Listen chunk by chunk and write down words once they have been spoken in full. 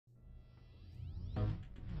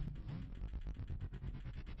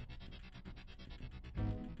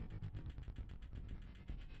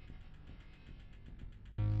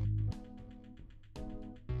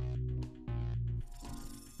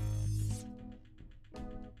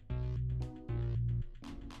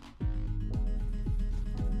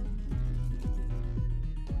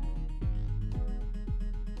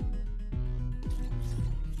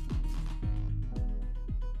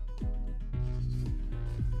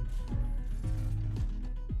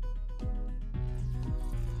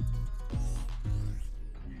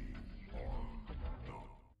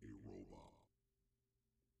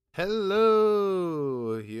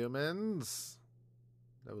Hello, humans.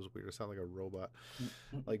 That was weird. It sounded like a robot,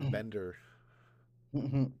 like Bender, Yo,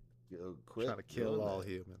 trying to quit kill doing all that.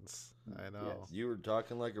 humans. I know. Yes. You were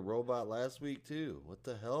talking like a robot last week too. What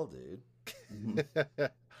the hell, dude? Mhm.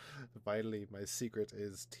 Finally, my secret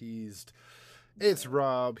is teased. It's Yeah.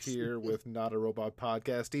 Rob here with Not a Robot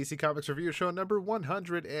Podcast, DC Comics Review Show number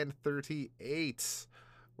 138.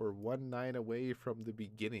 We're 1/9 away from the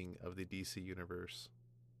beginning of the DC universe.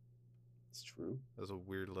 It's true. That was a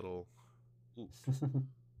weird little. I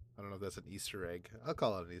don't know if that's an Easter egg. I'll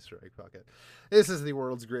call it an Easter egg pocket. This is the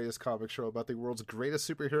world's greatest comic show about the world's greatest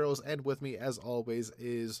superheroes, and with me, as always,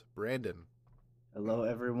 is Brandon. Hello,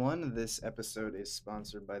 everyone. This episode is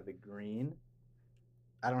sponsored by The Green.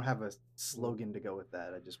 I don't have a slogan to go with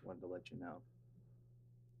that. I just wanted to let you know.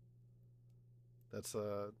 That's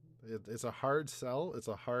it's a hard sell. It's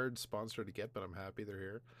a hard sponsor to get, but I'm happy they're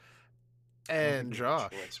here. I don't think And we had a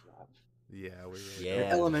Josh. choice, Rob. Yeah, we really They're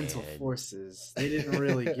Yeah, elemental man. forces. They didn't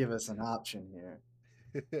really give us an option here.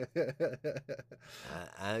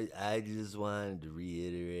 I just wanted to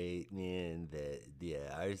reiterate, man, that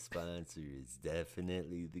our sponsor is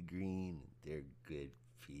definitely the Green. They're good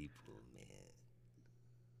people, man.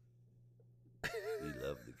 We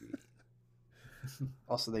love the Green.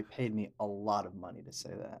 Also, they paid me a lot of money to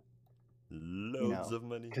say that. Loads of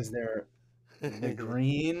money. Because they're The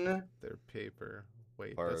Green. Their paper.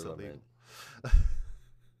 Wait, that's Parliament. illegal.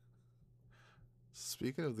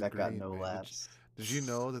 Speaking of the That got green, no man, laughs. did you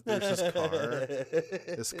know that there's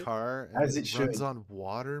this car, and As it it runs should. on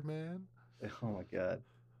water, man? Oh my god.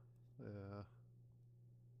 Yeah.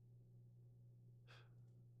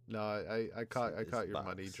 No, I caught This your box.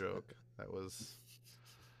 money joke. That was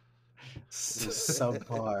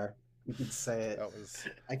Subpar. You can say it. that was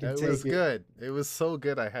I can it take was it. good. It was so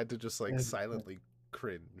good I had to just like Yeah. silently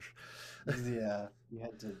cringe. Yeah, you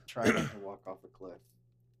had to try not to walk off a cliff.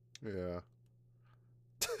 Yeah.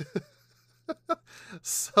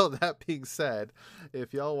 So that being said,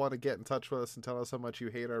 if y'all want to get in touch with us and tell us how much you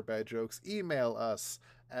hate our bad jokes, email us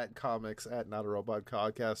at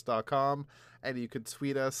comics@notarobotcodcast.com, and you can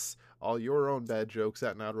tweet us all your own bad jokes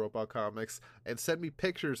at notarobotcomics, and send me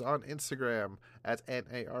pictures on Instagram at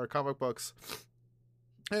NAR Comic Books.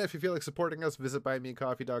 And if you feel like supporting us, visit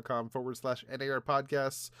buymeacoffee.com/NAR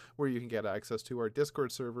podcasts, where you can get access to our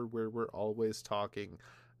Discord server where we're always talking,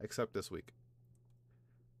 except this week.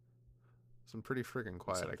 I'm pretty freaking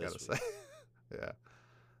quiet, Except I gotta this say. Yeah,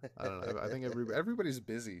 I don't know. I think everybody's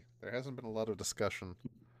busy. There hasn't been a lot of discussion,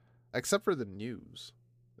 except for the news.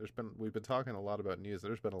 We've been talking a lot about news.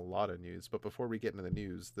 There's been a lot of news, but before we get into the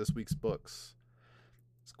news, this week's books.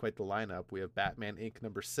 It's quite the lineup. We have Batman Inc.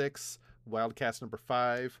 number 6, Wildcats number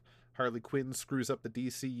 5, Harley Quinn screws up the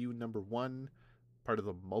DCU number 1, part of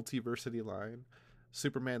the Multiversity line.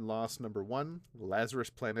 Superman Lost number 1, Lazarus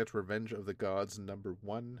Planet Revenge of the Gods number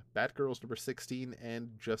 1, Batgirls number 16,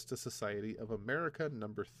 and Justice Society of America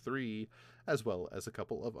number 3, as well as a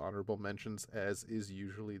couple of honorable mentions, as is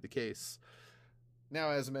usually the case.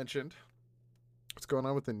 Now, as mentioned, what's going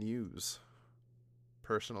on with the news?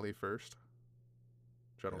 Personally first,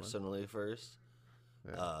 gentlemen. Personally first.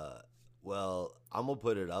 Yeah. Well, I'm gonna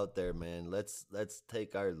put it out there, man. Let's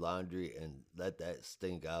take our laundry and let that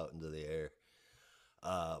stink out into the air.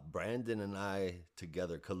 Brandon and I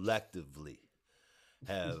together collectively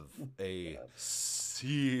have a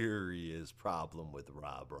serious problem with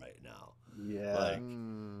Rob right now. Yeah.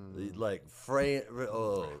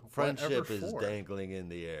 Friendship is for? dangling in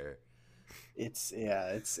the air. It's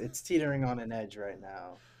teetering on an edge right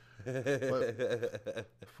now.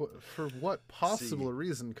 For what possible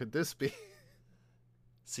reason could this be?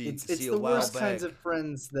 It's a the while worst back, kinds of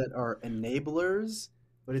friends that are enablers,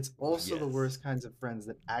 but it's also the Yes. worst kinds of friends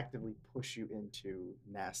that actively push you into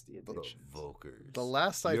nasty addictions. provokers. The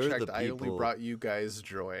last I You're checked, the I only people- brought you guys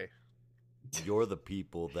joy. You're the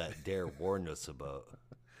people that dare warn us about.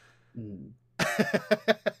 Mm.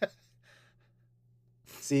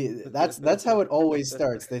 See, that's how it always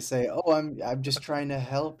starts. They say, "Oh, I'm just trying to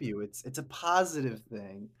help you." It's a positive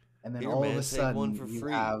thing, and then Here, all man, of a take sudden one for you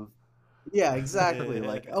free. have, yeah, exactly.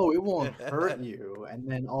 Like, oh, it won't hurt you, and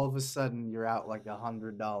then all of a sudden you're out like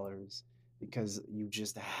 $100 because you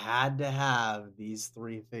just had to have these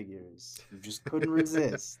 3 figures. You just couldn't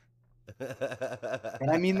resist, and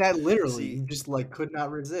I mean that literally. See, You just like could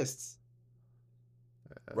not resist.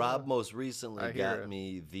 Rob most recently I hear got it.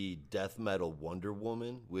 me the death metal Wonder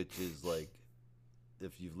Woman, which is like,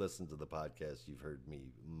 if you've listened to the podcast, you've heard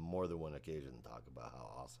me more than one occasion talk about how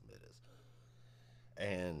awesome it is.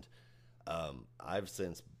 And I've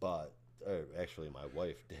since bought, or actually my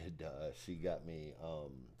wife did, she got me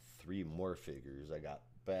 3 more figures. I got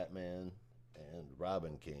Batman, and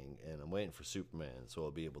Robin King, and I'm waiting for Superman, so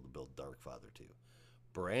I'll be able to build Darkfather too.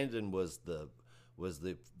 Brandon was the was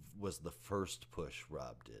the first push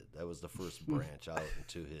Rob did. That was the first branch out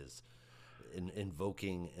into his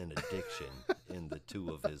invoking an addiction in the two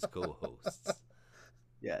of his co-hosts.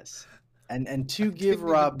 Yes. And to give Didn't even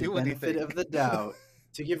Rob the do benefit anything. of the doubt,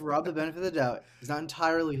 to give Rob the benefit of the doubt, it's not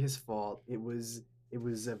entirely his fault. It was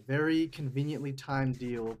a very conveniently timed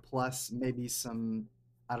deal, plus maybe some,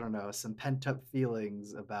 I don't know, some pent up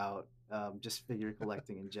feelings about just figure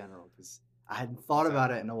collecting in general. Because I hadn't thought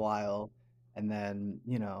about it in a while, and then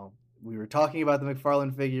we were talking about the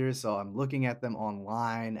McFarlane figures, so I'm looking at them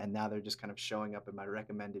online, and now they're just kind of showing up in my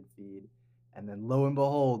recommended feed. And then lo and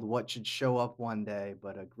behold, what should show up one day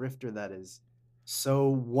but a grifter that is so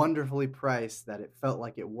wonderfully priced that it felt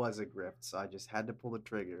like it was a grift. So I just had to pull the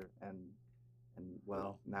trigger, and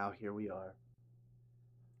well, now here we are.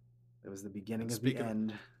 It was the beginning And of the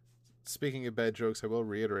end. Speaking of bad jokes, I will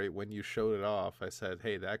reiterate, when you showed it off, I said,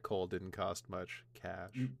 hey, that coal didn't cost much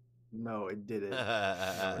cash. No, it didn't.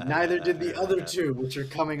 Neither did the other two, which are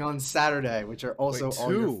coming on Saturday, which are also Wait,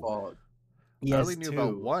 all your two? fault. I Yes, only knew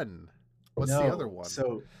about two. one. What's No. the other one?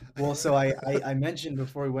 So I mentioned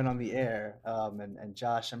before we went on the air, and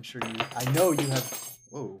Josh, I'm sure I know you have.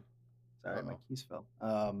 Whoa, sorry, my Uh-oh. keys fell.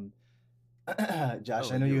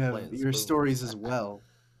 Josh, Oh, I know you you were have playing your spoons. stories as well.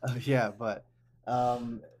 Yeah, but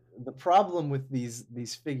the problem with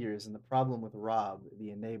these figures and the problem with Rob, the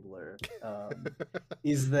enabler,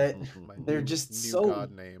 is that My they're new just new so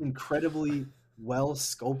god name. incredibly well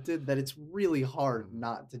sculpted that it's really hard Mm.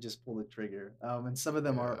 not to just pull the trigger. And some of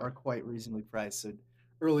them Yeah. are quite reasonably priced. So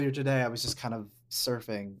earlier today, I was just kind of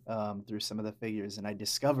surfing through some of the figures, and I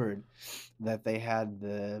discovered that they had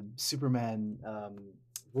the Superman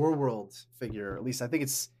War World figure. Or at least I think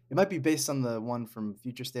it might be based on the one from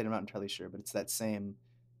Future State. I'm not entirely sure, but it's that same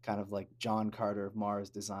kind of like John Carter of Mars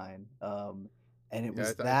design. And it Yeah,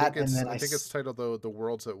 was I that, think and then I think it's titled the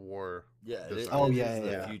World's at War. Yeah, design. Oh, it yeah, is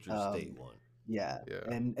the yeah. Future State one. Yeah. Yeah.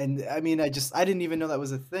 And I mean, I didn't even know that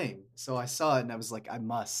was a thing. So I saw it and I was like, I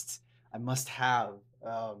must have.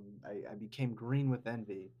 I became green with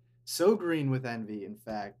envy. So green with envy, in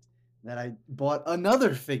fact, that I bought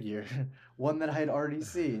another figure, one that I had already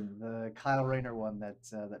seen, the Kyle Rayner one that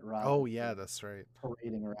Rob Oh had yeah, been that's right.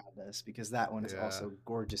 parading around us, because that one is Yeah. also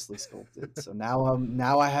gorgeously sculpted. So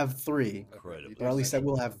now I have three, Incredible. or at least I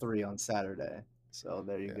will have mention 3 on Saturday. So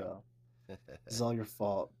there you Yeah. go. This is all your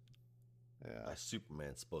fault. Yeah. My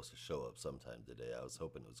Superman's supposed to show up sometime today. I was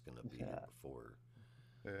hoping it was going to be Yeah. before.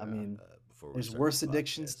 Yeah. I mean, Before we there's start worse the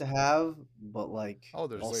addictions podcast. to have, but like, Oh,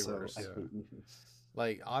 there's way also, worse, I yeah. hate you.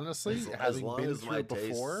 Like honestly, As having long been as my through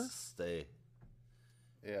before, tastes stay.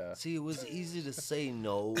 yeah. See, it was easy to say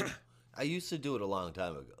no. I used to do it a long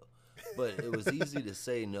time ago, but it was easy to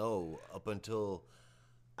say no up until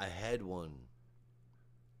I had one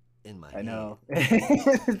in my I know.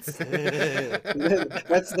 hand.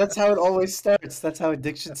 That's how it always starts. That's how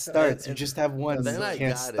addiction starts. You and just have one, then and you I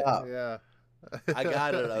can't got it. stop. Yeah. I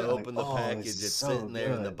got it. I You're like, opened the "Oh, package. this is It's so sitting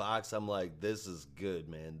there in the good." box. I'm like, this is good,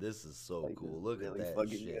 man. This is so Like, cool. this Look is at really that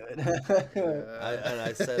fucking shit. good.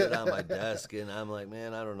 I set it on my desk, and I'm like,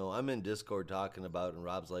 man, I don't know. I'm in Discord talking about it, and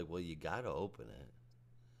Rob's like, well, you got to open it.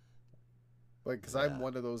 Like, because Yeah. I'm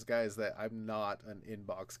one of those guys that I'm not an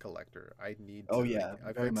inbox collector. I need to. Oh, yeah,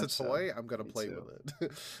 like, very if it's much a so. toy, I'm gonna Me play too.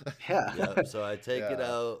 with it. Yeah. Yep. So I take it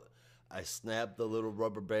Yeah. out. I snap the little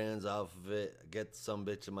rubber bands off of it. I get some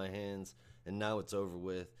bitch in my hands, and now it's over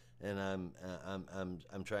with. And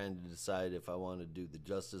I'm trying to decide if I want to do the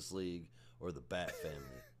Justice League or the Bat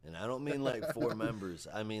Family. And I don't mean like 4 members.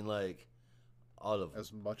 I mean like all of them,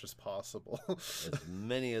 As much as possible. as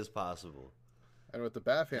many as possible, And with the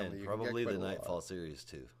Bat Family, and you probably can the get quite a Nightfall lot. series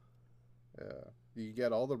too. Yeah, you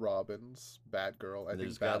get all the Robins, Batgirl. I And think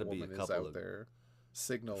there's gotta be a Batwoman is couple out of there.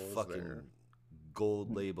 Signal is Fucking there.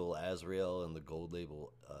 gold label Azrael and the gold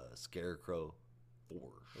label Scarecrow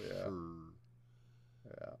for Yeah. sure.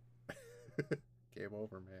 Yeah. Game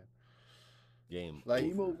over, man. Game Like,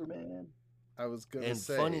 Over, man. I was gonna And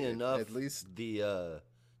say, funny enough, at least the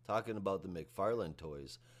talking about the McFarlane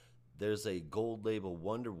toys, there's a gold label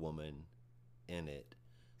Wonder Woman in it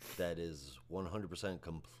that is 100%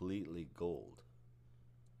 completely gold.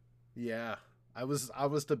 yeah. I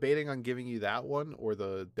was debating on giving you that one or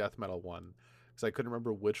the death metal one, because I couldn't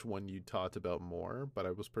remember which one you talked about more, but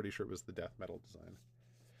I was pretty sure it was the death metal design.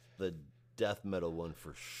 The death metal one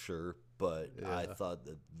for sure, but I Yeah. thought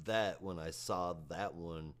that when I saw that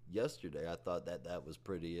one yesterday, I thought that was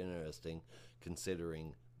pretty interesting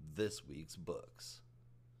considering this week's books.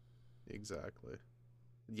 Exactly.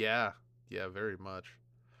 Yeah. Yeah, very much.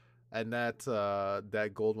 And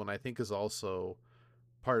that gold one I think is also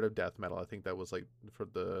part of death metal. I think that was like for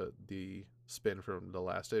the spin from the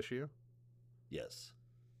last issue. Yes.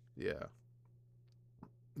 Yeah.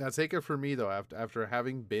 Now take it for me though, after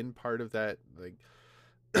having been part of that like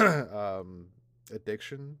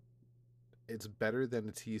addiction, it's better than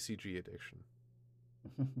the TCG addiction.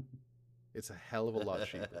 It's a hell of a lot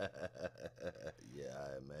cheaper. Yeah,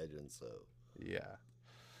 I imagine so. Yeah.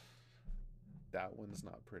 That one's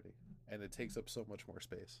not pretty. And it takes up so much more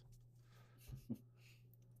space.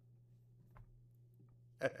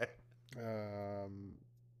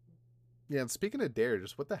 Yeah, and speaking of DARE,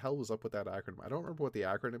 just what the hell was up with that acronym? I don't remember what the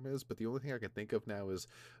acronym is, but the only thing I can think of now is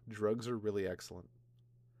drugs are really excellent.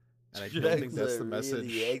 And I don't think that's the message.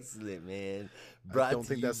 Really excellent, man. I don't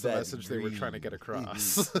think that's the message they were trying to get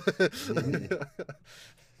across.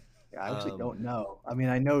 Yeah, I actually don't know. I mean,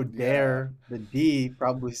 I know DARE, the D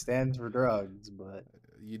probably stands for drugs, but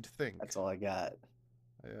you'd think. that's all I got.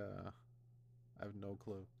 Yeah. I have no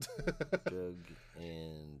clue. Drug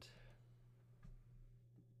and...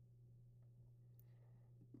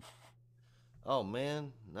 Oh,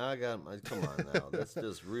 man. Now I got... Come on now. That's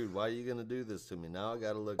just rude. Why are you going to do this to me? Now I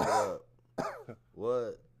got to look it up.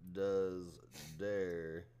 What does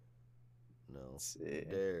DARE... No.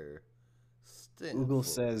 DARE stand Google for?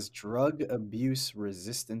 says Drug Abuse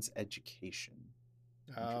Resistance Education.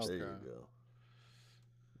 Oh, okay. There you go.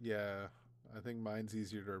 Yeah. I think mine's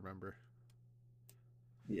easier to remember.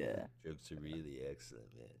 Yeah. Drugs are really excellent,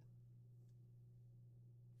 man.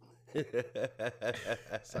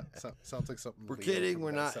 Sounds like something. We're Leo kidding. from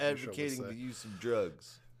We're that not 70s show would advocating say. the use of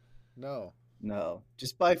drugs. No. No,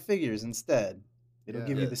 just buy figures instead. It'll Yeah.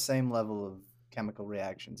 give you the Yes. same level of chemical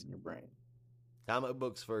reactions in your brain. Comic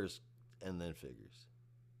books first, and then figures.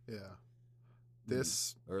 Yeah.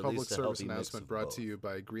 This Or at public least a service healthy mix announcement of brought both. to you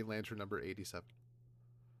by Green Lantern number 87.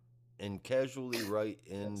 And casually write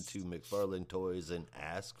into McFarlane Toys and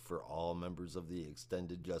ask for all members of the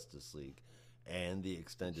Extended Justice League and the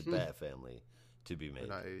Extended Bat Family to be made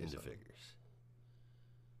not into 87. figures.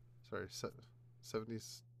 Sorry,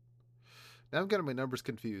 70s. Now I'm getting my numbers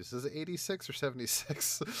confused. Is it 86 or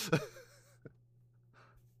 76?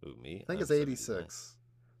 Who, me? I think I'm it's 79. 86.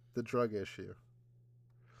 The drug issue.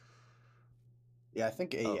 Yeah, I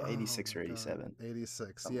think Oh, 86 or my God. 87.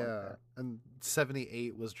 86, Something like yeah. that. And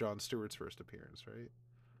 78 was Jon Stewart's first appearance, right?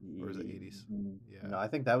 Or is it 80s? Yeah. No, I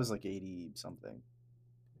think that was like 80 something.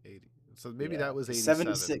 80. So maybe Yeah. that was 87.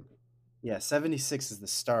 76. Yeah, 76 is the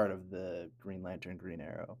start of the Green Lantern Green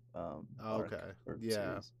Arrow. Arc Okay. or Yeah.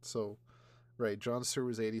 series. So, right, Jon Stewart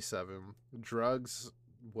was 87. Drugs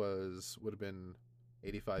would have been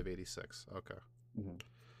 85, 86. Okay. Mhm.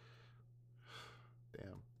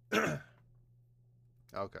 Damn.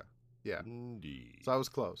 Okay. Yeah. Indeed. So I was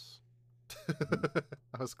close.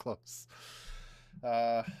 I was close.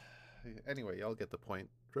 Anyway, y'all get the point.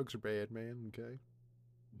 Drugs are bad, man. Okay.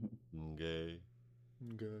 Okay.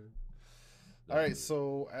 Okay. All right.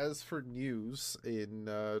 So as for news, in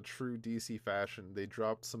true DC fashion, they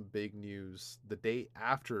dropped some big news the day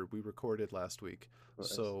after we recorded last week.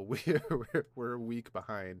 So we're a week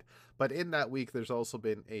behind. But in that week, there's also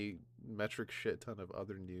been a metric shit ton of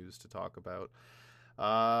other news to talk about.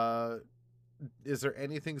 Is there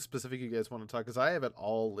anything specific you guys want to talk? Because I have it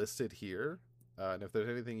all listed here. And if there's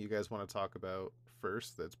anything you guys want to talk about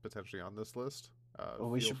first that's potentially on this list, Well,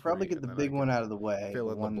 we feel should probably free, get the and then I big one can out of the way. fill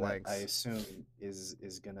The in the one that blanks. I assume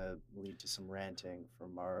is gonna lead to some ranting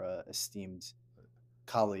from our esteemed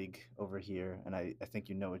colleague over here, and I think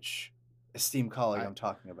you know which esteemed colleague I'm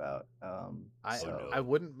talking about. I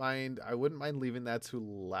wouldn't mind. I wouldn't mind leaving that to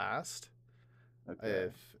last, Okay.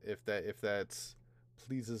 if that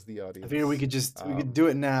pleases the audience. I figure we could do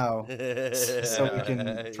it now, so we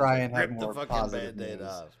can try and have Rip the more fucking positive Band-Aid news.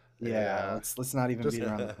 off. Yeah, let's not even Just- beat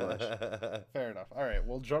around the bush. Fair enough. All right,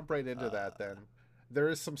 we'll jump right into that then. There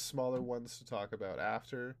is some smaller ones to talk about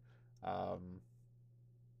after,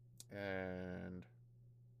 and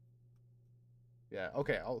yeah,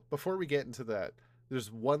 okay. Before we get into that,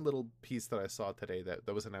 there's one little piece that I saw today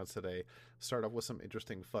that was announced today. Start off with some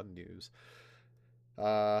interesting, fun news.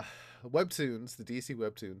 Webtoons, the DC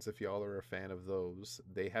Webtoons, if y'all are a fan of those,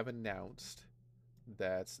 they have announced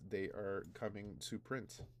that they are coming to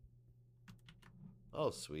print. Oh,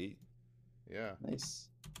 sweet. Yeah, Nice.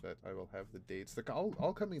 that I will have the dates. They're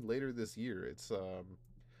all coming later this year. It's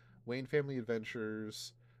Wayne Family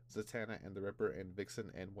Adventures, Zatanna and the Ripper, and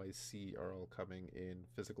Vixen NYC are all coming in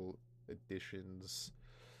physical editions.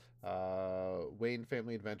 Wayne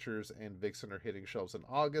Family Adventures and Vixen are hitting shelves in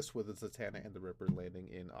August, with Zatanna and the Ripper landing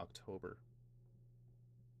in October.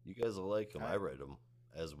 You guys will like them. I read them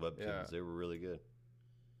as webtoons. Yeah. They were really good.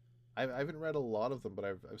 I haven't read a lot of them, but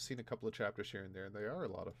I've seen a couple of chapters here and there, and they are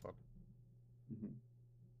a lot of fun. Mhm.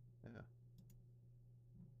 Yeah.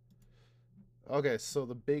 Okay, so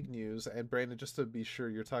the big news, and Brandon, just to be sure,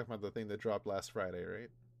 you're talking about the thing that dropped last Friday, right?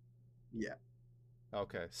 Yeah.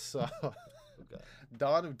 Okay, so Okay.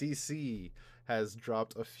 Dawn of DC has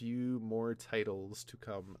dropped a few more titles to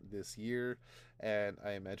come this year, and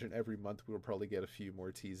I imagine every month we'll probably get a few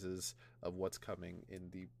more teases of what's coming in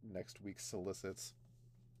the next week's solicits.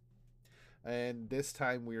 And this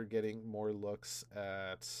time we are getting more looks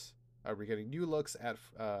at. We're getting new looks at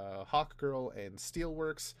Hawkgirl and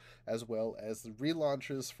Steelworks, as well as the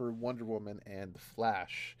relaunches for Wonder Woman and The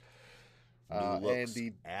Flash. New And looks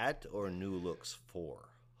the at or new looks for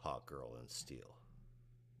Hawkgirl and Steel?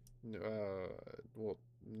 well,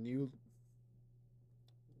 new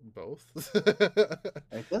both.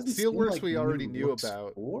 It doesn't seem Steelworks like we already new knew looks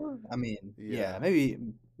about. for. I mean, yeah, Yeah, maybe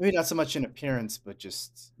not so much in appearance, but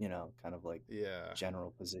just kind of like yeah,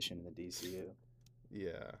 general position in the DCU.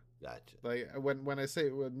 yeah. Gotcha. Like when I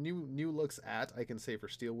say new looks at, I can say for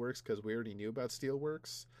Steelworks because we already knew about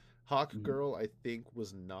Steelworks. Hawk Mhm. Girl, I think,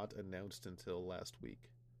 was not announced until last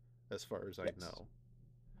week, as far as I Yes. know.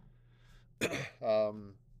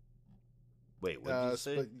 Wait, what did you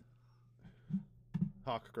say? But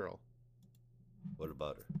Hawk Girl, What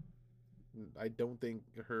about her? I don't think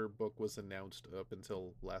her book was announced up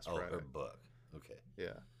until last Oh, Friday. her book. Okay.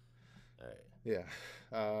 Yeah, All right.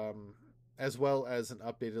 yeah. As well as an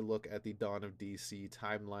updated look at the Dawn of DC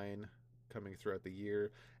timeline coming throughout the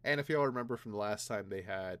year. And if y'all remember from the last time, they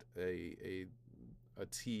had a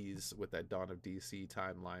tease with that Dawn of DC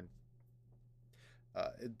timeline.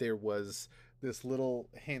 There was this little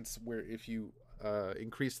hints where if you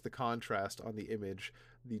increase the contrast on the image,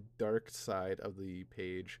 the dark side of the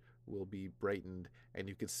page will be brightened, and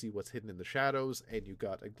you can see what's hidden in the shadows. And you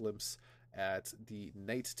got a glimpse at the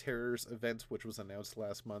Night Terrors event, which was announced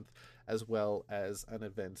last month, as well as an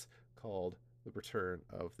event called The Return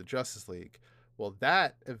of the Justice League. Well,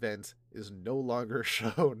 that event is no longer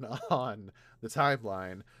shown on the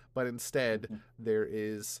timeline, but instead there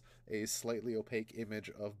is a slightly opaque image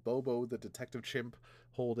of Bobo the detective chimp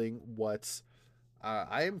holding what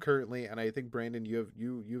I am currently, and I think Brandon,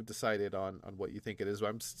 you've decided on what you think it is. But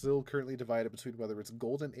I'm still currently divided between whether it's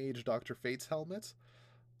Golden Age Doctor Fate's helmet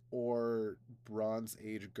or Bronze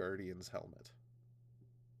Age Guardian's helmet.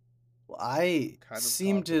 Well, I Kind of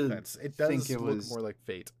seem on the to fence. It think does it look was. more like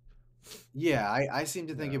Fate. Yeah, I seem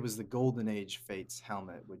to think Yeah, it was the Golden Age Fate's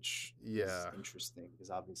helmet, which is yeah, interesting because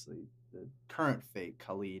obviously the current Fate,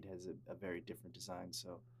 Khalid, has a very different design.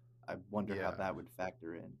 So I wonder how yeah. that would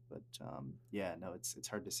factor in. But yeah, no, it's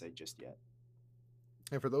hard to say just yet.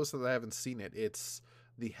 And for those that haven't seen it, it's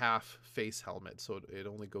the half face helmet, so it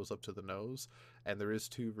only goes up to the nose. And there is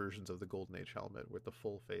two versions of the Golden Age helmet with the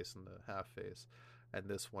full face and the half face. And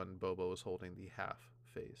this one, Bobo is holding the half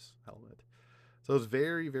face helmet. So it's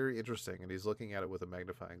very, very interesting, and he's looking at it with a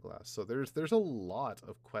magnifying glass. So there's a lot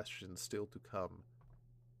of questions still to come,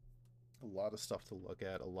 a lot of stuff to look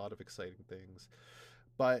at, a lot of exciting things.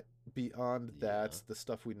 But beyond Yeah. that, the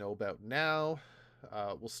stuff we know about now,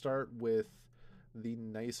 we'll start with the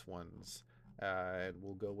nice ones. And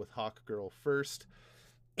we'll go with Hawk Girl first.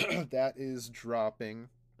 That is dropping,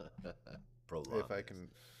 Prolong if I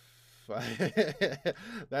this. can.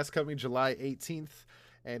 That's coming July 18th,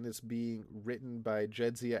 and it's being written by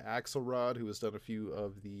Jedzia Axelrod, who has done a few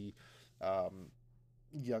of the um,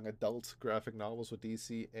 young adult graphic novels with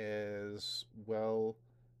DC, as well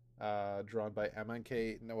drawn by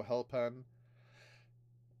Amanke Nohelpan.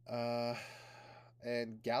 Uh,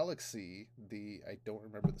 and Galaxy, I don't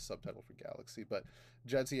remember the subtitle for Galaxy, but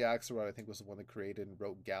Jesse Axelrod, I think, was the one that created and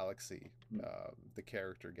wrote Galaxy, Mm. the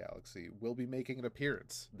character Galaxy, will be making an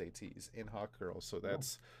appearance, they tease, in Hawk Girl. So Cool.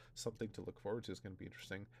 that's something to look forward to. It's going to be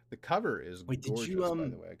interesting. The cover is Wait, gorgeous, by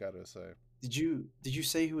the way, I gotta say. did you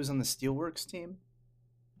say who was on the Steelworks team?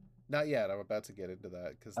 Not yet. I'm about to get into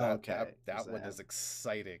that because Okay, because that I one have. is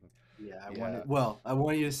exciting. Yeah, I Yeah. wanted. Well, I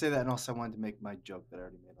wanted you to say that, and also I wanted to make my joke that I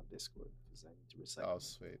already made on Discord because I need to recycle Oh, my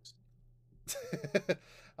sweet. jokes.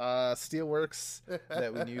 Steelworks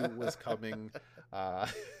that we knew was coming uh,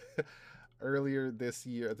 earlier this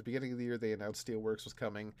year. At the beginning of the year, they announced Steelworks was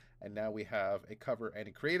coming, and now we have a cover and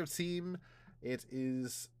a creative team. It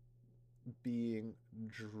is being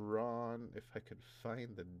drawn. If I could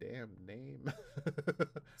find the damn name,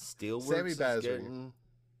 Sammy Steelworks is Basri. getting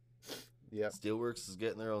Yep. Steelworks is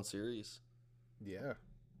getting their own series. Yeah.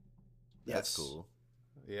 That's Yes. cool.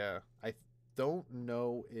 Yeah. I don't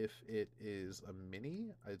know if it is a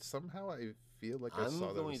mini. I feel like I saw I'm that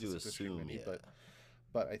it going was a to six-issue assume, mini, yeah.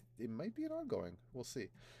 but it might be an ongoing. We'll see.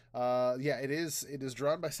 Yeah, it is. It is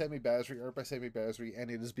drawn by Sammy Basri, art by Sammy Basri,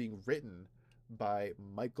 and it is being written by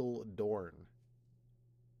Michael Dorn,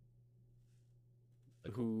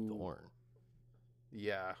 who Dorn.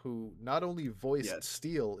 yeah, who not only voiced Yes.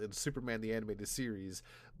 Steel in Superman the Animated Series,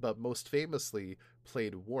 but most famously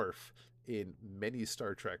played Worf in many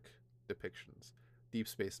Star Trek depictions. Deep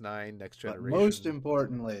Space Nine, Next But Generation. most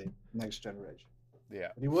importantly, Next Generation. Yeah.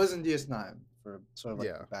 But he was in DS9 for sort of like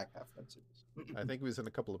Yeah. the back half of that series. I think he was in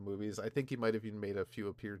a couple of movies. I think he might have even made a few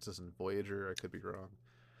appearances in Voyager. I could be wrong.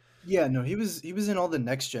 Yeah, no, he was in all the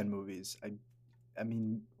next gen movies. I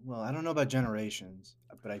mean, well, I don't know about Generations,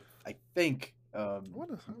 but I think I'm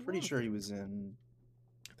pretty sure he was in.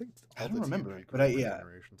 I think I all don't the remember, TNG but group were yeah,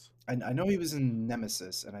 Generations. I know he was in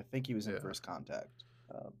Nemesis, and I think he was in Yeah. First Contact.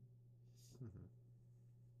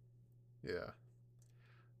 Yeah.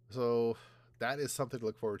 So that is something to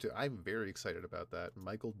look forward to. I'm very excited about that.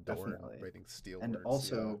 Michael Dorn Definitely. writing Steel And words.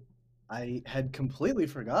 also, I had completely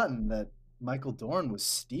forgotten that Michael Dorn was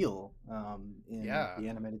Steel in Yeah. the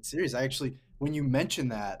animated series. I actually, when you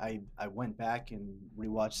mentioned that, I went back and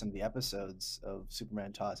rewatched some of the episodes of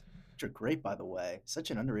Superman Toss, which are great, by the way.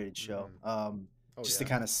 Such an underrated show. Just to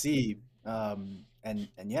kind of see, and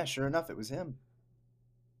yeah, sure enough, it was him.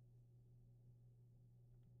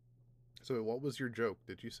 So what was your joke?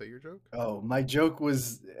 Did you say your joke? Oh, my joke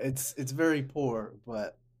was it's very poor,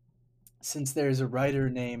 but since there's a writer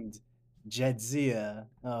named JSA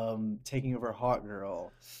taking over Hawk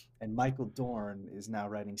Girl, and Michael Dorn is now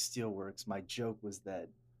writing Steelworks, my joke was that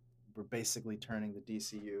we're basically turning the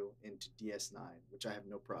DCU into DS9, which I have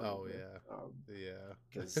no problem with. Yeah.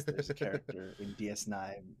 Because there's a character in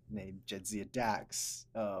DS9 named JSA Dax,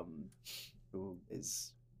 who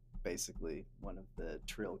is basically one of the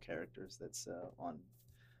Trill characters that's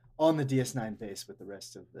on the DS9 base with the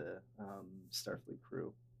rest of the Starfleet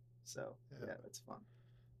crew. So yeah, that's fun.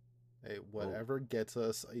 Hey, whatever gets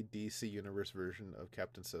us a DC Universe version of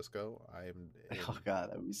Captain Sisko, I'm in. Oh god,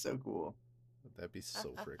 that'd be so cool. That'd be so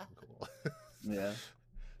freaking cool. Yeah.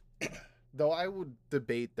 Though I would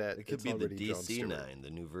debate that It could be the DC9, the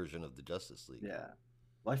new version of the Justice League. Yeah.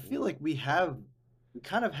 Well, I feel like we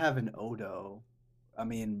kind of have an Odo. I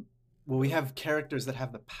mean, well, we have characters that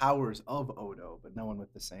have the powers of Odo, but no one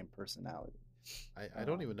with the same personality. I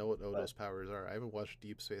don't even know what Odo's powers are. I haven't watched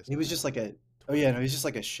Deep Space. He was just like a. Oh yeah, no, he's just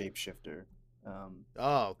like a shapeshifter.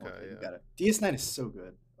 Oh okay, yeah. Got it. DS9 is so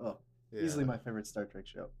good. Oh, Yeah. Easily my favorite Star Trek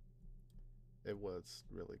show. It was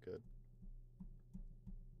really good.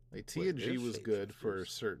 Like TNG was good for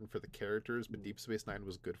the characters, but Deep Space Nine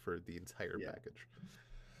was good for the entire package.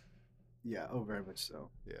 Yeah, oh, very much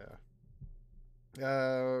so. Yeah.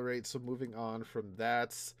 Right. So moving on from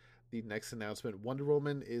that, the next announcement: Wonder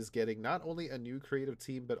Woman is getting not only a new creative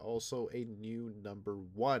team but also a new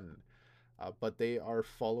 #1. But they are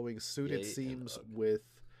following suit, it seems, with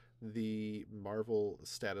the Marvel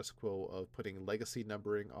status quo of putting legacy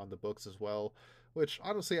numbering on the books as well, which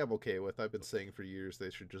honestly I'm okay with. I've been saying for years they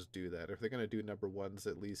should just do that. If they're going to do #1s,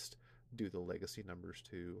 at least do the legacy numbers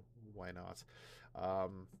too. Why not?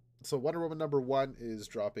 So Wonder Woman #1 is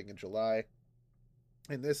dropping in July,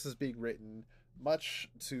 and this is being written, much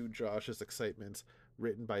to Josh's excitement,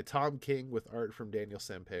 written by Tom King with art from Daniel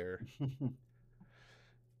Sampere.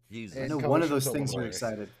 I know one of those things you're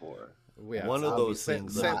excited for. Yeah, one of those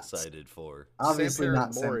things I'm excited for. Obviously Sampere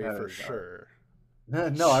not Mori Sampere for sure.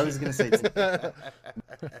 No, I was going to say it's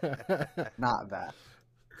not that.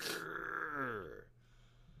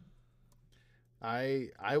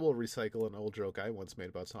 I will recycle an old joke I once made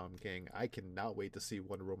about Tom King. I cannot wait to see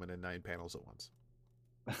Wonder Woman in 9 panels at once.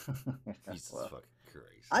 Jesus fucking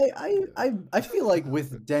Christ. I feel like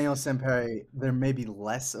with Daniel Sampere, there may be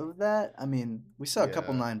less of that. I mean, we saw a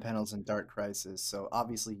couple 9 panels in Dark Crisis, so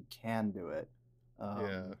obviously you can do it.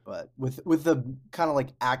 But with the kind of like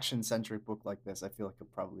action-centric book like this, I feel like he'll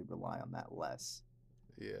probably rely on that less.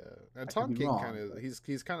 Yeah, and Tom King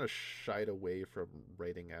he's kind of shied away from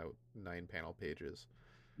writing out 9-panel pages.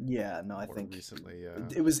 Yeah, no, I think recently,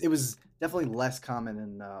 it was definitely less common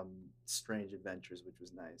in Strange Adventures, which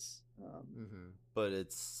was nice. But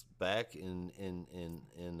it's back in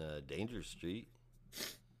Danger Street.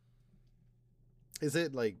 Is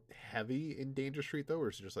it like heavy in Danger Street though, or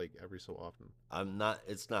is it just like every so often?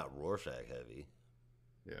 It's not Rorschach heavy.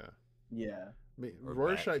 Yeah. I mean,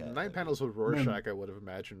 Rorschach 9 panels with Rorschach, I would have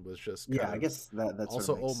imagined was just I guess that's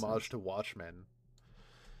also sort of homage sense. to Watchmen.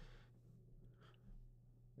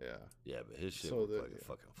 Yeah, but his shit was like a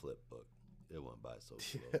fucking flip book. It went by so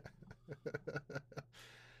slow.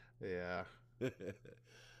 Yeah.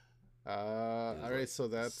 All right, so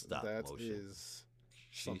that motion. is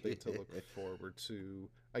something to look forward to.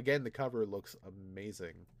 Again, the cover looks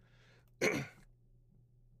amazing.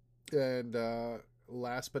 And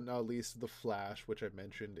last but not least, The Flash, which I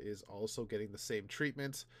mentioned, is also getting the same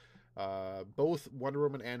treatment. Both Wonder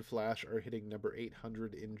Woman and Flash are hitting number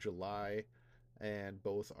 800 in July, and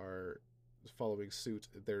both are following suit.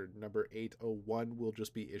 Their number 801 will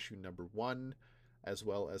just be issue number 1, as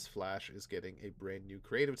well as Flash is getting a brand new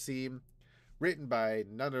creative team, written by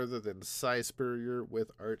none other than Cy Spurrier,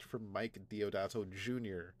 with art from Mike Deodato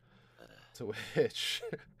Jr., to which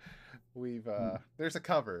we've there's a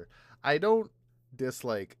cover. I don't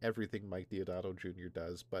dislike everything Mike Deodato Jr.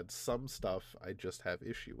 does, but some stuff I just have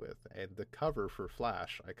issue with, and the cover for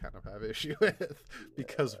Flash I kind of have issue with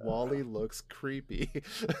because Wally looks creepy.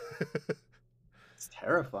 It's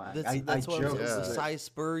terrifying. That's what joke. Yeah. Cy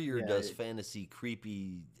Spurrier does it- fantasy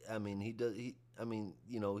creepy. I mean, he does. I mean,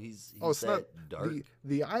 he's It's not dark.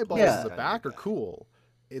 the eyeballs Yeah. in the back are cool.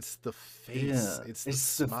 It's the face. Yeah, It's the the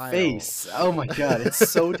smile. face. Oh my god, it's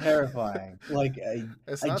so terrifying. Like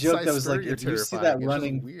It's I not joked, Cy I was like, Spurrier if you see terrifying, that it's just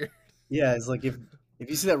running, weird. yeah, it's like if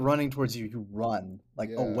you see that running towards you, you run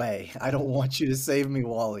like Yeah. away. I don't want you to save me,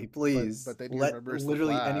 Wally. Please, But then you let remember it's the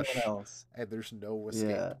literally Flash, anyone else. and there's no escape.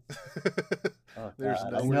 Yeah. Oh There's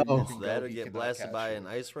god, I nowhere you know. can go. That'll He get cannot blasted catch by you. an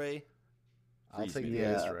ice ray. I'll Freeze take me. the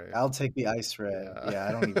Yeah, ice ray. I'll take the ice ray. Yeah. Yeah,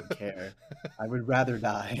 I don't even care. I would rather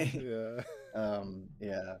die. Yeah.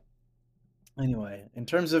 Yeah. Anyway, in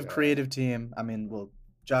terms of Yeah. creative team, I mean, well,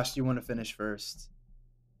 Josh, do you want to finish first?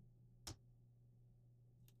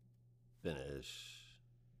 Finish.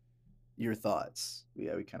 Your thoughts.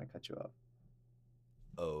 Yeah, we kind of cut you off.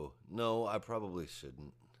 Oh no, I probably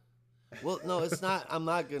shouldn't. Well, no, it's not. I'm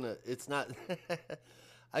not gonna. It's not.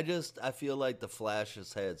 I feel like the Flash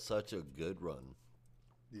has had such a good run,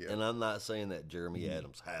 Yeah. and I'm not saying that Jeremy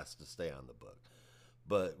Adams has to stay on the book,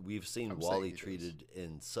 but we've seen I'm saying Wally he does. treated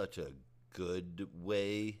in such a good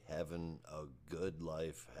way, having a good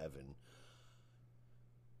life, having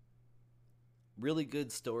really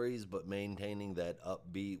good stories, but maintaining that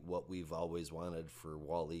upbeat, what we've always wanted for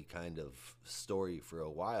Wally kind of story for a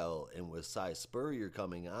while. And with Cy Spurrier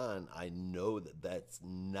coming on, I know that that's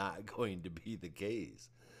not going to be the case.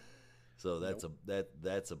 So that's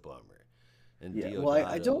that's a bummer. And Yeah, well,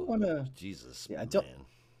 I don't Deodato, want to. Jesus, Yeah, man.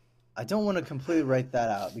 I don't want to completely write that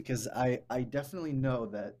out because I definitely know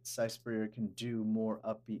that Cy Spurrier can do more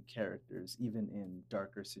upbeat characters even in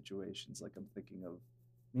darker situations. Like I'm thinking of,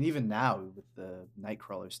 I mean, even now with the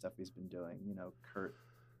Nightcrawler stuff he's been doing. You know, Kurt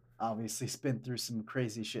obviously has been through some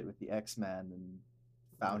crazy shit with the X-Men and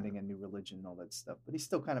founding a new religion and all that stuff, but he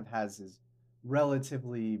still kind of has his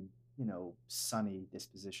relatively, sunny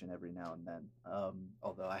disposition every now and then.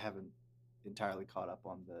 Although I haven't entirely caught up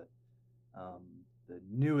on the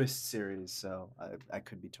newest series, so I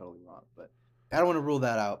could be totally wrong, but I don't want to rule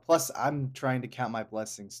that out. Plus, I'm trying to count my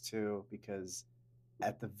blessings too, because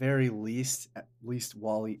at the very least, at least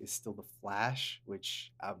Wally is still the Flash,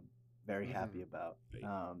 which I'm very happy about.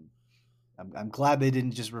 Right. I'm glad they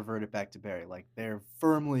didn't just revert it back to Barry. Like they're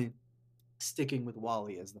firmly sticking with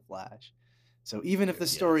Wally as the Flash. So even if the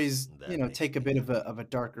Yes, stories, that makes take a me bit of a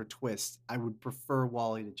darker twist, I would prefer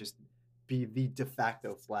Wally to just be the de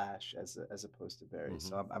facto Flash as opposed to Barry. Mhm.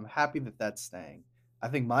 So I'm happy that that's staying. I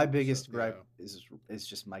think my biggest So, gripe is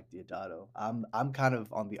just Mike Deodato. I'm kind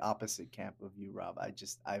of on the opposite camp of you, Rob.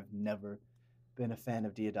 I've never been a fan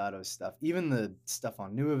of Deodato's stuff. Even the stuff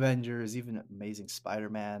on New Avengers, even Amazing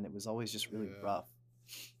Spider-Man, it was always just really Yeah. rough.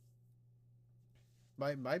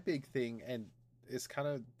 My big thing, and it's kind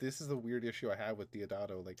of, this is the weird issue I have with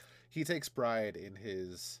Deodato. Like, he takes pride in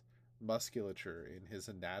his musculature, in his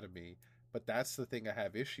anatomy, but that's the thing I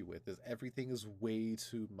have issue with, is everything is way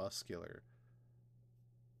too muscular.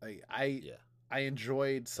 Like, Yeah. I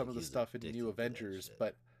enjoyed some Like of the he's stuff in addicted New to that Avengers, shit.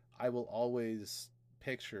 but I will always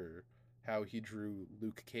picture how he drew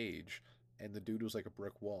Luke Cage, and the dude was like a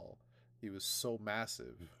brick wall. He was so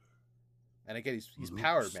massive. And again, he's Luke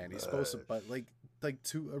Power Man. He's supposed to, Smash. but like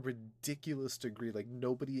to a ridiculous degree. Like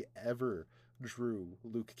nobody ever drew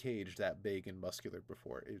Luke Cage that big and muscular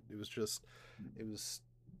before. It was just, it was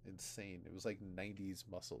insane. It was like 90s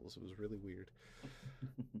muscles. It was really weird.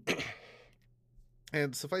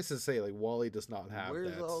 And suffice to say, like Wally does not have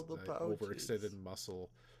Where's that all the pouches? overextended muscle,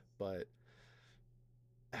 but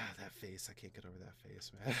that face, I can't get over that face,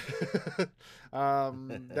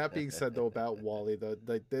 man. That being said, though, about Wally,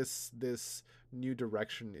 this new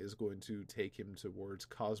direction is going to take him towards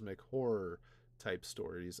cosmic horror type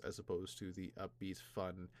stories as opposed to the upbeat,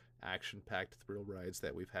 fun, action-packed thrill rides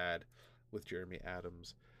that we've had with Jeremy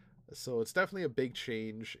Adams. So it's definitely a big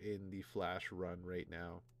change in the Flash run right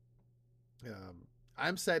now.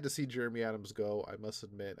 I'm sad to see Jeremy Adams go. I must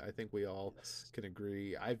admit, I think we all Yes. can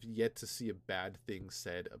agree. I've yet to see a bad thing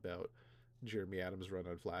said about Jeremy Adams' run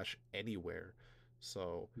on Flash anywhere.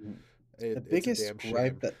 So Mhm. The it's a biggest damn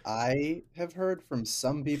gripe shame. that I have heard from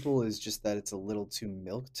some people is just that it's a little too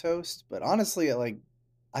milk toast. But honestly, like,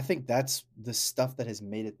 I think that's the stuff that has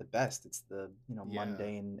made it the best. It's the, Yeah,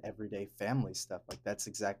 mundane, everyday family stuff. Like that's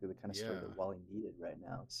exactly the kind of story yeah, that Wally needed right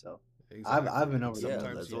now. So I've exactly. been And over the Yeah, moon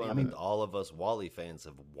sometimes with that's you it. what I need mean, that. all of us Wally fans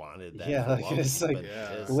have wanted that yeah, for like Wally. it's He's like been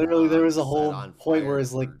Yeah, just literally there on was a set whole on point where fire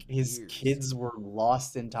his for his years. kids were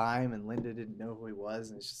lost in time and Linda didn't know who he was,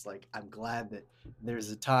 and it's just like I'm glad that there's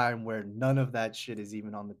a time where none of that shit is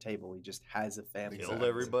even on the table. He just has a family Killed and is exactly.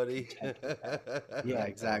 everybody. content with that. Yeah,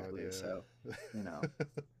 Oh God, exactly. So, you know,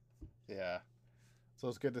 yeah, yeah. So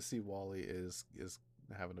it's good to see Wally is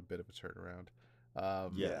having a bit of a turnaround.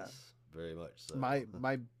 Um, yeah. Yes, very much so.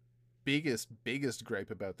 my biggest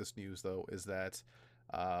gripe about this news though is that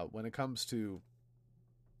when it comes to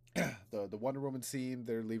the Wonder Woman scene,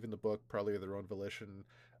 they're leaving the book probably of their own volition.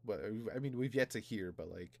 But I mean, we've yet to hear, but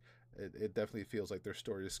like it definitely feels like their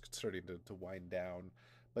story is starting to wind down.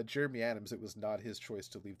 But Jeremy Adams, it was not his choice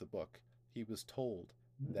to leave the book. He was told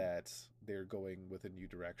Mm. that they're going with a new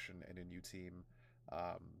direction and a new team,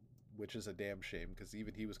 um, which is a damn shame because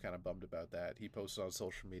even he was kind of bummed about that. He posted on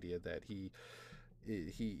social media that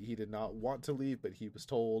he did not want to leave, but he was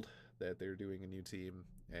told that they're doing a new team,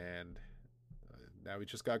 and now we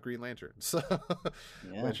just got Green Lantern. So,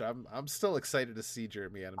 Yeah. which I'm still excited to see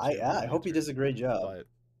Jeremy Adams do Green I hope he Lantern, does a great job. but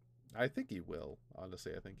I think he will.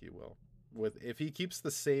 Honestly, I think he will. With if he keeps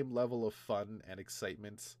the same level of fun and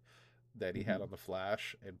excitement that he had Hmm. on the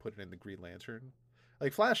Flash and put it in the Green Lantern,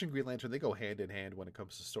 like Flash and Green Lantern, they go hand in hand when it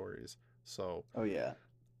comes to stories. So Oh yeah.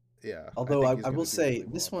 yeah, I Although think I he's going will to do say really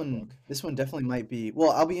well in that book. this one definitely might be,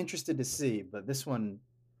 well, I'll be interested to see, but this one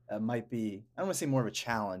might be, I don't want to say more of a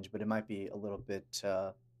challenge, but it might be a little bit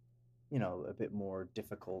a bit more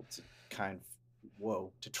difficult to kind of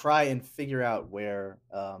to try and figure out where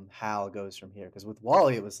Hal goes from here. Because with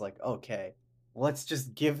Wally, it was like, okay, let's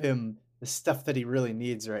just give him the stuff that he really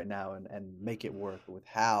needs right now and make it work. But with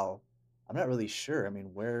Hal, I'm not really sure. I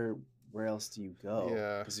mean, where else do you go?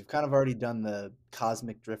 Yeah. Because we've kind of already done the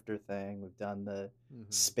cosmic drifter thing. We've done the Mm-hmm.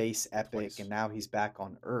 space epic, and Twice. now he's back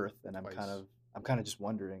on Earth. And Twice. I'm kind of just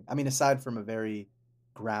wondering. I mean, aside from a very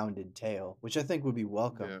grounded tale, which I think would be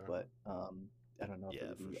welcome, Yeah. but I don't know if it Yeah,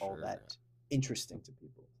 would for be all sure. that interesting to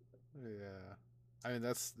people. Yeah. I mean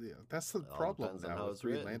that's the It all problem depends on now how with it's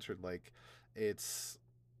Green written. Lantern. Like it's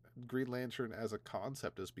Green Lantern as a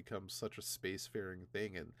concept has become such a spacefaring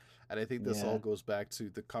thing, and I think this all Yeah. goes back to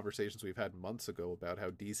the conversations we've had months ago about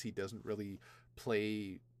how DC doesn't really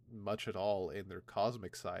play much at all in their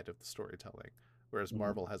cosmic side of the storytelling, whereas Hmm.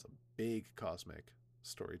 Marvel has a big cosmic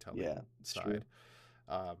storytelling Yeah, it's true. side.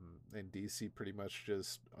 Um, and DC pretty much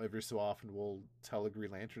just every so often will tell a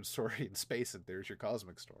Green Lantern story in space, and there's your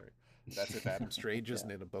cosmic story. That's if Adam Strange Yeah.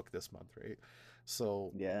 isn't in a book this month, right?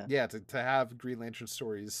 So Yeah. yeah, to have Green Lantern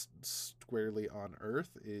stories squarely on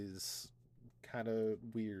Earth is kind of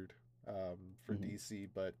weird for Hmm. DC,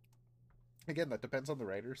 but again, that depends on the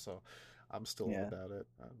writer. So I'm still all Yeah. about it.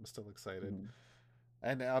 I'm still excited. Hmm.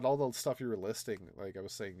 And all the stuff you were listing, like I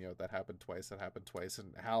was saying, that happened twice,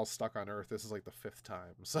 and Hal's stuck on Earth. This is like the fifth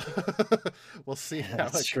time, so we'll see how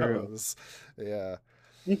That's it true. goes. Yeah,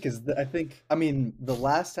 Because I think, I mean, the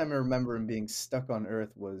last time I remember him being stuck on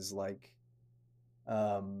Earth was like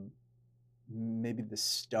um, maybe the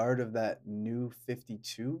start of that new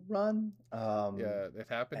 52 run. yeah, it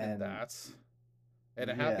happened in And that, and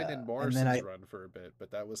it happened yeah, in and then Morrison's run for a bit,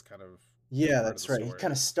 but that was kind of yeah, part of that's the right. He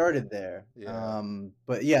kind story. of started there. Yeah,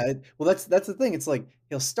 But yeah, well, that's the thing. It's like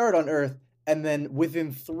he'll start on Earth, and then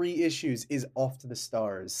within 3 issues is off to the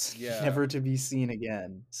stars, yeah, never to be seen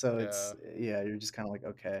again. So yeah, it's yeah, you're just kind of like,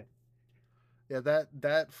 okay, yeah.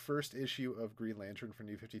 That first issue of Green Lantern for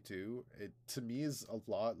New 52, it to me is a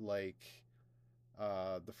lot like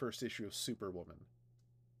the first issue of Superwoman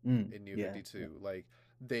in New yeah, yeah. 52. Like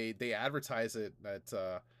they advertise it at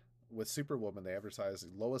with Superwoman, they advertise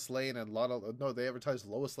Lois Lane and Lana. No, they advertise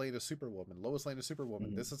Lois Lane as Superwoman. Lois Lane as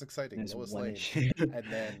Superwoman. Mhm. This is exciting. There's Lois one Lane, issue. and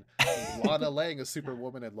then Lana Lang as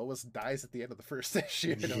Superwoman, and Lois dies at the end of the first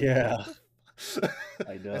issue. And I'm like, what Yeah, the.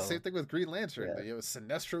 I And same know. thing with Green Lantern. Yeah,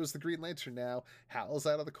 Sinestro is the Green Lantern now. Hal's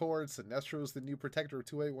out of the cord. Sinestro is the new protector of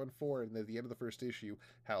 2814. And at the end of the first issue,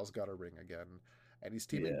 Hal's got a ring again, and he's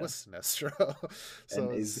teaming yeah. with Sinestro. So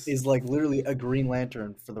And is it's is like literally a Green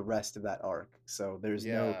Lantern for the rest of that arc. So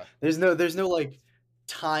yeah, there's no like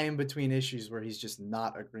time between issues where he's just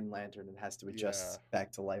not a Green Lantern and has to yeah, adjust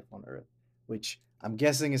back to life on Earth, which I'm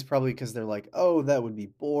guessing it's probably because they're like, oh, that would be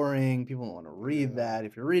boring. People don't want to read Yeah. that.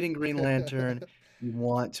 If you're reading Green Lantern, you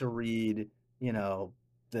want to read, you know,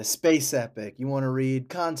 the space epic. You want to read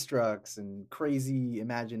constructs and crazy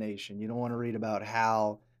imagination. You don't want to read about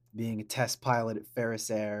Hal being a test pilot at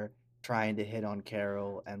Ferris Air, trying to hit on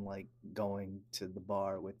Carol and like going to the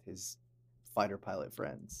bar with his fighter pilot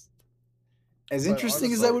friends. As But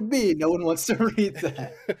interesting as honestly, that would be, no one wants to read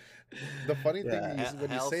that. the funny thing Yeah. is when you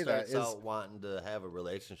Hal say that starts is out wanting to have a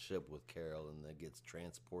relationship with Carol, and then gets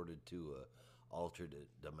transported to a alternate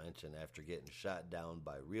dimension after getting shot down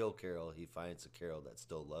by real Carol. He finds a Carol that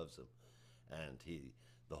still loves him, and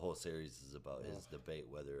the whole series is about his debate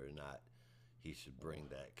whether or not he should bring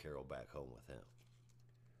that Carol back home with him.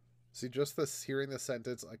 see just this hearing the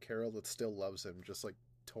sentence a Carol that still loves him just like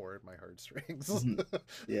tore at my heartstrings. Mhm.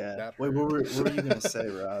 Yeah. That Wait, hurt. what were you gonna say,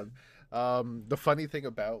 Rob? The funny thing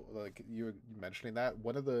about like you mentioning that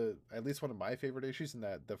at least one of my favorite issues in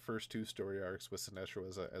that the first two story arcs with Sinestro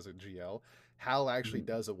as a GL, Hal actually Mhm.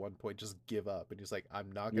 does at one point just give up and he's like,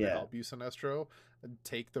 I'm not gonna Yeah. help you, Sinestro.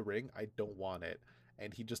 Take the ring. I don't want it.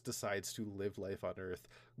 And he just decides to live life on Earth,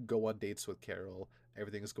 go on dates with Carol.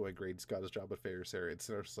 Everything is going great. He's got his job at Ferris Air. And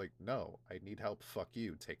Sinestro's like, no, I need help. Fuck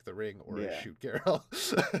you. Take the ring or I Yeah. shoot Carol.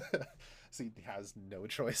 So he has no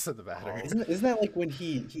choice in the matter. Oh. Isn't that like when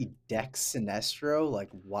he decks Sinestro like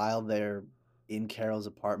while they're in Carol's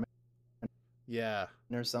apartment Yeah.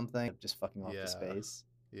 or something, just fucking off Yeah. the space?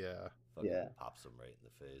 Yeah. Fucking Yeah. pops him right in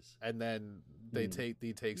the face. And then he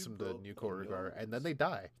takes You him to broke New my Corrigar, and then nose. they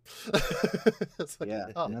die. It's like,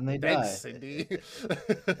 Yeah, oh, and then they thanks, die. Cindy.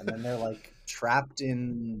 And then they're like trapped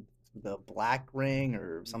in the Black Ring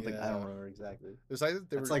or something. I don't Yeah. remember exactly. It was either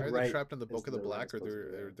they That's were like either right trapped in the as Book of the the ring's Black, or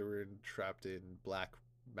supposed to be they were trapped in Black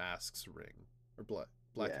Mask's ring, or Black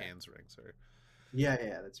Yeah. Hand's ring. Sorry. Yeah,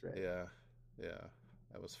 that's right. Yeah, yeah,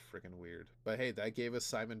 that was freaking weird. But hey, that gave us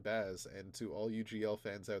Simon Baz, and to all you GL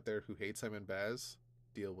fans out there who hate Simon Baz,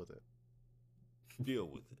 deal with it. Deal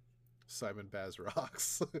with it. Simon Baz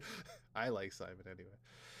rocks. I like Simon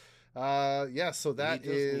anyway. Yeah, so that he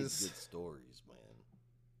just is needs good stories,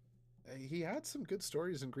 man. he had some good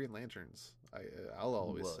stories in Green Lanterns. I'll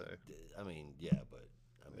always Well, say. I mean, yeah, but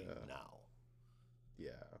I mean Yeah. now.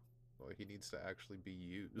 Yeah. Well, he needs to actually be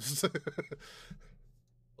used.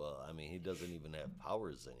 Well, I mean, he doesn't even have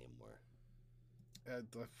powers anymore.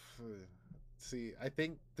 See, I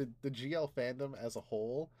think the GL fandom as a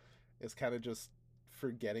whole is kind of just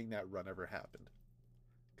forgetting that run ever happened,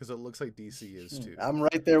 because it looks like DC is too. I'm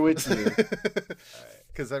right there with you.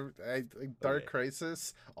 Because Dark Okay.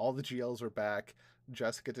 Crisis, all the GLs were back.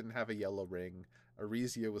 Jessica didn't have a yellow ring.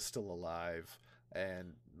 Arisia was still alive,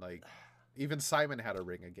 and like even Simon had a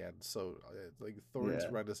ring again. So like Thorne's Yeah.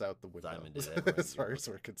 run is out the window Simon did have a ring, as far yeah. as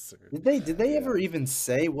we're concerned. Did they Yeah. ever even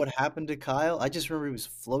say what happened to Kyle? I just remember he was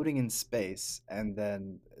floating in space, and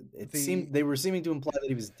then seemed they were seeming to imply that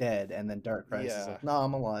he was dead, and then Dark Crisis is Yeah. like, "No,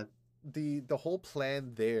 I'm alive." The whole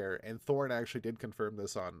plan there, and Thorne actually did confirm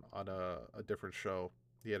this on a different show.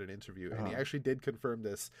 He had an interview, and he Uh-huh. actually did confirm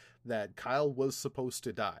this, that Kyle was supposed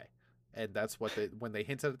to die, and that's what when they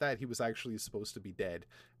hinted at that, he was actually supposed to be dead,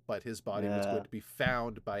 but his body was Yeah. going to be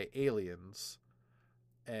found by aliens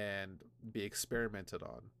and be experimented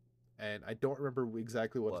on. And I don't remember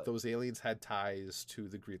exactly what What? those aliens had ties to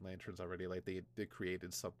the Green Lanterns already. Like they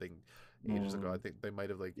created something ages ago. I think they might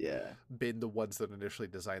have like Yeah. been the ones that initially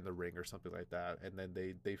designed the ring or something like that, and then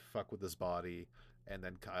they fuck with his body, and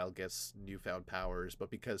then Kyle gets newfound powers, but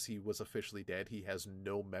because he was officially dead, he has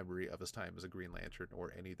no memory of his time as a Green Lantern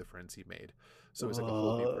or any of the friends he made. So he's like a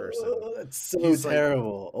whole new person. That's so He's like-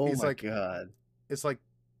 terrible. Oh he's my like- god. It's like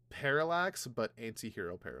Parallax, but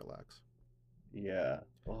anti-hero Parallax. Yeah.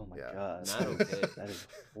 Oh my Yeah. god. Not okay. That is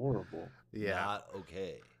horrible. Yeah, Not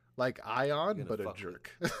okay. like Ion, You're but gonna a fuck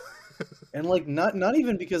jerk. And like not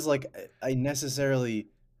even because like I necessarily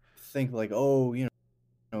think like, oh,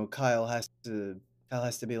 Kyle has to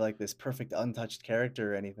be like this perfect untouched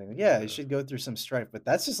character or anything. Like, yeah, Yeah. he should go through some strife, but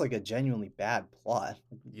that's just like a genuinely bad plot.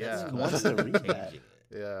 Yeah. Who wants to read that? Changing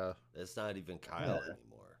it. Yeah, That's not even Kyle Yeah.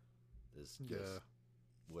 anymore. It's just Yeah.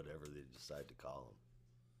 whatever they decide to call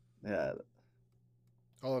him. Yeah.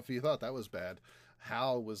 oh, if you thought that was bad,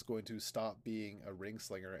 Hal was going to stop being a ring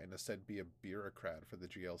slinger and instead be a bureaucrat for the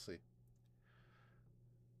GLC.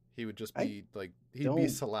 He would just I be like he'd be don't-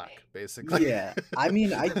 Salak, basically. Yeah. I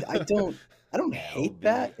mean, I don't That would hate be,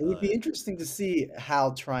 that. It would be uh, interesting to see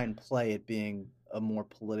Hal try and play it being a more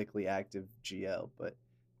politically active GL, but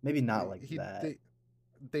maybe not like that.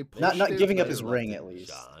 They Not pushed him, giving up but- his Better ring, left at it, least.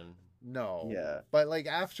 John. No. Yeah. But like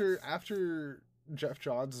after Jeff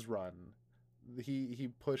Johns' run, he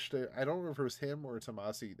pushed it. I don't remember if it was him or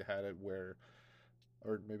Tomasi that had it where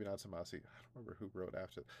or maybe not Tomasi. I don't remember who wrote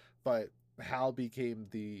after, but Hal became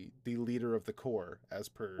the leader of the Corps as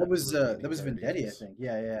per the That remaining was Vendetti, I Guardians. think.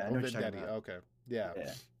 Yeah, yeah, I Oh, know what you're talking Vendetti. about. Okay, yeah,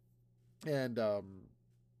 Yeah, and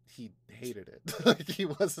he hated it. Like he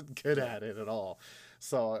wasn't good yeah, at it at all.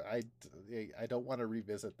 So I don't want to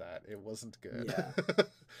revisit that. It wasn't good. yeah.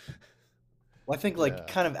 Well, I think like Yeah,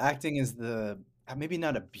 kind of acting as the maybe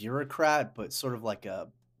not a bureaucrat, but sort of like a.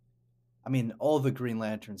 I mean, all the Green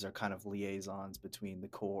Lanterns are kind of liaisons between the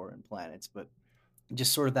Corps and planets, but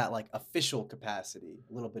just sort of that like official capacity,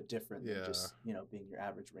 a little bit different than yeah, just being your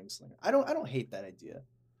average ring slinger. I don't hate that idea.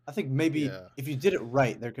 I think maybe yeah, if you did it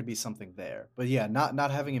right, there could be something there. But yeah,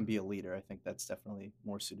 not having him be a leader, I think that's definitely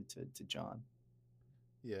more suited to John.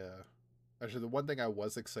 yeah. Actually, the one thing I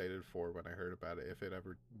was excited for when I heard about it, if it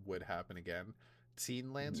ever would happen again, Teen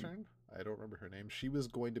Mhm. Lantern. I don't remember her name. She was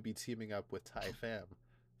going to be teaming up with Tai Pham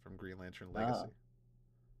from Green Lantern Ah, Legacy,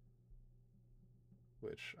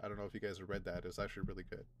 which I don't know if you guys have read that. It's actually really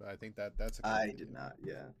good. I think that's a great I did idea. not.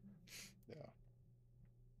 Yeah,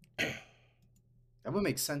 Yeah. that would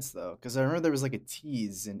make sense though, because I remember there was like a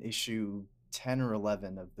tease in issue 10 or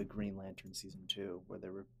 11 of the Green Lantern season 2 where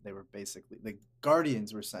they were basically the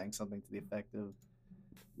Guardians were saying something to the effect of,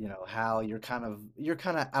 Hal, you're kind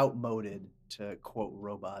of outmoded, to quote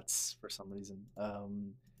robots for some reason.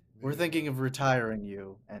 We're thinking Yeah. of retiring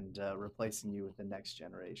you and replacing you with the next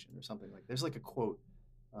generation or something like. There's like a quote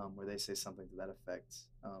where they say something to that effect,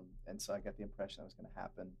 and so I got the impression that was going to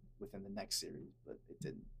happen within the next series, but it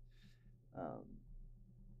didn't. Um,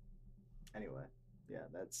 anyway, yeah,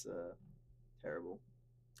 that's terrible.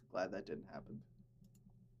 Glad that didn't happen.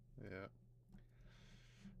 Yeah.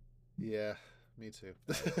 Yeah. Me too.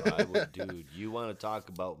 I would, dude. You want to talk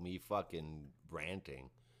about me fucking ranting?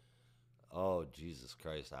 Oh Jesus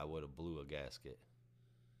Christ! I would have blew a gasket.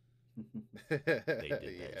 They did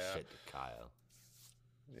that Yeah. shit to Kyle.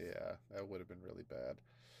 Yeah. That would have been really bad.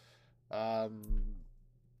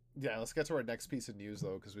 Yeah, let's get to our next piece of news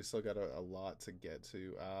though, because we still got a lot to get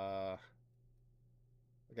to.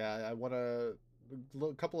 Okay, I want to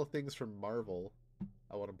a couple of things from Marvel.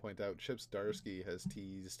 I want to point out Chip Zdarsky has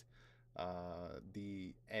teased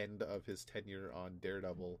the end of his tenure on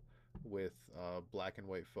Daredevil with a black and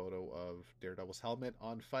white photo of Daredevil's helmet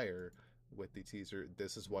on fire with the teaser,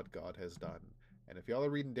 "This is what God has done." And if y'all are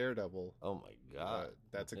reading Daredevil, Oh my god.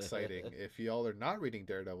 that's exciting. If y'all are not reading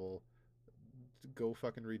Daredevil, go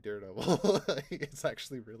fucking read Daredevil. It's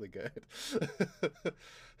actually really good.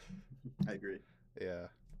 I agree. Yeah.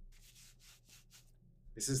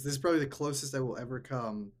 This is probably the closest I will ever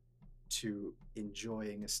come to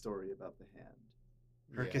enjoying a story about the Hand.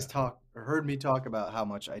 Kirk Yeah. has talked or heard me talk about how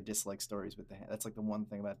much I dislike stories with the Hand. That's like the one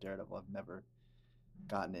thing about Daredevil I've never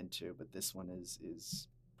gotten into, but this one is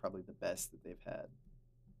probably the best that they've had.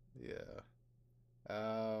 Yeah.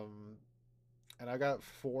 Um, and I got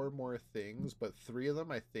four more things, but three of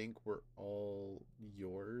them I think were all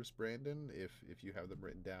yours, Brandon. If you have them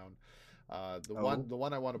written down, Oh, the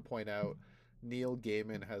one I want to point out, Neil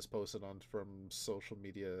Gaiman has posted on from social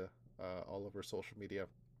media, all over social media.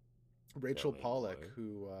 Rachel Yummy Pollack, boy.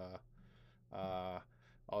 who oh,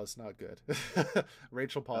 it's not good.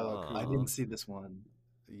 Rachel Pollack, I Aw. didn't who see this one.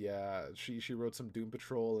 yeah, she wrote some Doom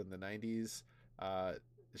Patrol in the '90s. Uh,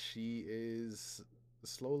 she is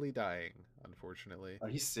slowly dying, unfortunately. Are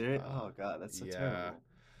you serious? Uh, Oh God, that's so yeah, terrible.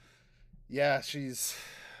 yeah, she's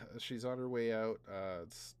on her way out.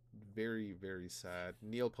 It's very sad.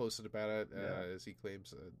 Neil posted about it Yeah, as he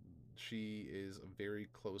claims she is a very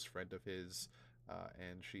close friend of his,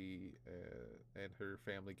 and she and her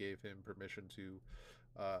family gave him permission to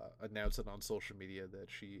announce it on social media that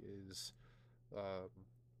um,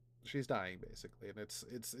 she's dying basically, and it's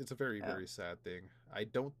a yeah, very sad thing. I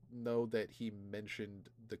don't know that he mentioned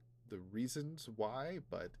the reasons why,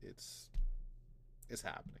 but it's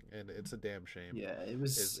happening, and it's a damn shame. yeah. It It's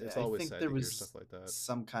was. it's I always think sad there to hear stuff was like that.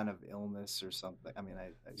 some kind of illness or something. I mean,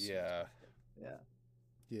 I assume Yeah, so. Yeah,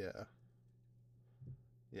 yeah,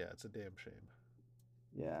 yeah. It's a damn shame.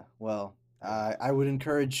 yeah. Well, Yeah, I would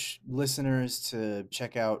encourage listeners to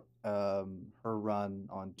check out her run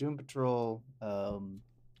on Doom Patrol.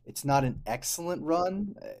 It's not an excellent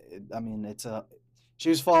run. I mean, she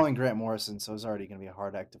was following Grant Morrison, so it was already going to be a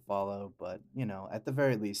hard act to follow. But at the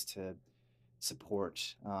very least, to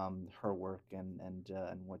support her work and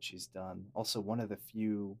what she's done. Also, one of the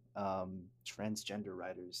few transgender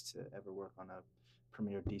writers to ever work on a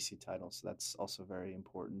premier DC title, so that's also very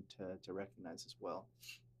important to recognize as well.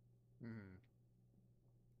 mm,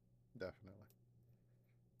 definitely.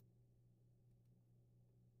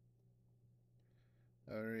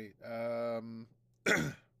 All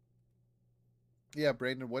right. Yeah,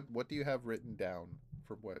 Brandon, what do you have written down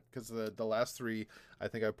from what? Because the last three, I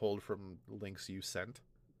think I pulled from links you sent.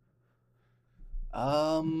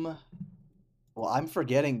 Um, well, I'm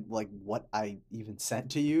forgetting like what I even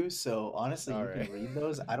sent to you, so honestly, All you can right. read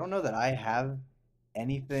those. I don't know that I have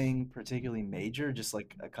anything particularly major, just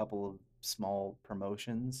like a couple of small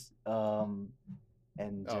promotions. And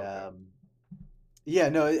Oh, okay. Yeah,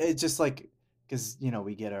 no, it's just like because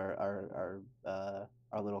we get our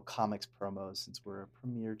little comics promos since we're a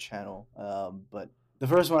premiere channel. But the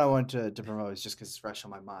first one I want to promote is just because it's fresh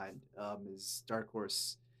on my mind. Is Dark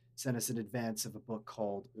Horse sent us an advance of a book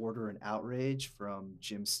called Order and Outrage from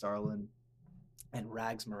Jim Starlin and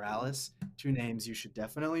Rags Morales, two names you should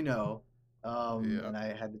definitely know. Yeah. And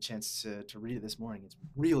I had the chance to read it this morning. It's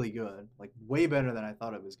really good, like way better than I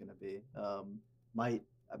thought it was going to be. Might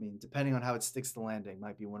I mean, depending on how it sticks the landing,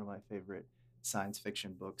 might be one of my favorite science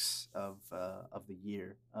fiction books of the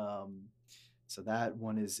year. So that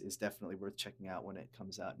one is definitely worth checking out when it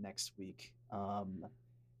comes out next week.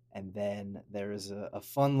 And then there is a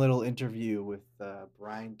fun little interview with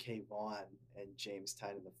Brian K. Vaughan and James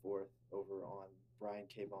Tynan IV over on Brian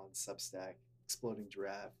K. Vaughan's Substack, Exploding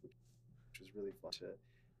Giraffe, which was really fun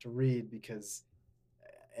to read because,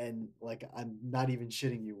 and like, I'm not even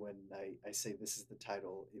shitting you when I say this is the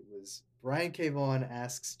title. It was Brian K. Vaughan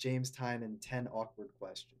asks James Tynan 10 awkward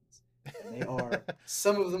questions. And they are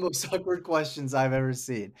some of the most awkward questions I've ever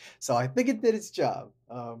seen. So I think it did its job,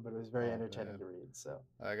 but it was very Oh entertaining man, to read. So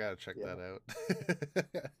I gotta check yeah, that out.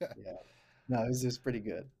 yeah. No, it was pretty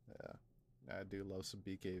good. Yeah, I do love some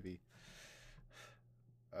BKV.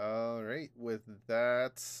 All right, with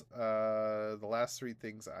that, the last three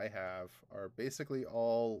things I have are basically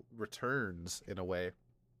all returns in a way.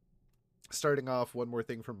 Starting off, one more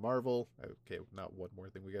thing from Marvel. Okay, not one more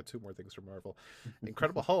thing. We got two more things from Marvel.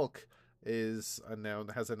 Incredible Hulk has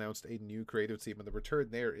announced a new creative team, and the return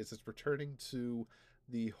there is it's returning to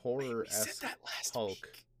the horror We said that last Hulk.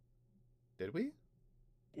 week. Did we?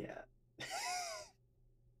 Yeah.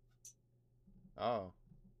 Oh,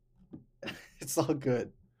 It's all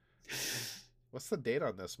good. what's the date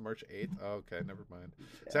on this? March 8th? Oh, okay, never mind.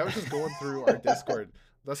 Yeah. So I was just going through our Discord.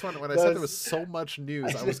 That's when I said there was so much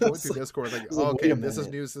news. I was going through Discord like, oh, okay, wait a this is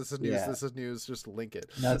minute. news, this is news, Yeah. this is news. Just link it.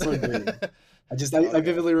 That's all good. I Okay.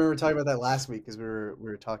 vividly remember talking about that last week because we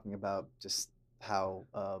were talking about just how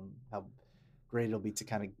great it'll be to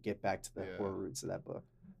kind of get back to the Yeah. horror roots of that book.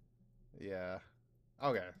 Yeah.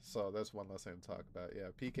 Okay, so that's one less thing to talk about. Yeah,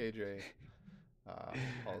 PKJ,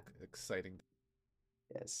 Hulk, exciting.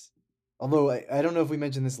 Yes. Although I don't know if we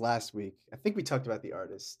mentioned this last week. I think we talked about the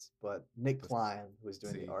artist, but Nick Let's Klein, who was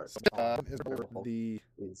doing see. the art So, on is Incredible Hulk, the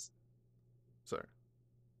is. sorry.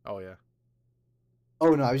 Oh yeah.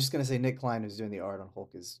 Oh no, I was just gonna say Nick Klein, who's doing the art on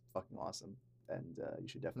Hulk, is fucking awesome, and you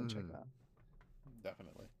should definitely check him out.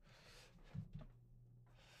 Definitely.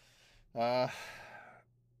 Uh,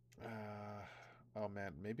 oh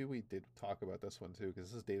man, maybe we did talk about this one too because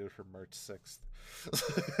this is dated from March 6th.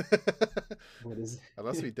 What is it?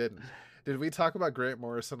 Unless we didn't. Did we talk about Grant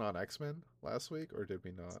Morrison on X-Men last week or did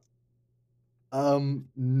we not?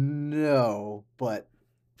 No, but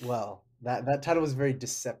well, that title was very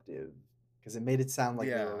deceptive because it made it sound like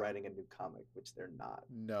they were Yeah. writing a new comic, which they're not.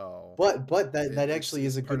 No. But that actually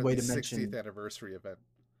It's is a part good of way the to 60th mention. anniversary event.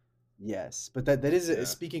 Yes, but that is Yeah.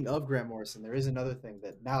 speaking of Grant Morrison, there is another thing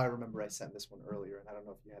that now I remember I sent this one earlier, and I don't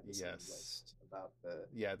know if you had this on the Yes. list about the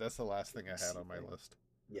Yeah, that's the last thing I had DC on my thing. list.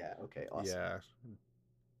 Yeah. Okay. Awesome. Yeah.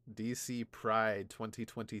 DC Pride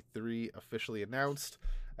 2023 officially announced,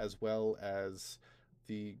 as well as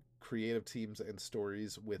the creative teams and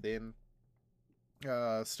stories within.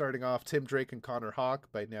 Starting off, Tim Drake and Connor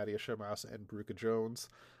Hawke by Nadia Shamas and Bruca Jones.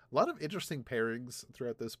 A lot of interesting pairings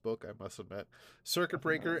throughout this book, I must admit. Circuit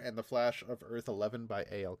Breaker and The Flash of Earth 11 by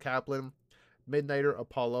A.L. Kaplan. Midnighter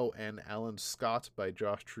Apollo and Alan Scott by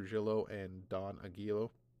Josh Trujillo and Don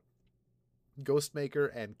Aguilo.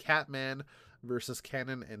 Ghostmaker and Catman versus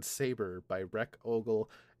Cannon and Saber by Rek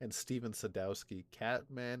Ogle and Steven Sadowski.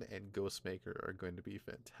 Catman and Ghostmaker are going to be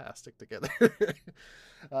fantastic together.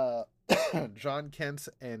 John Kent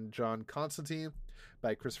and John Constantine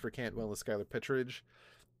by Christopher Cantwell and Skylar Pittridge.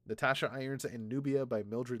 Natasha Irons and Nubia by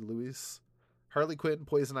Mildred Lewis. Harley Quinn,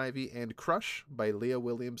 Poison Ivy, and Crush by Leah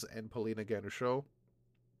Williams and Paulina Ganucheau.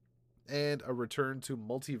 And a return to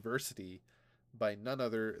Multiversity by none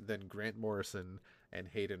other than Grant Morrison and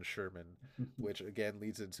Hayden Sherman, which again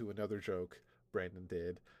leads into another joke Brandon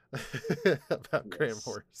did about Grant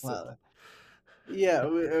Morrison. Well, yeah,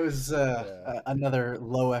 it was another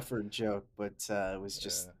low effort joke, but it was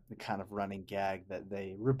just the kind of running gag that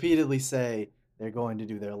they repeatedly say they're going to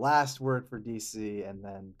do their last work for DC and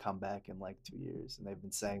then come back in like 2 years. And they've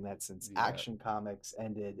been saying that since Yeah, Action Comics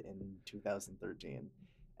ended in 2013.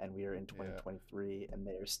 And we are in yeah, 2023, and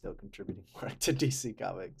they are still contributing work to DC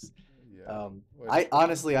Comics. yeah. I Which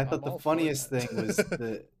honestly, I I'm thought the all for funniest thing was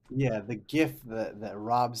that. the GIF that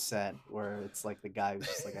Rob sent, where it's like the guy who's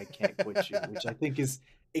just like, "I can't quit you," which I think is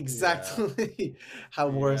Yeah, exactly how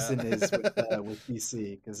yeah. Morrison is with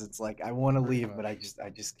DC, because it's like I want to Pretty leave, but much. I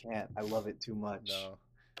just can't. I love it too much. No.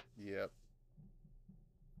 Yep.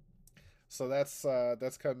 So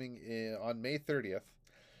that's coming in on May 30th.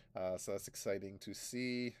 So that's exciting to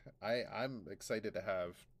see. I'm excited to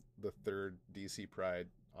have the third DC Pride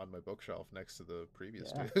on my bookshelf next to the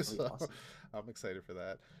previous Yeah, two. that'll be So awesome. I'm excited for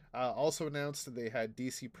that. Also announced that they had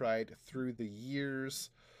DC Pride Through the Years,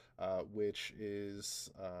 which is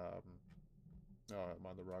oh, I'm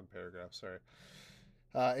on the wrong paragraph. Sorry.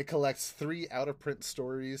 It collects 3 out of print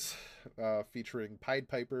stories featuring Pied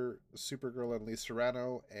Piper, Supergirl and Lee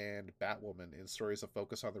Serrano, and Batwoman in stories that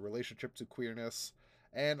focus on the relationship to queerness,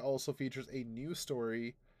 and also features a new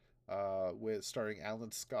story with starring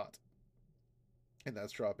Alan Scott, and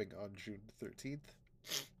that's dropping on June 13th.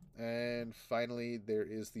 And finally, there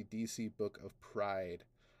is the DC Book of Pride,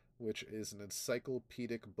 which is an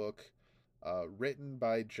encyclopedic book written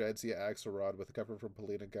by Jadzia Axelrod with a cover from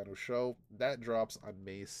Polina Ganushou. That drops on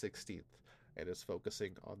May 16th and is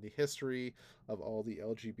focusing on the history of all the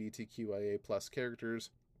LGBTQIA plus characters,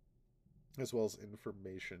 as well as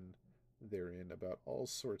information therein about all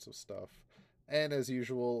sorts of stuff. And as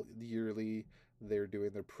usual, yearly, they're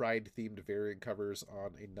doing their Pride themed variant covers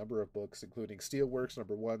on a number of books, including Steelworks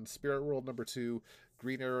 #1, Spirit World #2,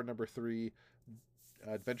 Green Arrow #3,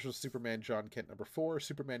 Adventures of Superman John Kent #4,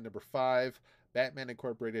 Superman #5, Batman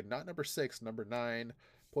Incorporated not #6, #9,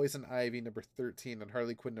 Poison Ivy #13, and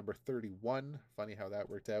Harley Quinn #31. Funny how that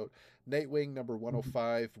worked out. Nightwing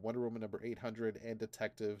 #105, Wonder Woman #800, and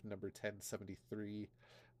Detective #1073.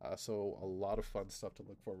 So a lot of fun stuff to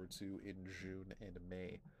look forward to in June and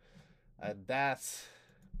May. And that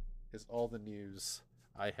is all the news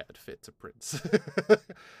I had fit to print.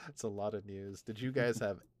 It's a lot of news. Did you guys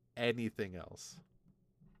have anything else?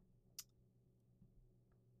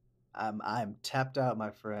 I'm tapped out,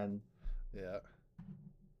 my friend. Yeah,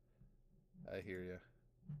 I hear you.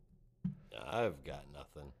 I've got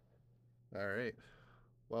nothing. All right.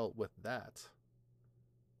 Well, with that,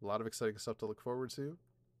 a lot of exciting stuff to look forward to.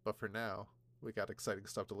 But for now, we got exciting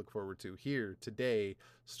stuff to look forward to here today,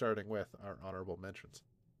 starting with our honorable mentions.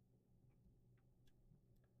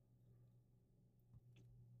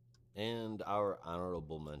 And our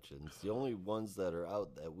honorable mentions. The only ones that are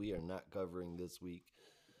out that we are not covering this week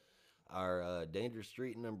are Danger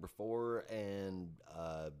Street #4 and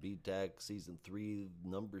BTAC Season 3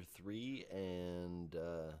 #3. And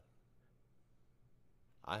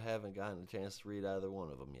I haven't gotten a chance to read either one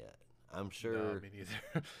of them yet. I'm No, sure me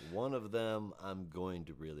neither. one of them I'm going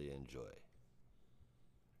to really enjoy.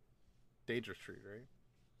 Danger Street, right?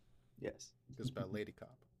 Yes. It's about Lady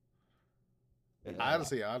Cop. Yeah,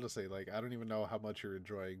 Honestly, like I don't even know how much you're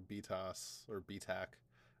enjoying BTOS or BTAC,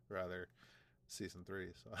 rather, season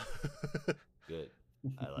 3. So, good.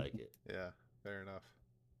 I like it. yeah, fair enough.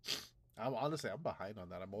 I'm behind on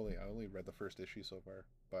that. I only read the first issue so far,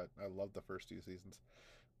 but I love the first 2 seasons.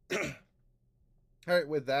 All right,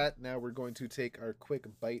 with that, now we're going to take our quick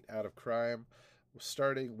bite out of crime,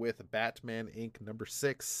 starting with Batman Inc.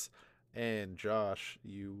 #6. And Josh,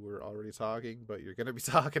 you were already talking, but you're going to be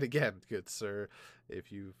talking again, good sir,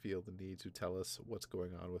 if you feel the need to tell us what's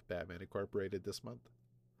going on with Batman Incorporated this month.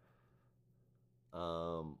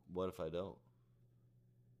 What if I don't?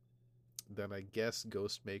 Then I guess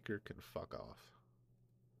Ghostmaker can fuck off.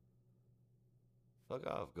 Fuck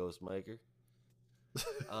off, Ghostmaker.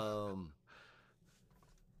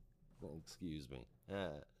 Excuse me.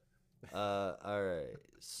 All right.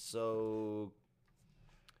 So,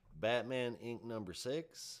 Batman Inc.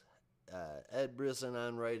 #6. Ed Brisson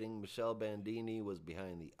on writing. Michelle Bandini was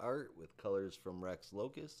behind the art with colors from Rex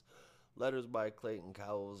Locus, letters by Clayton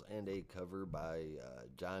Cowles, and a cover by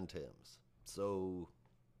John Timms. So,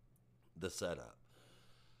 the setup.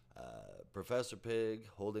 Professor Pig,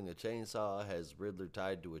 holding a chainsaw, has Riddler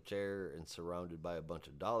tied to a chair and surrounded by a bunch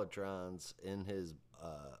of Dollatrons in his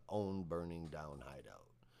own burning down hideout.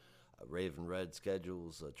 Raven Red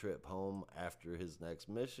schedules a trip home after his next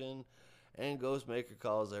mission, and Ghostmaker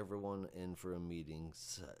calls everyone in for a meeting,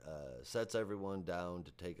 sets everyone down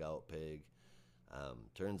to take out Pig.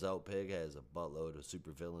 Turns out Pig has a buttload of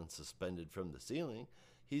supervillains suspended from the ceiling.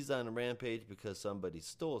 He's on a rampage because somebody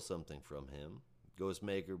stole something from him.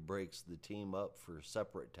 Ghostmaker breaks the team up for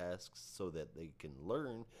separate tasks so that they can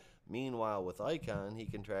learn Meanwhile, with Icon, he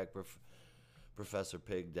can track Professor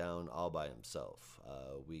Pig down all by himself.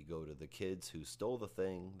 We go to the kids who stole the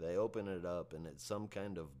thing. They open it up, and it's some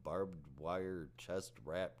kind of barbed wire chest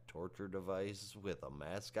wrap torture device with a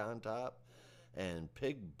mask on top. And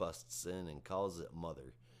Pig busts in and calls it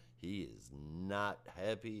Mother. He is not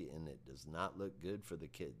happy, and it does not look good for the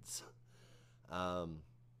kids.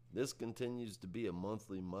 This continues to be a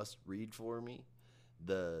monthly must read for me.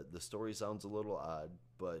 The story sounds a little odd,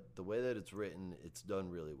 but the way that it's written, it's done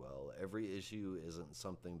really well. Every issue isn't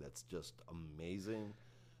something that's just amazing,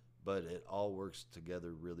 but it all works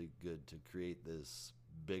together really good to create this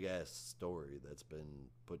big ass story that's been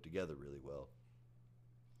put together really well.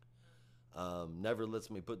 Never lets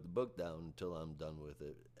me put the book down until I'm done with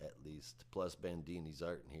it, at least. Plus, Bandini's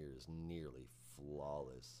art in here is nearly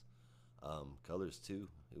flawless. Colors, too.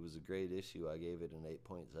 It was a great issue. I gave it an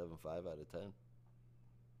 8.75 out of 10.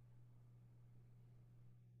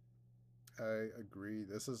 I agree.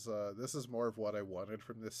 This is more of what I wanted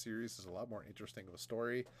from this series. It's a lot more interesting of a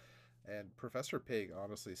story, and Professor Pig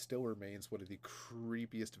honestly still remains one of the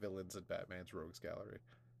creepiest villains in Batman's Rogues Gallery.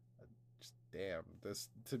 Just damn, this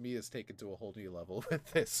to me is taken to a whole new level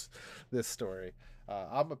with this story.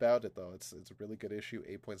 I'm about it though. It's a really good issue.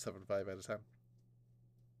 8.75 out of 10.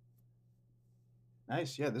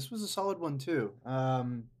 Nice. Yeah, this was a solid one too.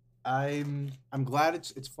 I'm glad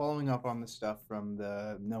it's following up on the stuff from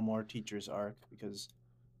the No More Teachers arc, because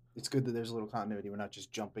it's good that there's a little continuity. We're not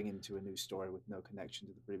just jumping into a new story with no connection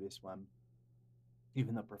to the previous one.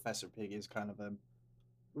 Even though Professor Pig is kind of a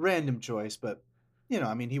random choice, but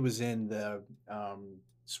I mean, he was in the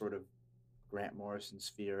sort of Grant Morrison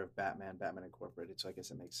sphere of Batman Incorporated, so I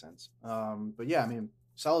guess it makes sense. But yeah, I mean,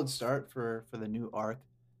 solid start for the new arc.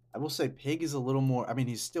 I will say Pig is a little more. I mean,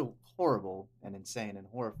 he's still horrible and insane and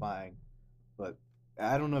horrifying, but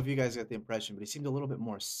I don't know if you guys got the impression, but he seemed a little bit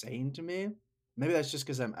more sane to me. Maybe that's just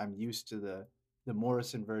because I'm used to the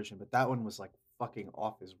Morrison version, but that one was like fucking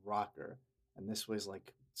off his rocker, and this was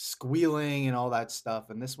like squealing and all that stuff,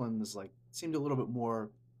 and this one was like seemed a little bit more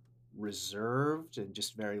reserved and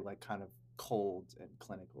just very like kind of cold and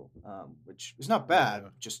clinical, which is not bad, Yeah.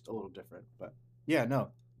 just a little different. But yeah,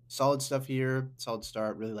 no, solid stuff here. Solid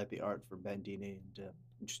start. Really like the art for Bandini, and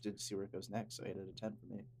interested to see where it goes next. So 8 out of 10 for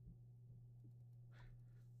me.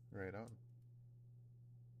 Right on.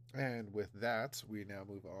 And with that, we now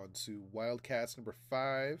move on to Wildcats number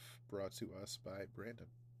 5, brought to us by Brandon.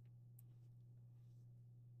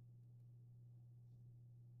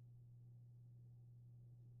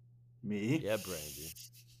 Me? Yeah, Brandy.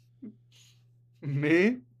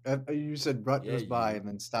 Me? You said brought Yeah, us by you. and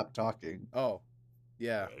then stopped talking. Oh,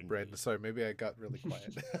 yeah, Brandon. Brandon. Sorry, maybe I got really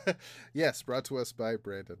quiet. Yes, brought to us by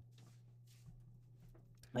Brandon.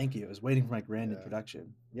 Thank you. I was waiting for my grand Yeah.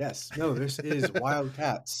 introduction. Yes. No, this is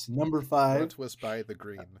Wildcats number Brought 5. to us by the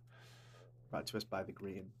Green. Brought to us by the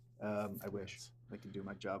Green. I wish Yes. they could do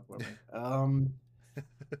my job for me.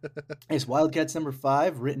 It's Wildcats number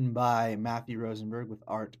 5, written by Matthew Rosenberg with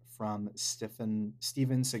art from Steven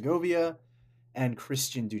Segovia and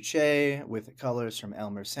Christian Duce, with colors from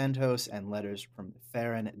Elmer Santos and letters from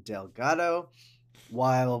Farron Delgado.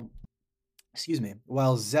 While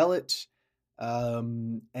Zealot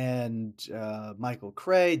and Michael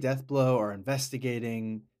Cray, Deathblow, are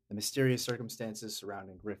investigating the mysterious circumstances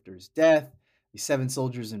surrounding Grifter's death, the 7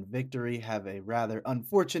 soldiers in Victory have a rather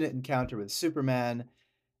unfortunate encounter with Superman,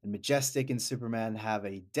 and Majestic and Superman have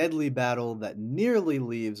a deadly battle that nearly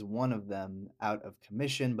leaves one of them out of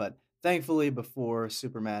commission, but thankfully, before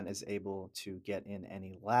Superman is able to get in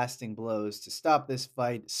any lasting blows to stop this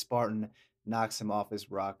fight, Spartan knocks him off his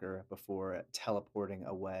rocker before teleporting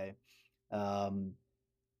away.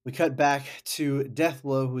 We cut back to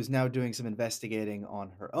Deathblow, who is now doing some investigating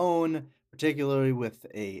on her own, particularly with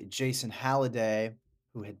a Jason Halliday,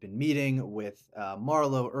 who had been meeting with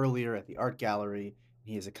Marlowe earlier at the art gallery.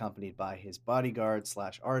 He is accompanied by his bodyguard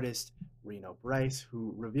 / artist, Reno Bryce,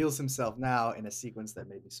 who reveals himself now in a sequence that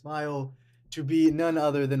made me smile to be none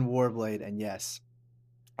other than Warblade. And yes,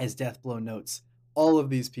 as Deathblow notes, all of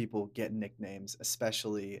these people get nicknames,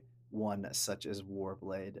 especially one such as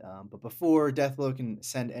Warblade. But before Deathblow can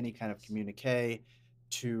send any kind of communique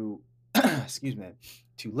to, excuse me,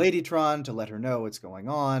 to Ladytron to let her know what's going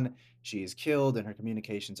on, she is killed, and her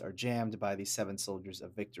communications are jammed by the 7 soldiers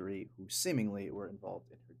of Victory, who seemingly were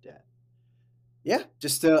involved in her death. Yeah,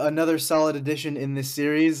 just another solid addition in this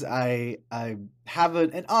series. I have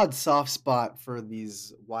an odd soft spot for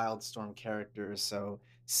these Wildstorm characters, so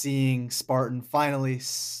seeing Spartan finally,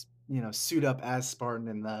 suit up as Spartan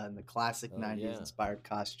in the classic '90s inspired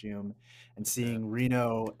costume, and seeing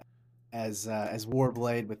Reno as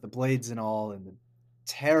Warblade with the blades and all, and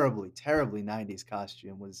terribly 90s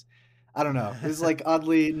costume was, I don't know, it was like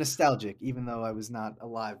oddly nostalgic, even though I was not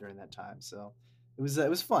alive during that time. So it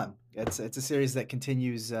was fun. It's a series that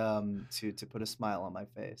continues to put a smile on my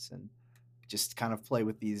face and just kind of play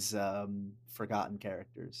with these forgotten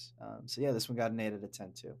characters. So yeah, this one got an 8 out of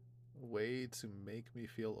 10 too. Way to make me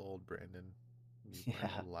feel old, Brandon. You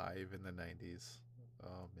weren't Yeah. alive in the 90s.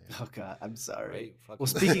 Oh, man. Oh God, I'm sorry. Right? Well, Fucking.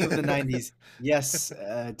 speaking of the 90s, yes,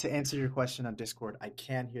 to answer your question on Discord, I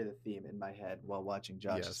can hear the theme in my head while watching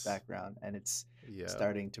Josh's Yes. background, and it's Yeah.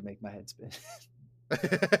 starting to make my head spin.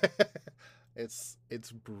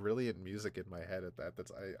 It's brilliant music in my head at that.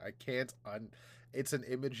 I can't un it's an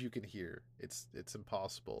image you can hear. It's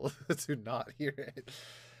impossible to not hear it.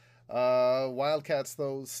 Wildcats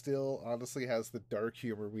though still honestly has the dark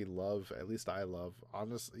humor we love, at least I love.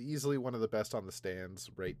 Honestly, easily one of the best on the stands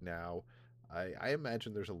right now. I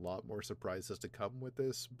imagine there's a lot more surprises to come with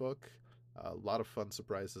this book. A lot of fun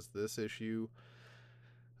surprises this issue.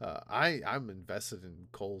 I'm invested in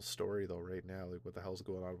Cole's story though right now. Like what the hell's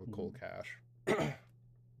going on with Cole Mhm. Cash?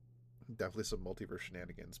 Definitely some multiverse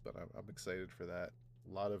shenanigans, but I'm excited for that.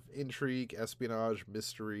 A lot of intrigue, espionage,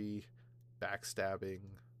 mystery, backstabbing,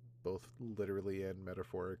 both literally and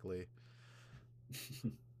metaphorically.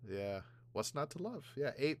 Yeah, what's not to love?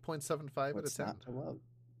 Yeah, 8.75 out of What's 10. not to love?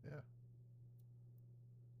 Yeah,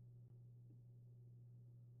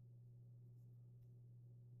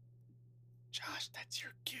 Josh, that's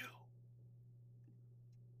your cue.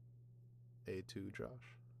 A2,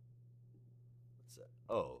 Josh. What's that?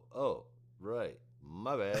 Oh, right.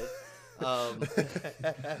 My bad. Um,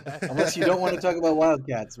 Unless you don't want to talk about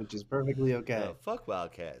Wildcats, which is perfectly okay. fuck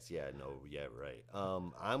Wildcats. Yeah, no, yeah, right.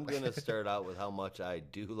 I'm gonna start out with how much I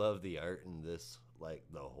do love the art in this, like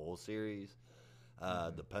the whole series.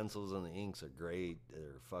 The pencils and the inks are great.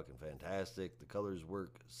 They're fucking fantastic. The colors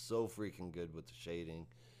work so freaking good with the shading.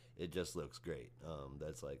 It just looks great.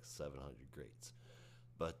 That's like 700 greats.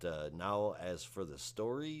 But now, as for the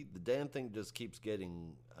story, the damn thing just keeps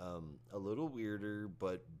getting a little weirder,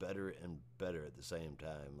 but better and better at the same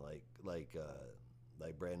time.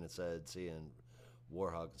 Like Brandon said, seeing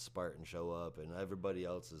Warhawk and Spartan show up, and everybody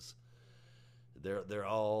else is they're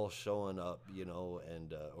all showing up,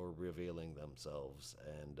 and or revealing themselves,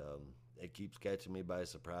 and it keeps catching me by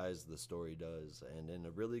surprise. The story does, and in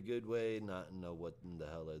a really good way, not in a what in the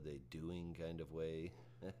hell are they doing kind of way.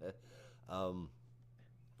 um,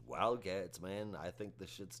 Wildcats, man, I think the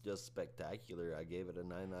shit's just spectacular. I gave it a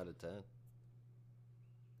 9 out of 10.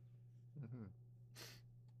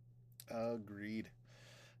 Agreed.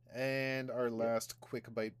 And our Yep. last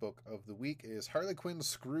quick bite book of the week is Harley Quinn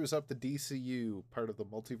Screws Up the DCU, part of the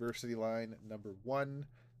Multiversity line, #1,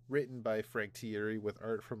 written by Frank Thierry with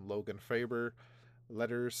art from Logan Faber,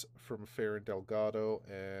 letters from Farron Delgado,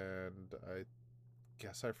 and I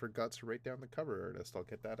guess I forgot to write down the cover artist. I'll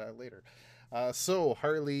get that out later. So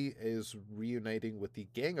Harley is reuniting with the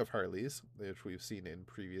Gang of Harleys, which we've seen in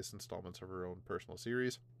previous installments of her own personal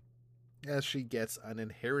series, as she gets an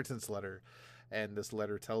inheritance letter. And this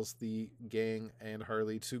letter tells the gang and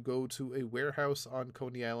Harley to go to a warehouse on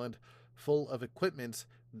Coney Island full of equipment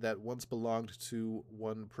that once belonged to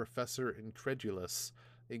one Professor Incredulous,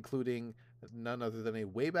 including none other than a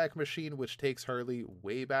Wayback Machine, which takes Harley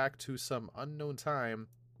way back to some unknown time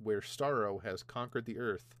where Starro has conquered the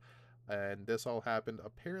Earth. And this all happened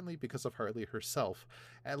apparently because of Harley herself.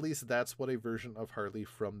 At least that's what a version of Harley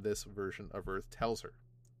from this version of Earth tells her.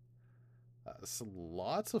 So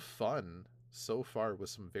lots of fun so far with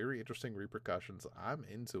some very interesting repercussions. I'm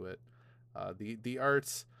into it. The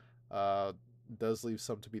arts uh, does leave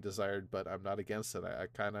some to be desired, but I'm not against it. I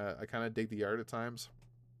kind of dig the art at times,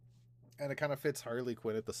 and it kind of fits Harley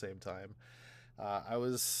Quinn at the same time. I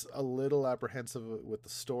was a little apprehensive with the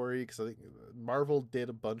story because I think Marvel did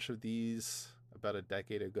a bunch of these about a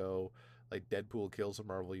decade ago. Like Deadpool kills a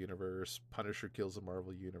Marvel universe, Punisher kills a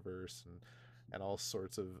Marvel universe, and all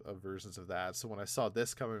sorts of versions of that. So when I saw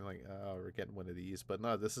this coming, I'm like, oh, we're getting one of these. But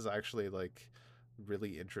no, this is actually like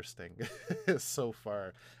really interesting so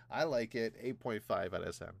far. I like it. 8.5 out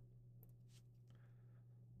of 10.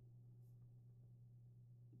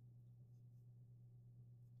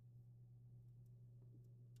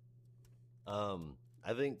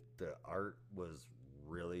 I think the art was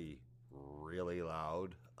really, really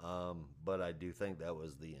loud. But I do think that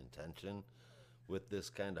was the intention with this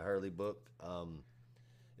kind of Harley book.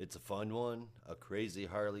 It's a fun one, a crazy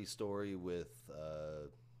Harley story with,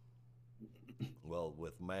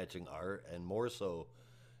 with matching art, and more so,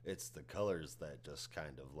 it's the colors that just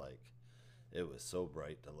kind of like it was so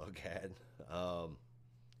bright to look at. Um,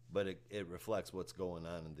 but it reflects what's going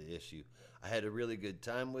on in the issue. I had a really good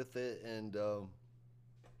time with it, and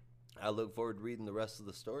I look forward to reading the rest of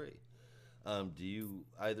the story. Do you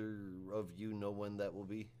either of you know when that will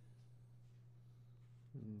be?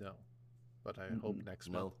 No, but I hope Mm-mm. next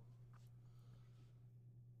month. No,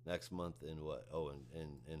 next month in what? Oh,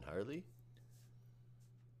 in Harley.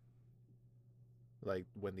 Like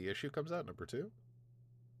when the issue comes out, number 2.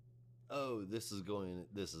 Oh, this is going.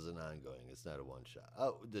 This is an ongoing. It's not a one shot.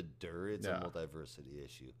 Oh, the Dur. It's a Yeah, multiversity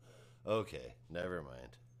issue. Okay, never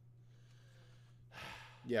mind.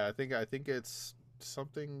 yeah. I think it's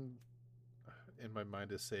something in my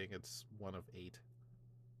mind is saying it's one of 8.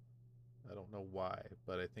 I don't know why,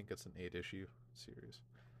 but I think it's an 8 issue series.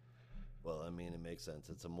 Well, I mean, it makes sense.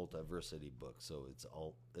 It's a multiversity book, so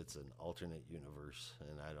it's an alternate universe,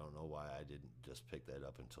 and I don't know why I didn't just pick that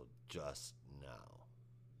up until just now.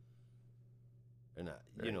 Or not,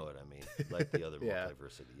 you Right. know what I mean? Like the other Yeah,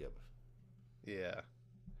 multiversity. Yep. yeah.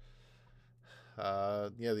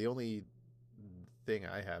 Yeah. The only thing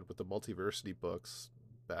I had with the multiversity books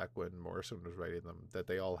back when Morrison was writing them, that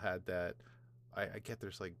they all had that. I get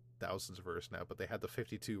there's like thousands of Earths now, but they had the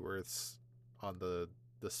 52 Earths on the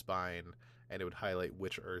spine, and it would highlight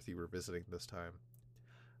which Earth you were visiting this time.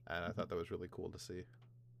 And I Mhm. thought that was really cool to see.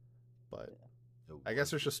 But Yeah. It I guess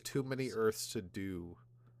was there's really just too cool to many see. Earths to do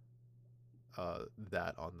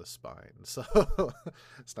that on the spine, so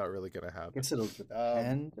it's not really gonna I happen. guess it'll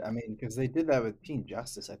Um, depend. I mean, because they did that with Teen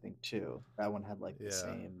Justice, I think, too. That one had like the yeah,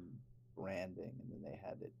 same branding, and then they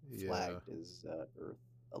had it yeah, flagged as Earth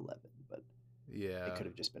 11, but it yeah, could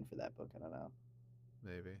have just been for that book. I don't know.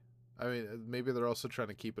 maybe. I mean, maybe they're also trying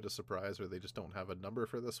to keep it a surprise, or they just don't have a number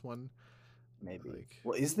for this one. Maybe. Like,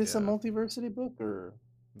 Well, is this a yeah, multiversity book, or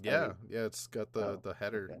are yeah, they? yeah. It's got Oh, the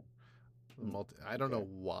header. okay. The Hmm. I don't Okay. know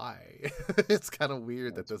why. It's kind of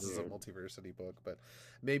weird that That's this is a weird. multiversity book, but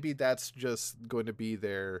maybe that's just going to be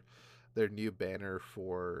their new banner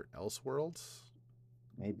for Elseworlds.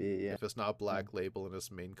 Maybe, yeah. If it's not Black Label and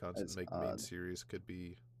its main That's like main odd. series, could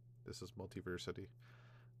be this is multiversity.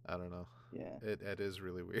 I don't know. Yeah. It is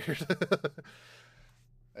really weird.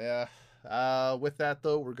 Yeah. With that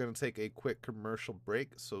though, we're gonna take a quick commercial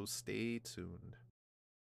break, so stay tuned.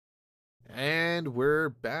 And we're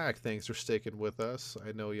back. Thanks for sticking with us.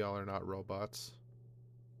 I know y'all are not robots.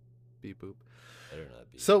 Beep boop. Better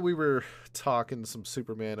not be. So we were talking some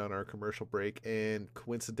Superman on our commercial break, and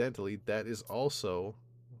coincidentally, that is also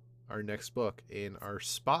our next book in our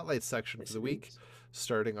spotlight section for Yes, the it week. is.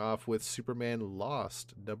 Starting off with Superman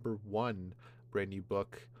Lost, #1, brand new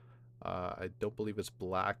book. I don't believe it's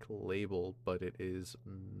Black Label, but it is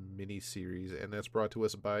mini series, and that's brought to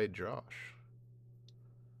us by Josh.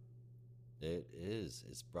 It is.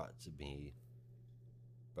 It's brought to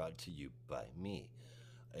you by me.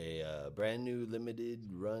 A brand new limited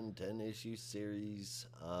run 10 issue series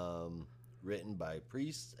written by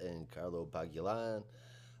Priest and Carlo Pagulan.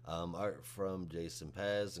 Art from Jason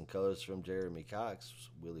Paz and colors from Jeremy Cox.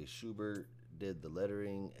 Willie Schubert did the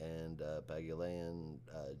lettering, and Pagulan,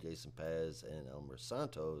 Jason Paz, and Elmer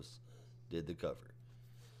Santos did the cover.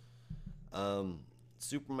 Um,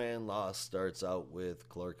 Superman Lost starts out with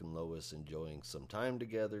Clark and Lois enjoying some time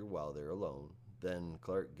together while they're alone. Then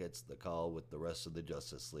Clark gets the call with the rest of the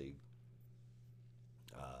Justice League,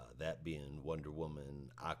 that being Wonder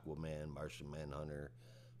Woman, Aquaman, Martian Manhunter,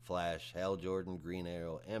 Flash, Hal Jordan, Green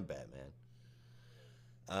Arrow, and Batman.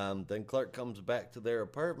 Then Clark comes back to their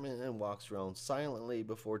apartment and walks around silently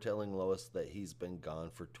before telling Lois that he's been gone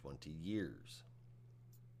for 20 years.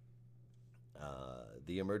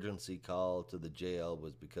 The emergency call to the jail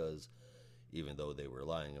was because, even though they were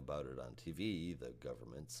lying about it on TV, the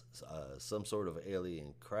government's some sort of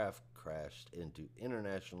alien craft crashed into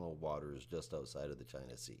international waters just outside of the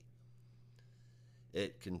China Sea.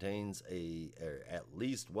 It contains at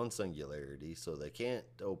least one singularity, so they can't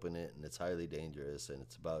open it, and it's highly dangerous, and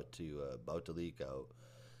it's about to leak out.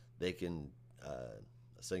 They can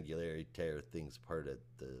singularity tear things apart at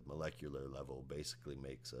the molecular level, basically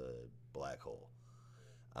makes a black hole.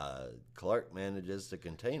 Clark manages to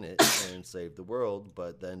contain it and save the world,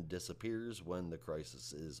 but then disappears when the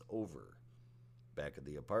crisis is over. Back at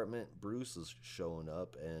the apartment, Bruce is showing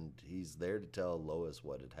up, and he's there to tell Lois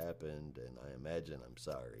what had happened, and I imagine I'm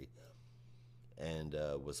sorry. And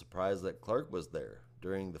was surprised that Clark was there.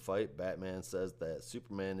 During the fight, Batman says that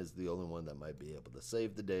Superman is the only one that might be able to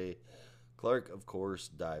save the day. Clark, of course,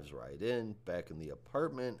 dives right in. Back in the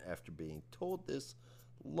apartment, after being told this,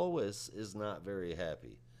 Lois is not very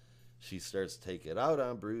happy. She starts to take it out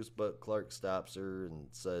on Bruce, but Clark stops her and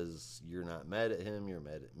says, "You're not mad at him, you're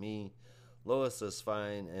mad at me." Lois says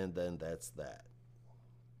fine, and then that's that.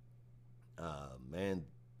 Man,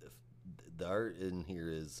 the art in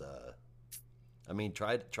here is, I mean,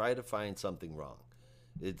 try to find something wrong.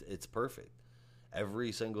 It's perfect,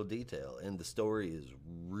 every single detail, and the story is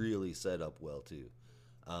really set up well too.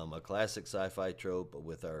 A classic sci-fi trope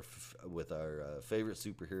with our favorite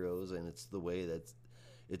superheroes, and it's the way that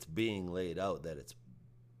it's being laid out that it's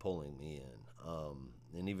pulling me in.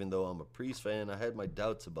 And even though I'm a Priest fan, I had my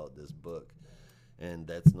doubts about this book, and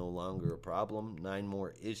that's no longer a problem. 9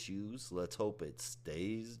 more issues. Let's hope it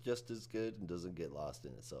stays just as good and doesn't get lost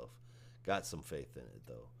in itself. Got some faith in it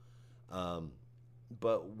though.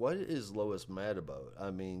 But what is Lois mad about?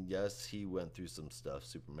 I mean, yes, he went through some stuff.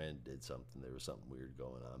 Superman did something. There was something weird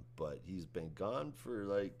going on. But he's been gone for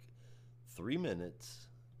like 3 minutes.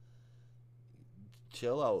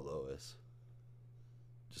 Chill out, Lois.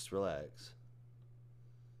 Just relax.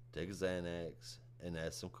 Take a Xanax and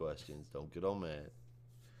ask some questions. Don't get all mad.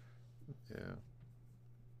 Yeah.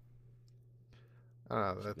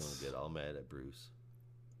 She's That's going to get all mad at Bruce.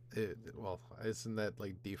 well, isn't that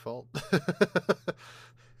like default?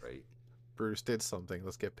 Right? Bruce did something.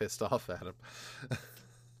 Let's get pissed off at him.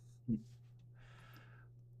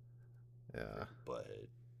 Yeah. But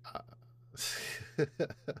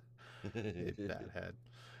Bad head.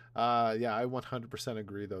 Yeah, I 100%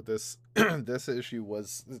 agree though. This this issue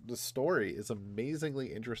was the story is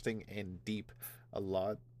amazingly interesting and deep. A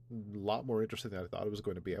lot more interesting than I thought it was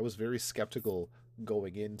going to be. I was very skeptical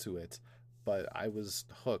going into it, but I was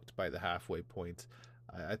hooked by the halfway point.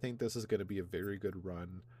 I think this is going to be a very good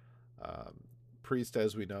run. Priest,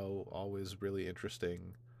 as we know, always really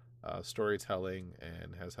interesting storytelling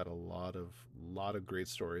and has had a lot of great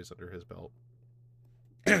stories under his belt.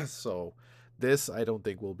 So this I don't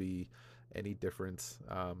think will be any different.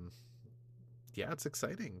 Yeah, it's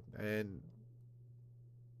exciting, and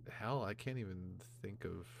hell, I can't even think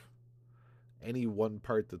of any one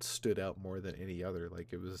part that stood out more than any other. Like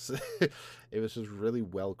it was it was just really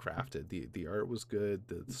well crafted. The art was good,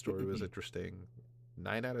 the story was interesting.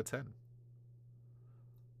 9 out of 10.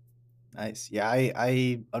 Nice. Yeah,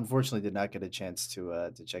 I unfortunately did not get a chance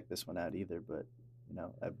to check this one out either, but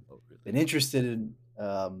I've oh, really? been interested in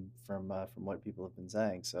from what people have been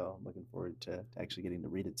saying, so I'm looking forward to actually getting to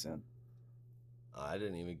read it soon. I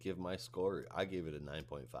didn't even give my score. I gave it a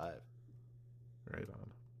 9.5. Right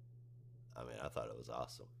on. I mean, I thought it was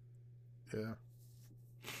awesome. Yeah.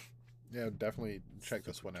 Yeah, definitely check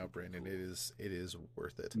this one out, Brandon. Cool. It is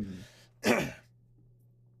worth it. Mm-hmm.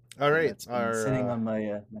 All right. It's been sitting on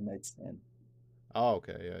my nightstand. Oh,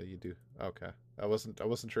 okay. Yeah, you do. Okay. I wasn't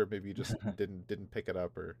sure. Maybe you just didn't pick it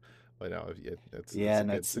up, or but no, it's Yeah,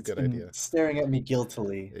 and it's a it's good been idea. staring at me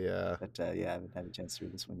guiltily. Yeah. But yeah, I haven't had a chance to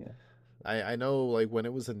read this one yet. I know, like when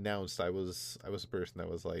it was announced, I was a person that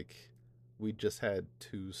was like, we just had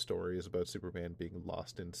 2 stories about Superman being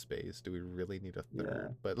lost in space. Do we really need a third?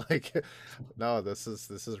 Yeah. But like, no, this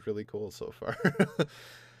is really cool so far.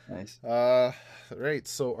 Nice. Right.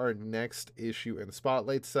 So our next issue in the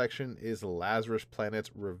spotlight section is Lazarus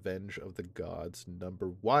Planet: Revenge of the Gods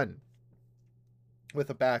 #1, with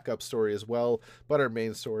a backup story as well. But our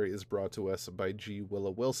main story is brought to us by G.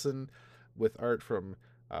 Willow Wilson, with art from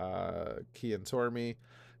Kian Tormey,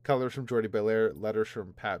 colors from Jordi Belair, letters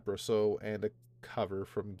from Pat Brosseau, and a cover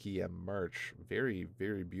from Guillaume March. Very,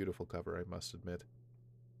 very beautiful cover, I must admit.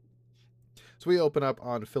 So we open up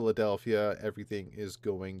on Philadelphia. Everything is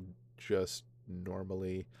going just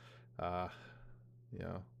normally.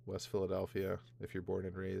 West Philadelphia, if you're born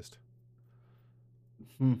and raised.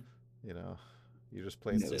 Hmm. You're just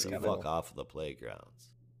playing So some you people. fuck off the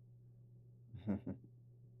playgrounds.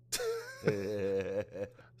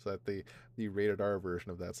 So that the rated R version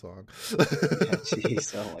of that song. Yeah,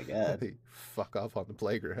 jeez, oh my god. They fuck off on the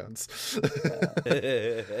playgrounds.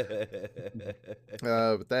 Yeah.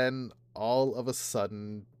 But then all of a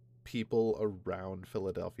sudden, people around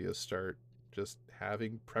Philadelphia start just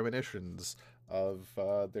having premonitions of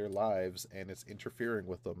their lives, and it's interfering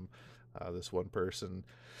with them. This one person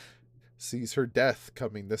sees her death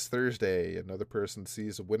coming this Thursday. Another person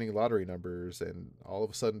sees winning lottery numbers, and all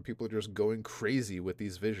of a sudden people are just going crazy with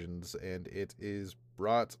these visions, and it is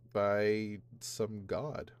brought by some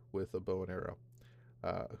god with a bow and arrow.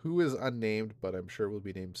 Who is unnamed, but I'm sure will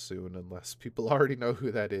be named soon, unless people already know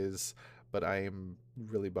who that is. But I am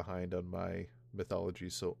really behind on my mythology,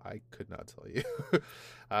 so I could not tell you.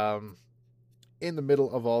 In the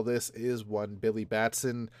middle of all this is one Billy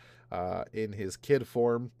Batson in his kid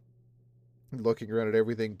form, looking around at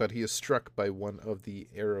everything, but he is struck by one of the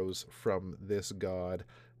arrows from this god.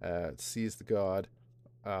 Sees the god.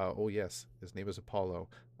 Oh yes, his name is Apollo.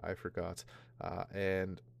 I forgot.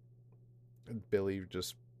 And Billy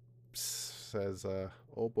just says,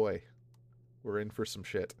 "Oh boy, we're in for some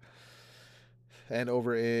shit." And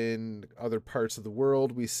over in other parts of the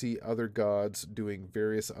world, we see other gods doing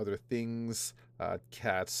various other things.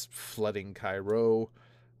 Cats flooding Cairo,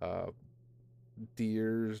 uh,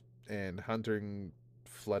 deer and hunting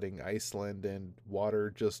flooding Iceland, and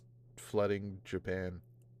water just flooding Japan.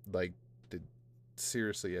 Like, did,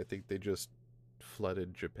 seriously, I think they just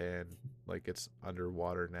flooded Japan. Like, it's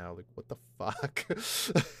underwater now. Like, what the fuck?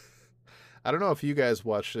 I don't know if you guys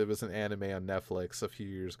watched it. It was an anime on Netflix a few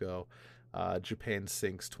years ago. Japan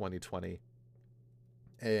Sinks 2020.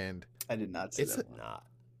 And I did not see it's that a, one. Not.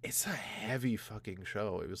 it's a heavy fucking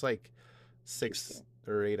show. It was like 6 Interesting.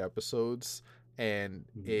 or 8 episodes, and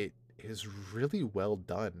it is really well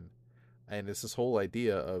done. And it's this whole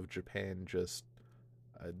idea of Japan just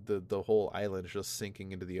the whole island just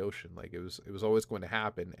sinking into the ocean. Like, it was always going to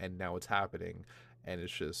happen, and now it's happening, and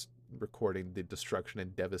it's just recording the destruction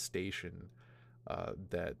and devastation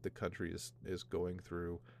that the country is going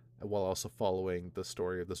through, while also following the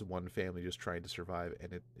story of this one family just trying to survive.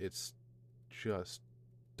 And it's just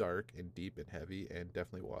dark and deep and heavy, and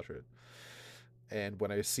definitely watch it. And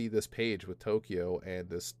when I see this page with Tokyo and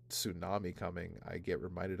this tsunami coming, I get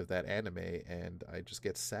reminded of that anime, and I just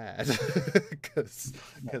get sad because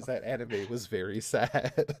that anime was very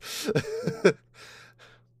sad.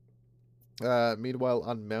 Meanwhile,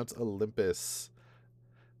 on Mount Olympus,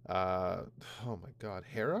 oh my God,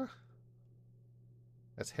 Hera?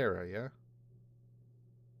 That's Hera, yeah?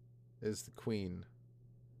 Is the queen.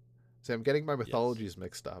 See, I'm getting my mythologies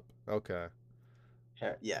mixed up. Okay.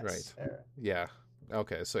 Yes. Right. Hera. Yeah.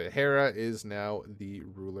 Okay, so Hera is now the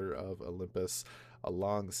ruler of Olympus,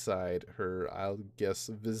 alongside her, I'll guess,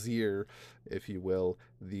 vizier, if you will,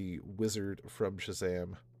 the wizard from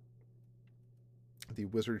Shazam. The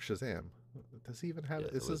wizard Shazam. Does he even have? Yeah,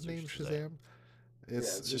 Is the his name wizard Shazam?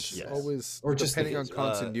 It's it's just Shazam. always, Or just the depending on wizard.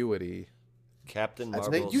 continuity. Captain They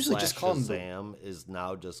Marvel usually slash just call him the- Shazam is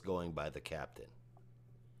now just going by the captain.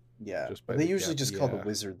 Yeah. Just by They the usually gap, just call the yeah.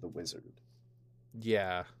 wizard the wizard.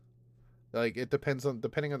 Yeah, like it depends on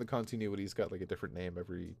depending on the continuity. He's got like a different name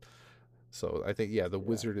every. So I think, yeah, the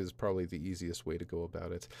wizard is probably the easiest way to go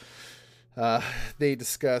about it. They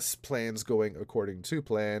discuss plans going according to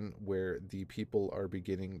plan, where the people are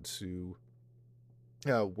beginning to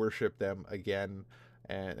worship them again,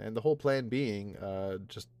 and the whole plan being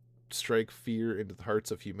just strike fear into the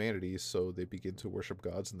hearts of humanity, so they begin to worship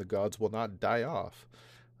gods, and the gods will not die off.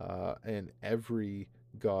 And every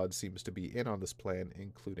god seems to be in on this plan,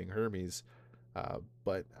 including Hermes.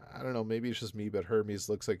 But I don't know, maybe it's just me, but Hermes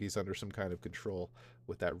looks like he's under some kind of control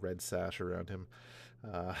with that red sash around him.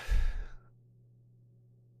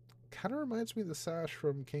 Kind of reminds me of the sash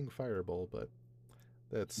from King Fireball, but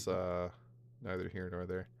that's neither here nor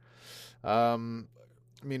there.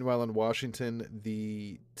 Meanwhile, in Washington,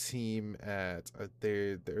 the team at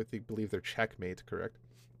they believe they're Checkmate, correct?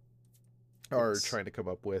 Are Yes. trying to come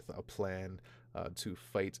up with a plan to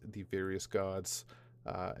fight the various gods,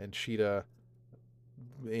 and Cheetah,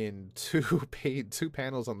 in two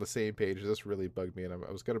panels on the same page. This really bugged me, and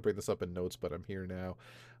I was going to bring this up in notes, but I'm here now.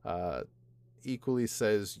 Equally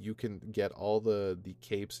says you can get all the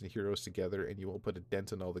capes and heroes together, and you won't put a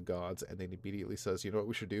dent in all the gods. And then immediately says, you know what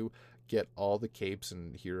we should do? Get all the capes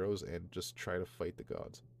and heroes and just try to fight the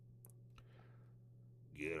gods.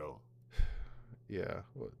 Get 'em. Yeah.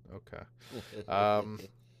 Okay.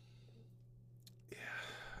 Yeah,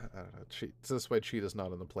 I don't know. This way, Cheetah's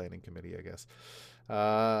not on the planning committee, I guess.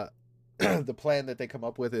 The plan that they come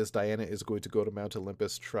up with is Diana is going to go to Mount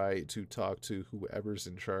Olympus, try to talk to whoever's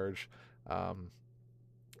in charge,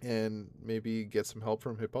 and maybe get some help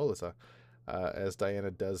from Hippolyta. As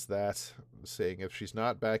Diana does that, saying if she's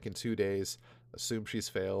not back in 2 days, assume she's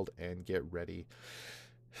failed and get ready.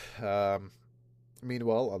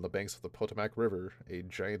 Meanwhile, on the banks of the Potomac River, a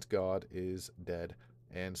giant god is dead,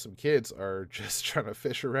 and some kids are just trying to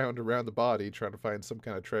fish around the body, trying to find some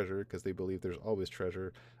kind of treasure, because they believe there's always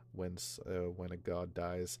treasure when a god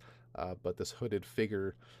dies. But this hooded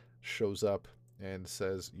figure shows up and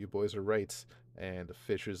says, "You boys are right," and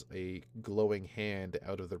fishes a glowing hand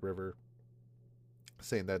out of the river,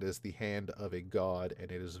 saying that is the hand of a god,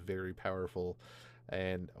 and it is very powerful.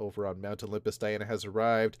 And over on Mount Olympus, Diana has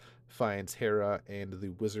arrived, finds Hera and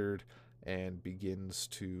the wizard, and begins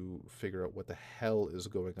to figure out what the hell is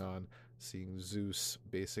going on, seeing Zeus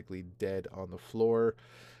basically dead on the floor,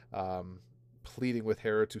 pleading with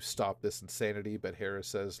Hera to stop this insanity. But Hera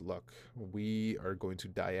says, look, we are going to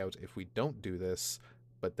die out if we don't do this,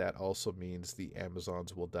 but that also means the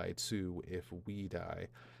Amazons will die too if we die.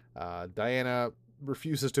 Diana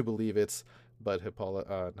refuses to believe it, but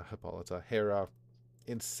Hera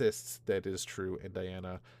insists that it is true, and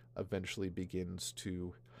Diana eventually begins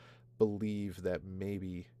to believe that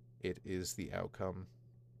maybe it is the outcome.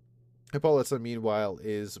 Hippolyta, meanwhile,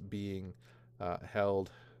 is being held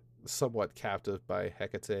somewhat captive by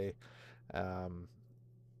Hecate, um,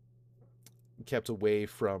 kept away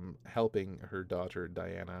from helping her daughter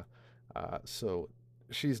Diana. So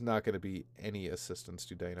she's not going to be any assistance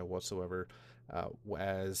to Diana whatsoever.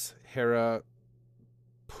 As Hera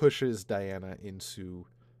pushes Diana into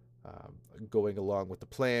going along with the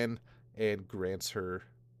plan and grants her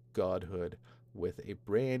godhood with a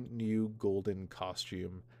brand new golden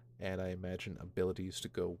costume and I imagine abilities to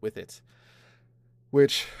go with it.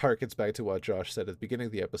 Which harkens back to what Josh said at the beginning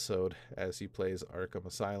of the episode as he plays Arkham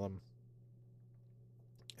Asylum.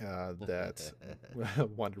 That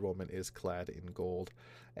Wonder Woman is clad in gold.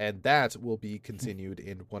 And that will be continued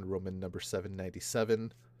in Wonder Woman number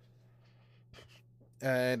 797.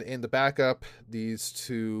 And in the backup, these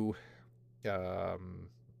two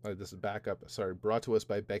this is backup, sorry, brought to us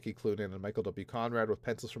by Becky Cloonan and Michael W. Conrad with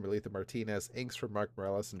pencils from Aletha Martinez, inks from Mark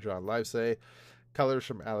Morales and John Livesay, colors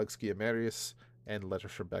from Alex Guillemarius, and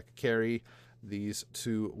letters from Becca Carey. These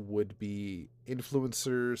two would be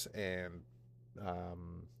influencers and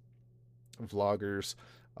vloggers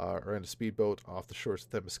are in a speedboat off the shores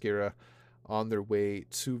of Themyscira on their way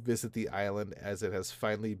to visit the island as it has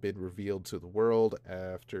finally been revealed to the world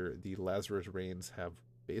after the Lazarus rains have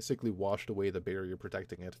basically washed away the barrier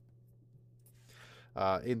protecting it.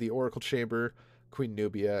 In the Oracle Chamber, Queen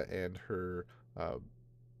Nubia and her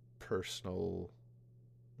personal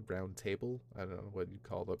round table, I don't know what you'd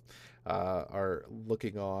call it, are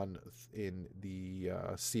looking on in the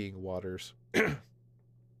seeing waters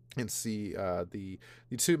and see the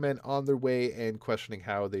two men on their way and questioning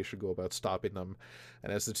how they should go about stopping them.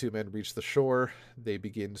 And as the two men reach the shore, they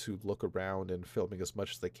begin to look around and filming as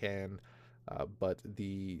much as they can. But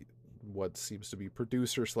the what seems to be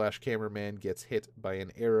producer slash cameraman gets hit by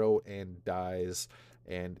an arrow and dies,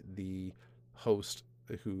 and the host,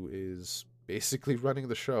 who is basically running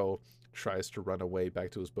the show, tries to run away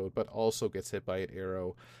back to his boat, but also gets hit by an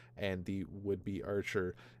arrow, and the would-be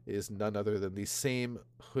archer is none other than the same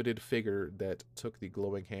hooded figure that took the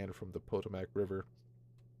glowing hand from the Potomac River,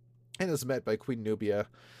 and is met by Queen Nubia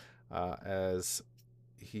as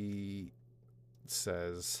he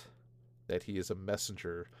says that he is a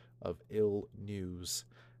messenger of ill news,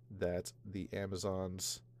 that the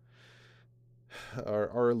Amazons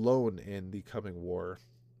are alone in the coming war,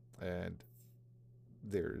 and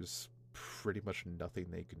there's pretty much nothing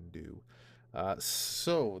they can do.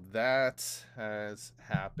 So that has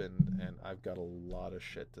happened, and I've got a lot of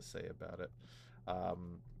shit to say about it.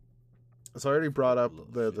 So I already brought up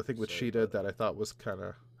the thing with Sheeta that I thought was kind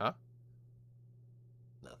of... Huh?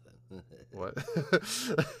 Nothing. What?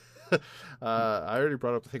 I already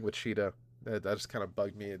brought up the thing with Sheeta. That just kind of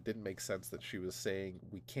bugged me. It didn't make sense that she was saying,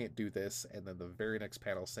 we can't do this, and then the very next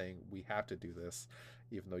panel saying, we have to do this,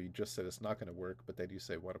 even though you just said it's not going to work, but then you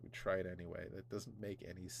say, why don't we try it anyway? That doesn't make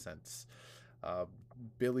any sense.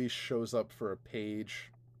 Billy shows up for a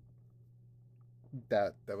page.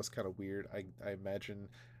 That was kind of weird. I imagine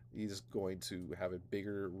he's going to have a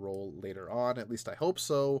bigger role later on. At least I hope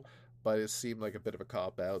so. But it seemed like a bit of a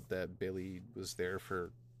cop-out that Billy was there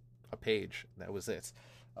for a page. And that was it.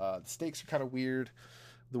 The stakes are kind of weird.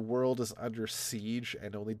 The world is under siege,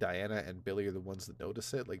 and only Diana and Billy are the ones that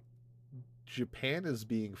notice it. Like, Japan is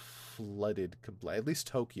being flooded. At least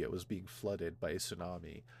Tokyo is being flooded by a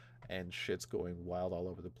tsunami. And shit's going wild all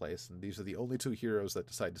over the place. And these are the only two heroes that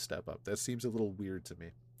decide to step up. That seems a little weird to me.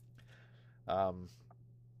 I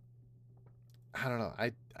don't know.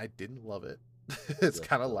 I didn't love it. It's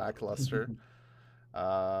kind of lackluster.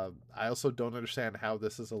 I also don't understand how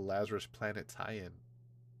this is a Lazarus Planet tie-in,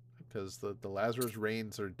 because the Lazarus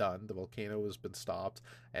rains are done, the volcano has been stopped,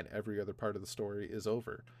 and every other part of the story is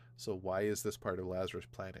over. So why is this part of Lazarus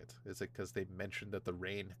Planet? Is it because they mentioned that the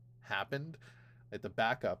rain happened? Like, the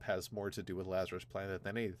backup has more to do with Lazarus Planet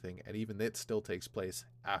than anything, and even it still takes place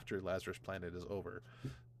after Lazarus Planet is over.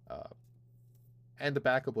 And the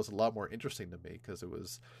backup was a lot more interesting to me because it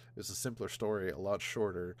was a simpler story, a lot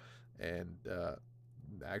shorter, and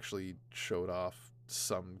actually showed off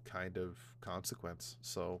some kind of consequence.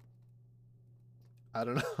 So I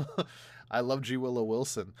don't know. I love G. Willow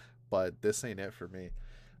Wilson, but this ain't it for me.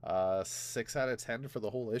 6 out of 10 for the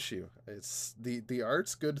whole issue. It's the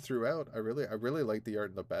art's good throughout. I really like the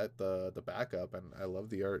art in the backup, and I love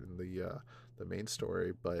the art in the main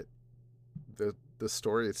story, but the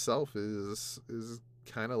story itself is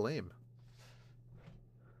kind of lame.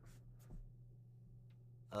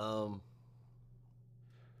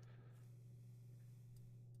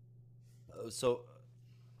 So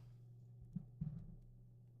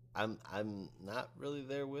I'm not really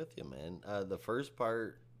there with you, man. The first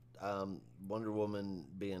part, Wonder Woman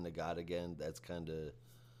being a god again, that's kind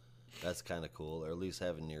of cool, or at least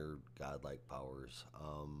having your godlike powers.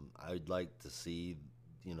 I'd like to see,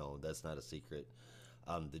 that's not a secret.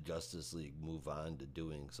 The Justice League move on to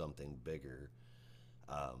doing something bigger.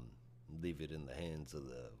 Um, Leave it in the hands of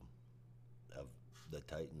the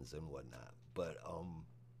Titans and whatnot. But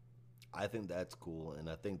I think that's cool, and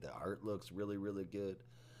I think the art looks really really good.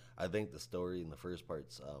 I think the story in the first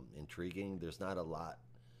part's intriguing. There's not a lot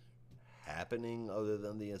happening other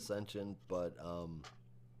than the Ascension, but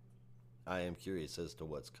I am curious as to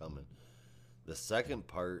what's coming. The second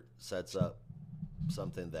part sets up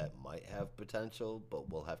something that might have potential, but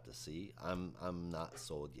we'll have to see. I'm not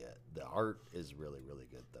sold yet. The art is really really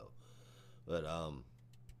good though, but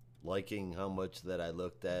liking how much that I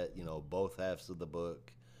looked at, both halves of the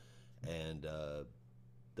book, and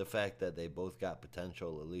the fact that they both got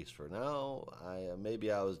potential at least for now. I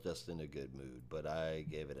was just in a good mood, but I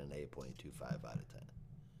gave it an 8.25 out of 10.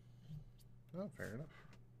 Oh, fair enough.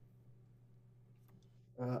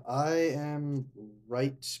 I am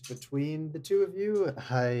right between the two of you.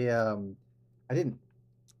 I didn't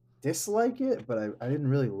dislike it, but I didn't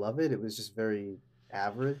really love it. It was just very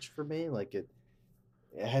average for me. Like it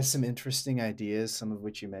has some interesting ideas, some of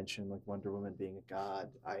which you mentioned, like Wonder Woman being a god.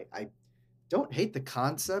 I don't hate the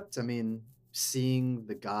concept. I mean, seeing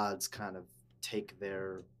the gods kind of take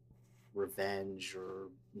their revenge, or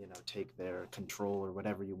take their control, or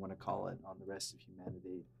whatever you want to call it, on the rest of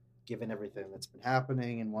humanity, given everything that's been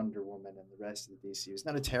happening in Wonder Woman and the rest of the DCU, is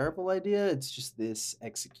not a terrible idea. It's just this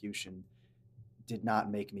execution did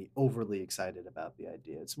not make me overly excited about the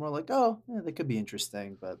idea. It's more like, oh, yeah, they could be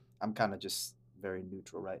interesting, but I'm kind of just very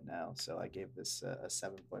neutral right now. So I gave this a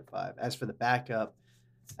 7.5. As for the backup,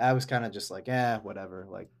 I was kind of just like, whatever.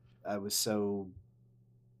 Like I was so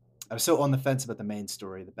I was so on the fence about the main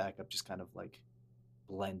story. The backup just kind of like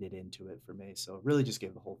blended into it for me. So really just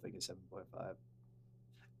gave the whole thing a 7.5.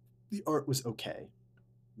 The art was okay,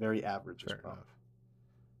 very average as Fair well. enough.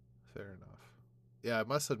 Fair enough. Yeah, I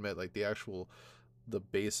must admit, like the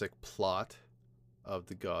basic plot of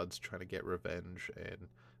the gods trying to get revenge and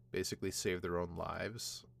basically save their own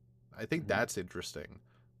lives. I think Mhm. that's interesting.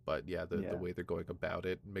 But yeah, the Yeah, way they're going about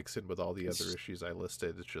it, mixed in with all the other it's issues I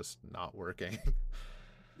listed, it's just not working.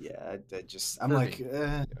 yeah. I just I'm For like, me.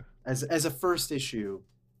 Yeah. as a first issue,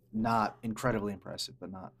 not incredibly impressive,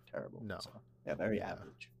 but not terrible. No. So yeah, very Yeah.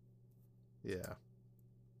 average. Yeah.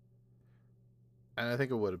 And I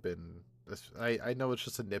think it would have been. I know it's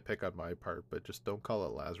just a nitpick on my part, but just don't call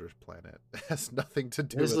it Lazarus Planet. It has nothing to It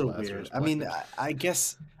do is a with little weird. Lazarus I mean, Planet. I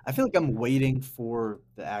guess I feel like I'm waiting for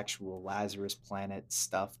the actual Lazarus Planet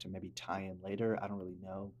stuff to maybe tie in later. I don't really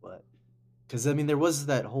know, but because I mean, there was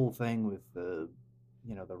that whole thing with the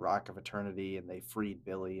Rock of Eternity, and they freed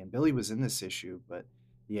Billy, and Billy was in this issue, but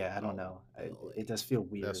yeah, I don't Oh, know. It Billy. does feel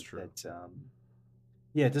That's weird true. that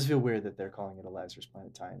yeah, it does feel weird that they're calling it a Lazarus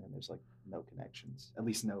Planet tie-in, and there's like no connections, at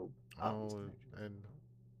least no obvious Oh, connection.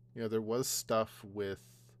 and there was stuff with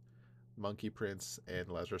Monkey Prince and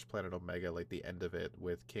Lazarus Planet Omega, like the end of it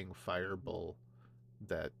with King Firebull,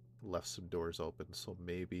 that left some doors open. So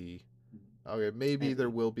maybe, okay, maybe there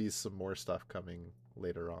Maybe, will be some more stuff coming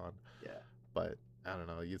later on. yeah. But I don't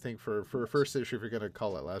know. You think for Who a first issue, if you're gonna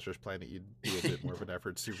call it Lazarus Planet, you'd do a bit more of an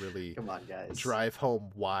effort to really Come on, guys. drive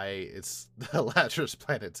home why it's the Lazarus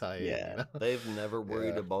Planet tie-in. Yeah, They've never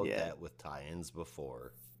worried Yeah. about yeah. that with tie-ins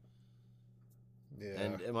before. Yeah.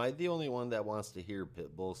 And am I the only one that wants to hear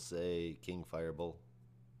Pitbull say King Fireball?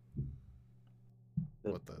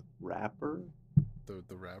 The What rapper,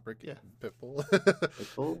 the rapper Yeah. Pitbull?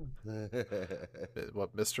 Pitbull.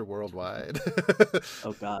 What, Mr. Worldwide?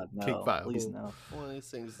 Oh God, King no! Please Fireball. no. When he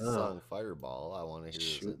sings the Ugh, song Fireball, I want to hear his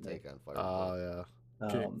shoot me. take on Fireball. Oh yeah.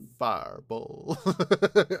 King Um, Fireball. uh,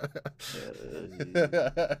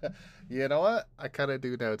 You know what? I kind of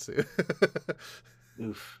do now too.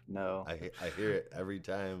 oof, no. I hear it every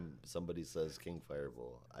time somebody says King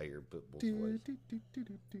Fireball. I hear Pitbull's Do, voice. do, do, do,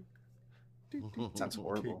 do, do. Sounds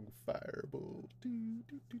horrible. King Fireball. Do,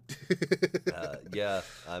 do, do, do. Yeah,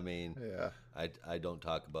 I mean, Yeah. I don't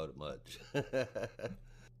talk about it much.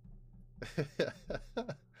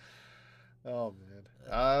 Oh man.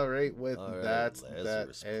 All right, with All right, that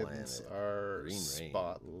Lazarus ends Planet, our Green Rain.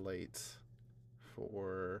 spotlight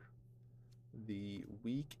for the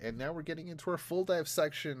week. And now we're getting into our full dive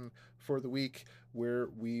section for the week, where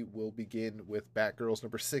we will begin with Batgirls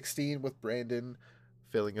number 16 with Brandon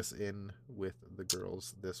filling us in with the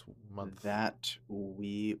girls this month. That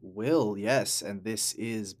we will, yes. And this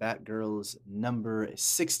is Batgirl's number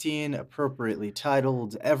 16, appropriately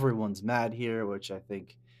titled Everyone's Mad Here, which I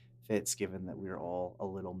think fits given that we're all a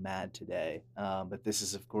little mad today. But this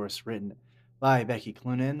is, of course, written by Becky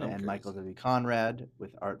Cloonan I'm and Michael curious. W. Conrad,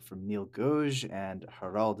 with art from Neil Gouge and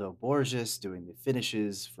Geraldo Borges doing the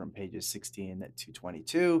finishes from pages 16 to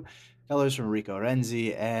 22, colors from Rico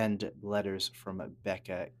Renzi, and letters from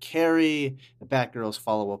Becca Carey. The Batgirls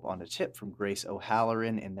follow up on a tip from Grace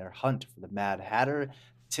O'Halloran in their hunt for the Mad Hatter.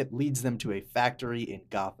 Tip leads them to a factory in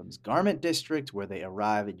Gotham's Garment District, where they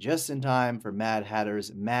arrive just in time for Mad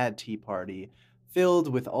Hatter's Mad Tea Party,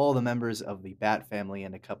 filled with all the members of the Bat family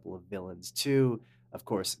and a couple of villains too. Of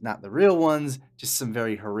course, not the real ones, just some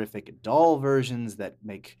very horrific doll versions that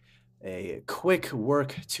make a quick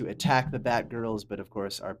work to attack the Batgirls. But of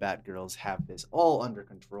course, our Batgirls have this all under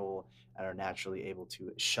control and are naturally able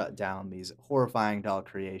to shut down these horrifying doll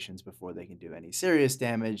creations before they can do any serious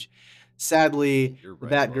damage. Sadly, You're the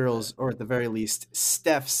right about Batgirls, that. or at the very least,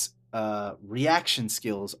 Steph's reaction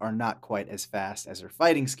skills are not quite as fast as her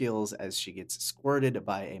fighting skills, as she gets squirted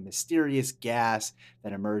by a mysterious gas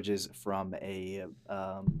that emerges from a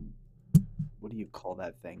what do you call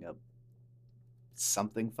that thing? A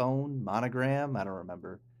something phone monogram? I don't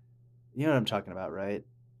remember. You know what I'm talking about, right?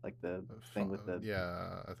 Like the thing with the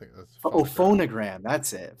Yeah, I think that's oh, phonograph. phonogram.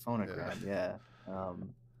 That's it. Yeah, Phonogram. Yeah. Um,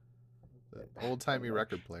 the old-timey anyway.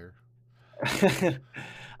 record player.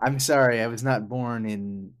 I'm sorry, I was not born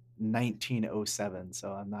in 1907,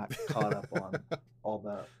 so I'm not caught up on all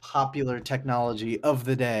the popular technology of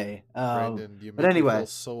the day. Brandon, you But make me feel anyway,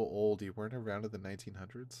 so old. You weren't around in the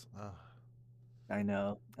 1900s. Oh, I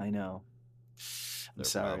know, I know. I'm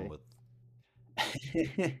Their problem sorry.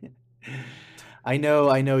 with I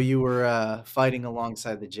know you were fighting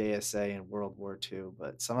alongside the JSA in World War II,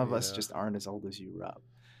 but some of us yeah. just aren't as old as you, Rob.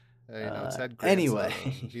 Ted Grant's Anyway,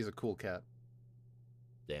 he's a cool cat.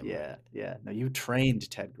 damn yeah, right. yeah. No, you trained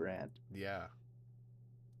Ted Grant. Yeah,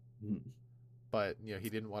 Mm. but he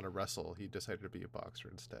didn't want to wrestle. He decided to be a boxer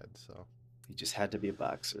instead. So He just had to be a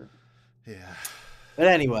boxer. yeah, But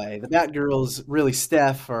anyway, the Batgirls, really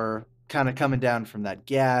Steph, are kind of coming down from that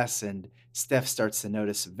gas, and Steph starts to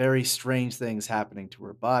notice very strange things happening to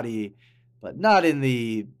her body, but not in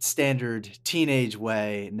the standard teenage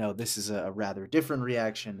way. No, this is a rather different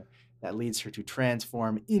reaction that leads her to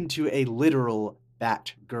transform into a literal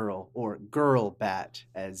Batgirl, or Girl Bat,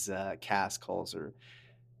 as Cass calls her.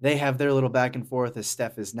 They have their little back and forth as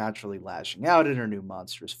Steph is naturally lashing out in her new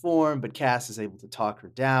monstrous form, but Cass is able to talk her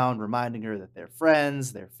down, reminding her that they're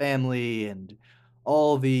friends, they're family, and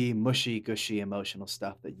all the mushy gushy emotional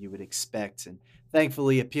stuff that you would expect. And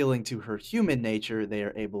thankfully, appealing to her human nature, they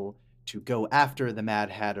are able to go after the Mad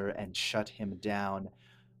Hatter and shut him down,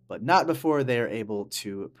 but not before they are able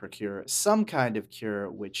to procure some kind of cure,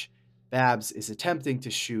 which Babs is attempting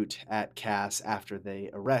to shoot at Cass after they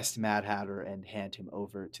arrest Mad Hatter and hand him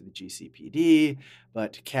over to the GCPD.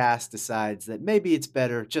 But Cass decides that maybe it's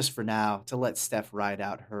better, just for now, to let Steph ride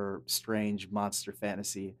out her strange monster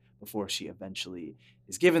fantasy before she eventually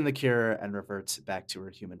is given the cure and reverts back to her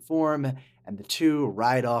human form. And the two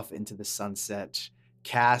ride off into the sunset,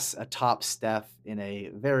 Cass atop Steph in a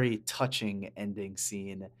very touching ending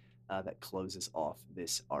scene that closes off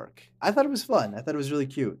this arc. I thought it was fun. I thought it was really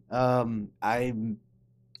cute. I'm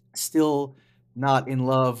still not in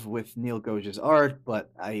love with Neil Gouge's art, but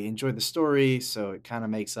I enjoyed the story, so it kind of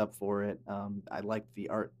makes up for it. I liked the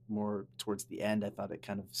art more towards the end. I thought it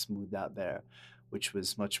kind of smoothed out there, which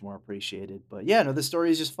was much more appreciated. But yeah, no, the story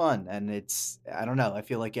is just fun, and I don't know. I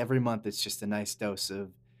feel like every month it's just a nice dose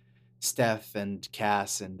of Steph and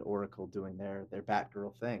Cass and Oracle doing their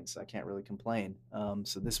Batgirl thing, so I can't really complain.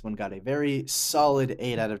 So this one got a very solid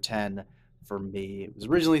 8 out of 10 for me. It was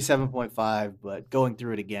originally 7.5, but going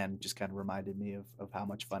through it again just kind of reminded me of how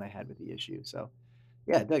much fun I had with the issue. So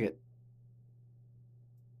yeah, dug it.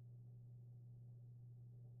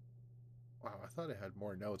 wow. I thought I had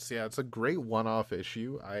more notes. Yeah, it's a great one-off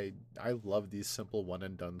issue. I love these simple one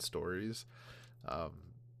and done stories. Um,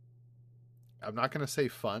 I'm not gonna say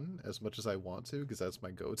fun as much as I want to because that's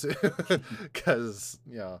my go-to. Because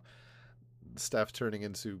Steph turning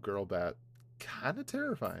into Girl Bat, kind of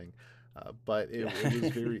terrifying, but it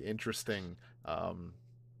was very interesting, um,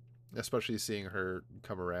 especially seeing her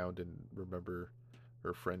come around and remember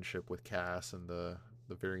her friendship with Cass and the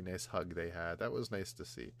very nice hug they had. That was nice to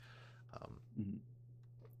see. Um, Mhm.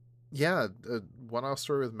 yeah, one-off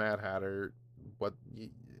story with Mad Hatter. What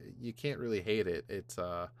you can't really hate it.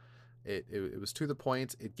 It was to the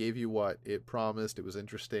point. It gave you what it promised. It was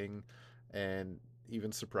interesting, and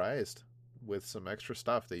even surprised with some extra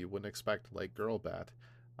stuff that you wouldn't expect, like Girl Bat.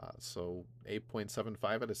 So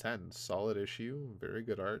 8.75 out of 10. Solid issue. Very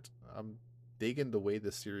good art. I'm digging the way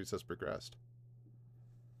this series has progressed.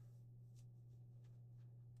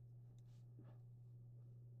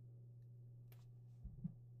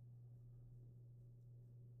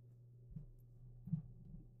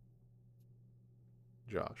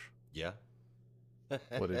 Josh. Yeah.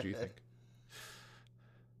 What did you think?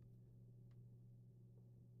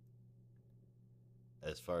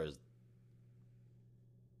 As far as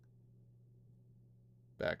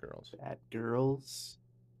Batgirls. Bad girls.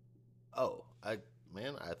 I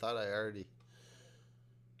thought I already.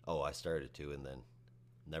 Oh, I started to, and then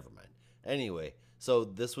never mind. Anyway, so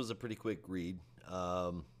this was a pretty quick read.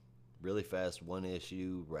 Really fast, one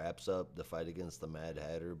issue wraps up the fight against the Mad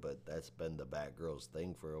Hatter, but that's been the Batgirl's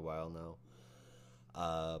thing for a while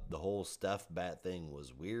now. The whole Steph Bat thing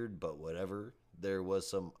was weird, but whatever. There was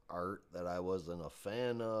some art that I wasn't a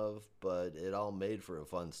fan of, but it all made for a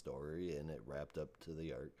fun story, and it wrapped up to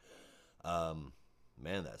the art.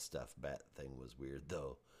 Man, that Steph Bat thing was weird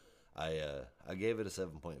though. I gave it a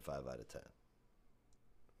 7.5 out of 10.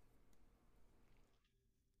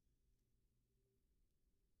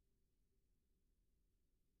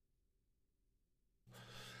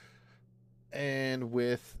 And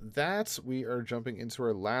with that, we are jumping into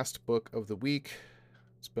our last book of the week.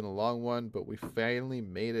 It's been a long one, but we finally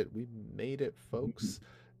made it. We made it, folks.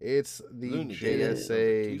 It's the Looney Tunes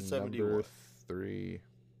JSA number number 271. 3.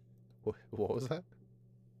 What was that?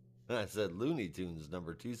 I said Looney Tunes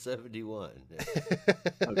number 271.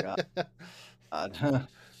 Oh God.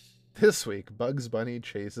 This week, Bugs Bunny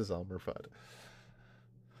chases Elmer Fudd.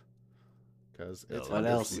 Because No, it's What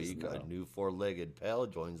this else is week, new? a new four-legged pal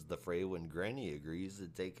joins the fray when Granny agrees to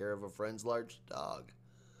take care of a friend's large dog.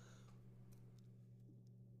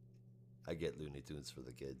 I get Looney Tunes for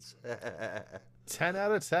the kids. 10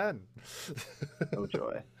 out of 10. Oh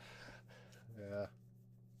joy.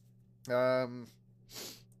 Yeah.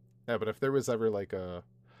 Yeah, but if there was ever like a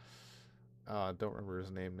I don't remember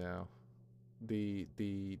his name now. The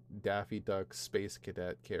Daffy Duck space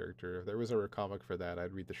cadet character. If there was ever a comic for that,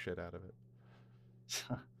 I'd read the shit out of it.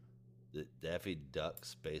 The Daffy Duck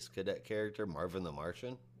Space Cadet character, Marvin the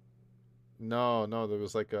Martian? No, there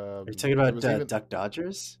was like Are you talking there about was even Duck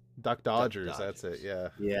Dodgers? Duck Dodgers, that's Dodgers. it. Yeah.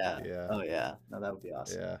 Yeah. Yeah. Oh yeah. No, that would be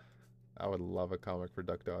awesome. Yeah. I would love a comic for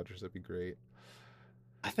Duck Dodgers. That'd be great.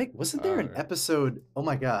 I think wasn't there an Uh, episode? Oh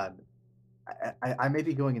my God. I may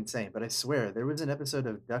be going insane, but I swear there was an episode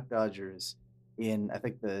of Duck Dodgers in I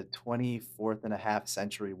think the 24th and a half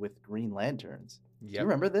century with Green Lanterns. Do you yep.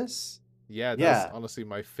 remember this? Yeah, that's Yeah, honestly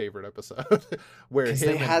my favorite episode, where because him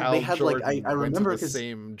they and had Hal like Jordan I went to remember the because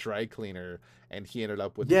same dry cleaner, and he ended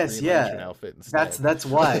up with the yes, Green Lantern yeah, outfit that's instead. that's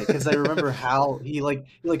why because I remember how he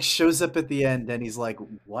shows up at the end and he's like,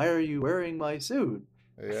 "Why are you wearing my suit?"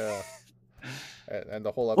 Yeah, and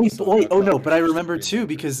the whole Wait, but episode, wait, Duck oh no, Dodgers but I is just a remember Green too Lantern.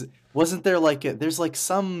 because wasn't there there's like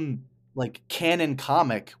some like canon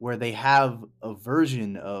comic where they have a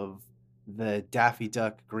version of the Daffy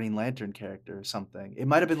Duck Green Lantern character or something. It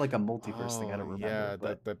might have been like a multiverse thing, I Oh don't remember, yeah,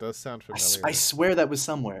 but that does sound I familiar. swear that was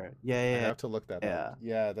somewhere. I Yeah, have to look that up. yeah,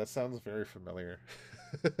 Yeah, that sounds very familiar.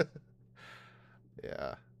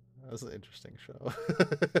 Yeah, that was an interesting show.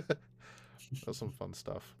 That was some fun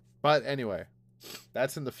stuff. But anyway,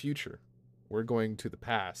 that's in the future. We're going to the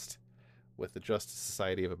past with the Justice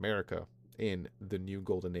Society of America in The New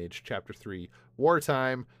Golden Age, Chapter 3,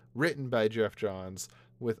 Wartime, written by Jeff Johns,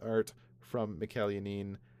 with art from Mikel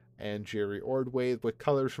Yanin and Jerry Ordway, with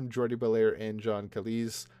colors from Jordi Belair and John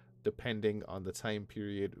Calise, depending on the time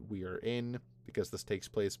period we are in, because this takes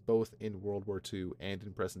place both in World War II and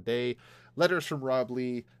in present day. Letters from Rob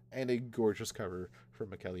Lee, and a gorgeous cover from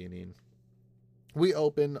Mikel Yanin. We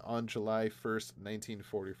open on July 1st,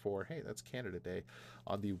 1944. Hey, that's Canada Day.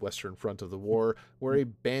 On the Western Front of the war, where a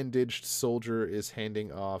bandaged soldier is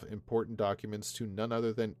handing off important documents to none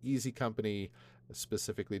other than Easy Company,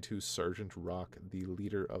 specifically to Sergeant Rock, the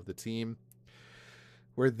leader of the team,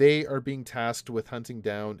 where they are being tasked with hunting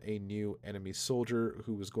down a new enemy soldier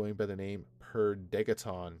who was going by the name Per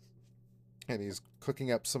Degaton. And he's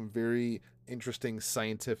cooking up some very interesting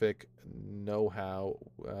scientific know-how,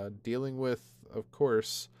 dealing with, of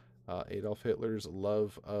course, Adolf Hitler's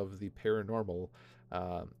love of the paranormal,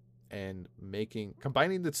 and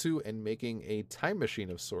combining the two and making a time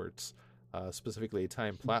machine of sorts, specifically a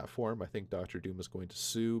time platform. I think Dr. Doom is going to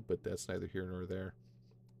sue, but that's neither here nor there.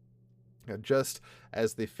 Just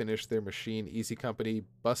as they finish their machine, Easy Company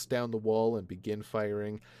busts down the wall and begin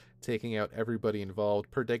firing, taking out everybody involved.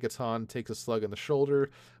 Per Degaton takes a slug in the shoulder,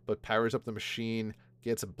 but powers up the machine,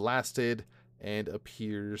 gets blasted, and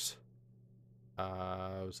appears.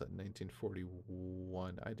 Was that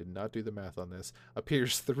 1941? I did not do the math on this.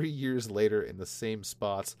 Appears 3 years later in the same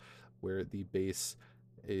spot where the base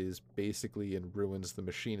is basically in ruins. The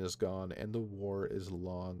machine is gone, and the war is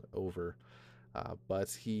long over. But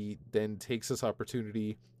he then takes this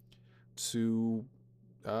opportunity to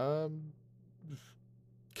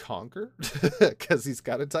conquer because he's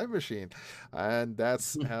got a time machine. And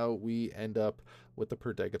that's how we end up with the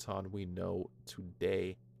Perdegaton we know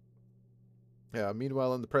today.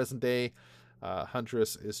 Meanwhile, in the present day,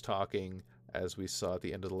 Huntress is talking, as we saw at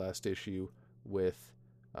the end of the last issue, with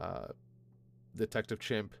Detective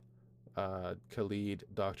Chimp, Khalid,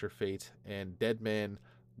 Dr. Fate, and Deadman,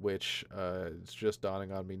 which is just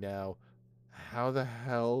dawning on me now. How the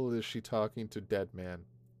hell is she talking to Deadman?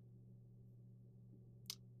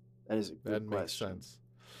 That is a good That makes question. sense.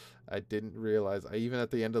 I didn't realize. Even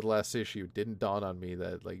at the end of the last issue, it didn't dawn on me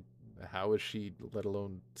that, like, how is she, let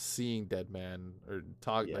alone seeing Deadman or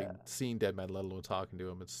Yeah. seeing Deadman, let alone talking to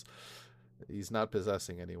him? He's not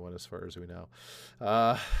possessing anyone as far as we know.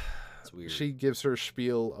 It's weird. She gives her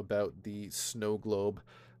spiel about the snow globe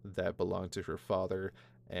that belonged to her father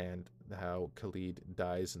and how Khalid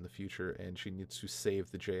dies in the future, and she needs to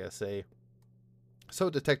save the JSA. So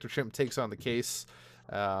Detective Chimp takes on the case,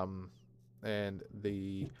 and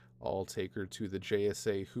they all take her to the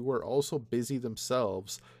JSA, who are also busy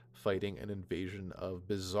themselves fighting an invasion of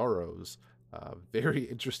Bizarros. Very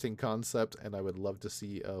interesting concept, and I would love to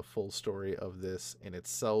see a full story of this in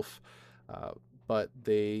itself. But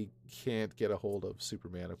they can't get a hold of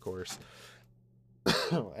Superman, of course.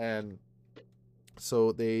 And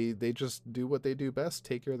so they just do what they do best,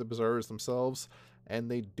 take care of the Bizarros themselves,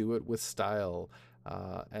 and they do it with style.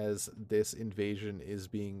 As this invasion is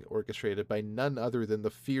being orchestrated by none other than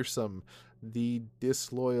the fearsome, the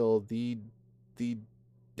disloyal, the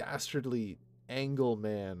dastardly Angle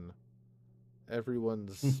Man,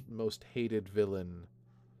 everyone's most hated villain.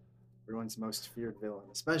 Everyone's most feared villain,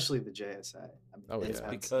 especially the JSA. I mean, Oh, they've It's yeah.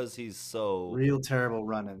 had because he's so real terrible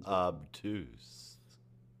run-ins. obtuse.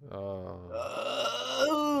 Uh,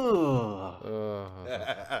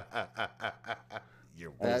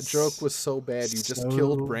 You're that joke was so bad you just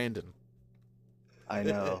killed Brandon. I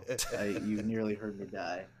know. You nearly heard me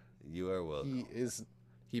die. You are welcome.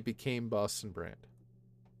 He became Boston Brand.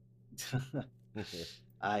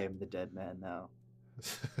 I am the dead man now.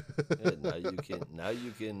 Yeah, now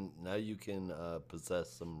you can possess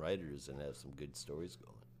some writers and have some good stories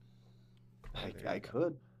going. I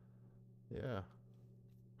could. Yeah.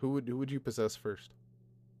 Who would you possess first?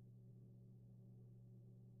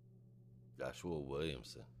 Joshua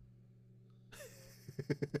Williamson.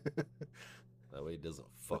 That way he doesn't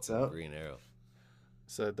fuck What's with up? Green Arrow.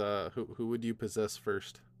 Said who would you possess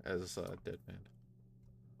first as Deadman?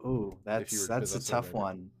 Ooh, If you were to that's a possess a tough writer.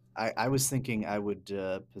 one. I was thinking I would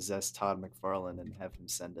possess Todd McFarlane and have him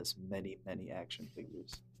send us many, many action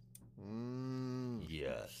figures.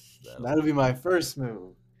 Yes, That'll be my first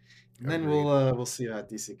move. And then Agreed. we'll see about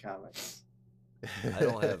DC Comics.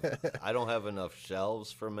 I don't have enough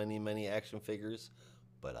shelves for many action figures,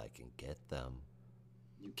 but I can get them.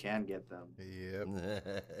 You can get them.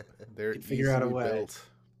 Yep. They're can figure out a easily way. built.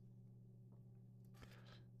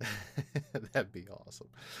 That'd be awesome.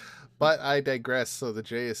 But I digress. So the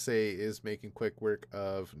JSA is making quick work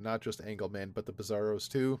of not just Angleman, but the Bizarros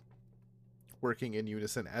too, working in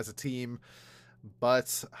unison as a team.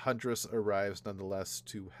 But Huntress arrives nonetheless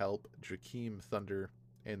to help Jakeem Thunder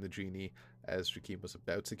and the Genie, as Jakeem was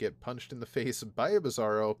about to get punched in the face by a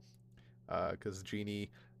Bizarro, because Genie,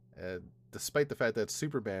 despite the fact that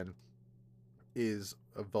Superman is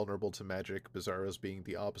vulnerable to magic, Bizarros being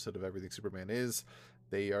the opposite of everything Superman is,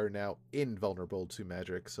 they are now invulnerable to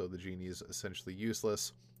magic, so the Genie is essentially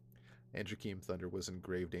useless, and Jakeem Thunder was in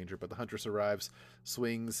grave danger. But the Huntress arrives,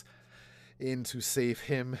 swings in to save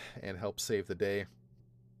him, and help save the day,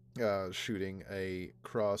 shooting a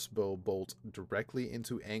crossbow bolt directly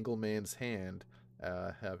into Angleman's hand,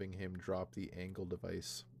 having him drop the angle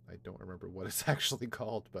device. I don't remember what it's actually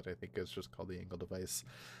called, but I think it's just called the angle device,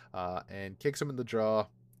 and kicks him in the jaw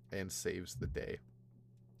and saves the day.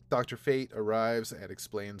 Dr. Fate arrives and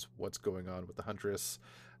explains what's going on with the Huntress,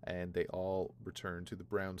 and they all return to the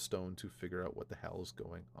Brownstone to figure out what the hell is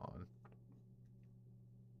going on.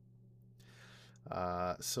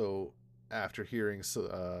 So after hearing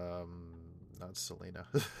not Selena,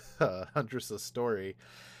 Huntress's story,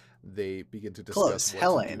 they begin to discuss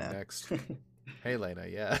what to do next. Helena,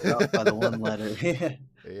 yeah. You're off by the one letter.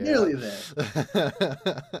 Nearly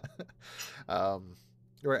there.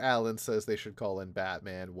 Where Alan says they should call in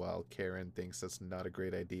Batman, while Karen thinks that's not a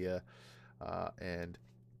great idea, and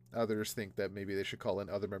others think that maybe they should call in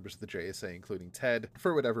other members of the JSA, including Ted,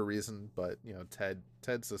 for whatever reason. But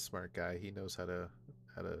Ted's a smart guy; he knows how to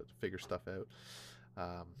figure stuff out.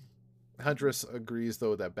 Huntress agrees,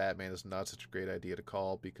 though, that Batman is not such a great idea to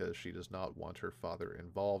call because she does not want her father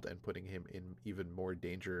involved and putting him in even more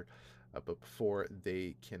danger. But before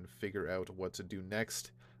they can figure out what to do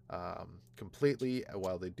next, completely.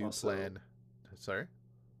 While they do Also, plan, sorry.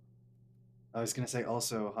 I was gonna say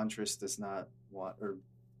also Huntress does not want, or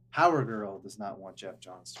Power Girl does not want Jeff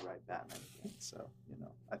Johns to write Batman again. So,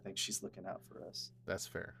 I think she's looking out for us. That's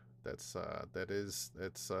fair. That's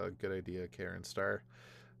a good idea, Karen Starr.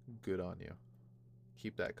 Good on you.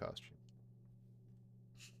 Keep that costume.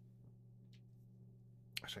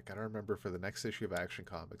 Gosh, I gotta remember for the next issue of Action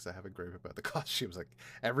Comics, I have a gripe about the costumes. Like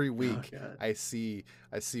every Oh week, god. I see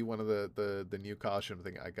one of the new costume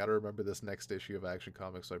thing. I gotta remember this next issue of Action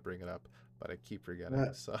Comics, so I bring it up, but I keep forgetting.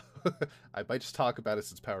 Yeah. So I might just talk about it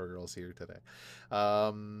since Power Girl's here today.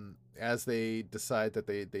 As they decide that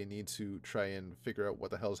they need to try and figure out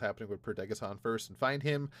what the hell is happening with Perdegaton first and find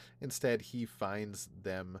him, instead he finds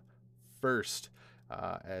them first.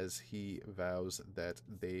 As he vows that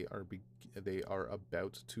they are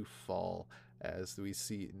about to fall, as we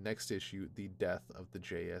see next issue the death of the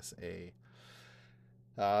JSA.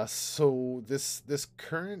 So this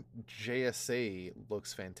current JSA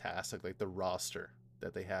looks fantastic. Like the roster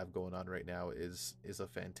that they have going on right now is a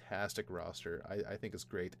fantastic roster. I think it's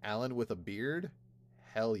great. Alan with a beard,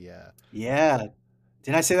 hell yeah. Yeah.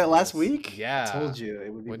 Did I say that last Yes. week? I Yeah. told you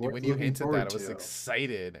it would be When worth when you looking hinted forward that, I was to.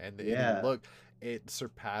 excited, and Yeah. it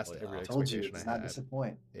surpassed Oh, yeah. every I I told you it expectation does I not had.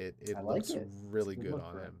 disappoint. It I like looks it. really It's a good look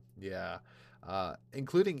on for him. Yeah.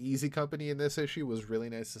 Including Easy Company in this issue was really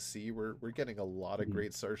nice to see. We're getting a lot of Mhm.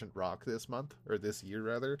 great Sergeant Rock this month, or this year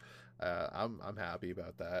rather. I'm happy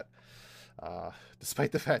about that.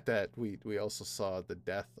 Despite the fact that we also saw the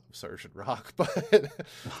death of Sergeant Rock, but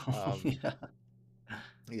Yeah.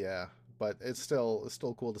 yeah, but it's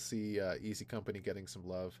still cool to see Easy Company getting some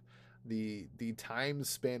love. The time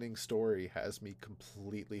spanning story has me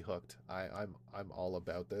completely hooked. I'm all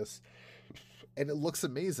about this, and it looks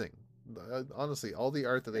amazing. Honestly, all the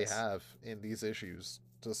art that they Yes. have in these issues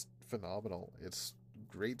just phenomenal. It's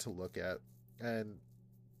great to look at. And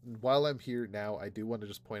while I'm here now, I do want to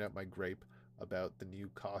just point out my gripe about the new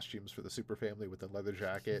costumes for the Super Family with the leather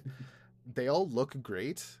jacket. They all look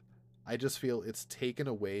great. I just feel it's taken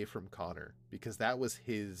away from Connor because that was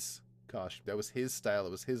his costume. That was his style.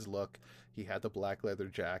 It was his look. He had the black leather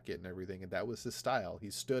jacket and everything, and that was his style. He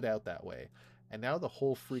stood out that way. And now the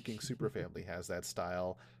whole freaking Super Family has that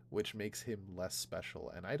style, which makes him less special.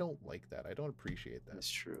 And I don't like that. I don't appreciate that. That's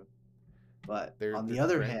true. But They're on the they're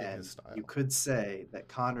other defending his hand, you style. could say that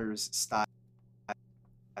Connor's style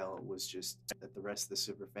was just that the rest of the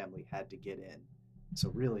Super Family had to get in. So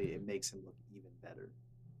really, it makes him look even better.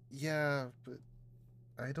 Yeah, but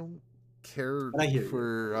I don't care But I hear you.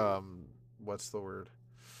 for what's the word?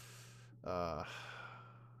 Uh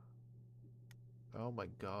oh my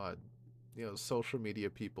god. Social media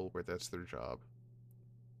people where that's their job.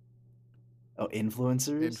 Oh,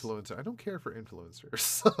 influencers? Influencer. I don't care for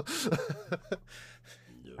influencers.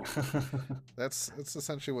 No. That's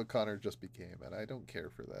essentially what Connor just became, and I don't care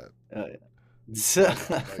for that. Oh, yeah.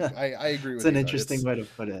 Like, I agree It's with an you. interesting way to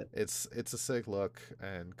put it. It's a sick look,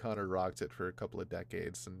 and Connor rocked it for a couple of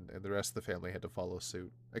decades, and the rest of the family had to follow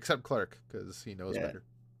suit, except Clark because he knows Yeah. better.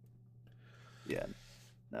 Yeah.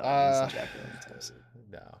 No, Uh, he's exactly what I'm saying.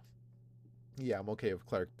 no. Yeah, I'm okay if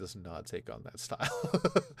Clark does not take on that style.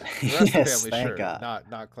 The rest of the Yes, family, thank sure, God.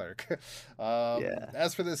 not Clark. Yeah.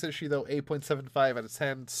 As for this issue, though, 8.75 out of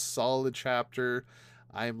 10, solid chapter.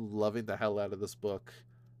 I'm loving the hell out of this book.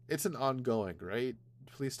 It's an ongoing, right?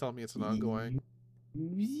 Please tell me it's an ongoing.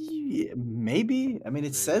 Maybe. I mean,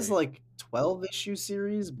 it says Maybe. like 12 issue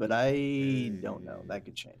series, but I don't know. That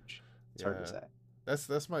could change. It's hard to Yeah. say.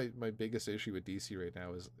 That's my biggest issue with DC right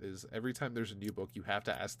now is every time there's a new book, you have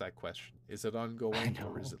to ask that question: is it ongoing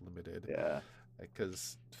or is know. it limited? Yeah,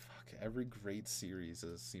 Because fuck, every great series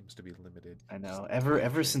seems to be limited. I Just know. keep Ever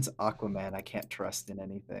changing. since Aquaman, I can't trust in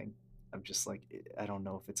anything. I'm just like, I don't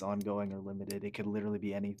know if it's ongoing or limited. It could literally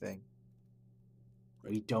be anything.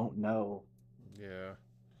 We don't know. Yeah.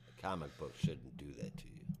 A comic book shouldn't do that to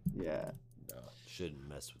you. Yeah. No. Shouldn't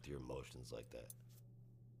mess with your emotions like that.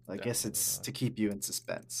 I guess Definitely it's not. to keep you in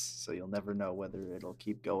suspense, so you'll never know whether it'll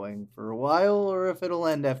keep going for a while or if it'll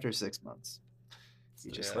end after 6 months. It's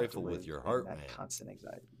You the just Yeah. have to trifle with live your in heart, that man. constant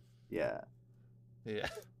anxiety. Yeah. Yeah.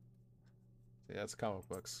 Yeah, it's comic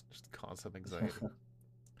books. Just constant anxiety.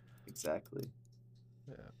 Exactly.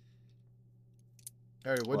 Yeah.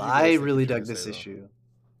 All right, what Well, did you I guys think really of dug JSA this though? issue.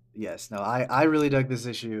 Yes, no, I really dug this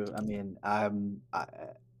issue. I mean, I'm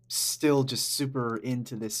still just super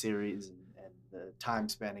into this series and the time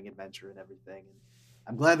spanning adventure and everything. And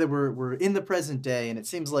I'm glad that we're in the present day, and it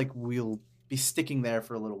seems like we'll be sticking there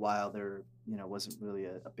for a little while. There, wasn't really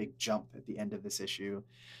a big jump at the end of this issue,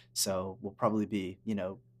 so we'll probably be,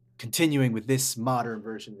 continuing with this modern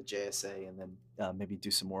version of the JSA, and then maybe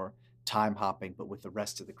do some more time hopping, but with the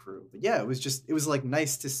rest of the crew. But yeah, it was like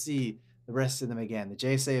nice to see the rest of them again. The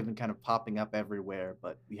JSA have been kind of popping up everywhere,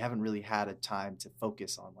 but we haven't really had a time to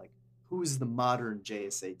focus on like who's the modern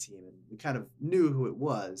JSA team, and we kind of knew who it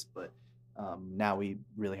was, but now we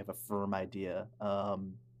really have a firm idea.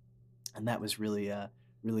 And that was really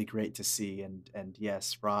really great to see. And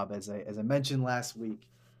yes, Rob, as I mentioned last week,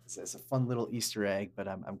 it's a fun little Easter egg, but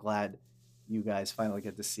I'm glad you guys finally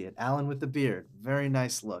get to see it. Alan with the beard, very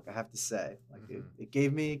nice look, I have to say. Like it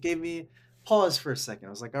gave me pause for a second. I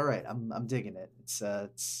was like, all right, I'm digging it. It's a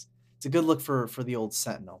good look for the old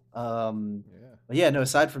Sentinel. Yeah. But yeah, no.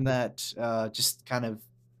 Aside from that, just kind of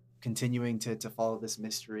continuing to follow this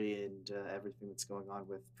mystery and everything that's going on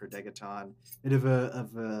with Perdegaton. Bit of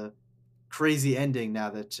a crazy ending now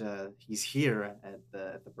that he's here at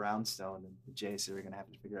the Brownstone, and the JSA are going to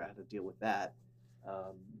have to figure out how to deal with that.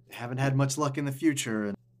 Haven't had much luck in the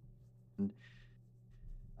future, and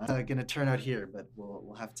going to turn out here, but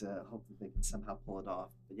we'll have to hope that they can somehow pull it off.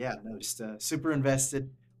 But yeah, no, just super invested,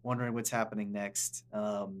 wondering what's happening next.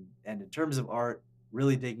 And in terms of art,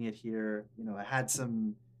 really digging it here. You know, I had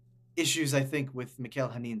some issues, I think, with Mikhail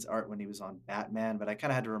Hanin's art when he was on Batman, but I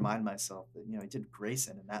kind of had to remind myself that, you know, he did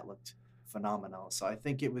Grayson and that looked phenomenal. So I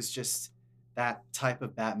think it was just that type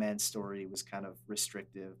of Batman story was kind of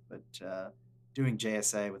restrictive, but doing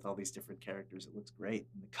JSA with all these different characters, it looks great.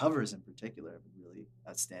 And the covers in particular have been really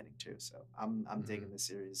outstanding too. So I'm digging the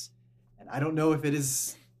series. And I don't know if it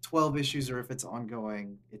is 12 issues or if it's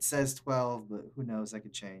ongoing. It says 12, but who knows? That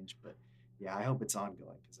could change. But yeah, I hope it's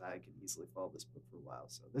ongoing because I could easily follow this book for a while.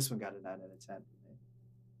 So this one got a 9 out of 10 for me.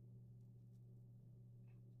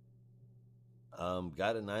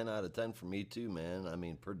 Got a 9 out of 10 for me too, man. I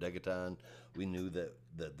mean, per Degaton, we knew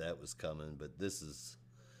that was coming, but it's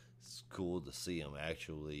cool to see him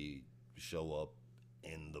actually show up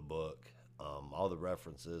in the book. All the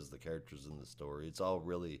references, the characters in the story, it's all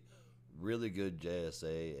really, really good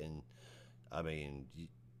JSA. And I mean,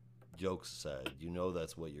 jokes aside, you know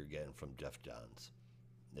that's what you're getting from Jeff Johns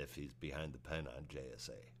if he's behind the pen on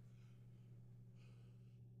JSA.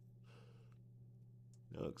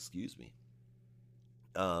 No, excuse me.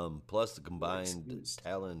 Plus the combined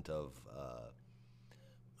talent of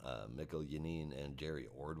Mikkel Yanin and Jerry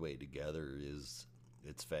Ordway together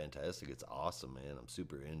it's fantastic. It's awesome, man. I'm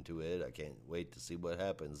super into it. I can't wait to see what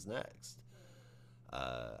happens next.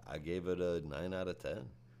 I gave it a 9 out of 10.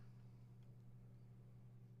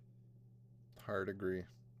 Hard agree.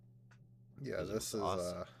 Yeah, this is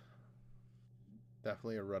awesome.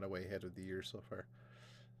 Definitely a runaway hit of the year so far.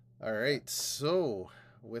 All right, so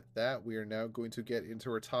with that, we are now going to get into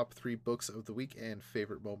our top 3 books of the week and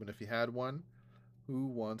favorite moment if you had one. Who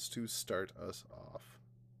wants to start us off?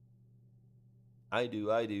 I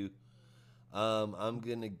do. I'm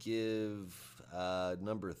going to give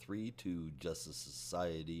number 3 to Justice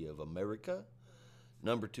Society of America,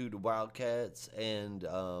 number 2 to Wildcats, and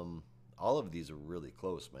all of these are really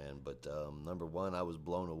close, man. But number 1, I was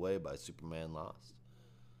blown away by Superman Lost.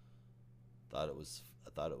 I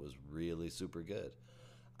thought it was really super good.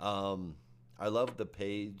 I love the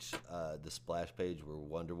page, the splash page where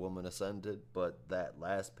Wonder Woman ascended, but that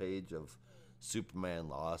last page of Superman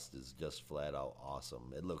Lost is just flat out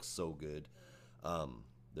awesome. It looks so good.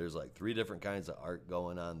 There's like 3 different kinds of art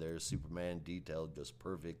going on there. Superman detailed just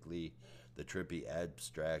perfectly. The trippy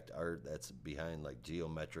abstract art that's behind like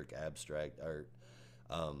geometric abstract art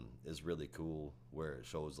is really cool, where it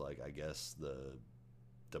shows like, I guess, the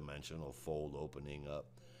dimensional fold opening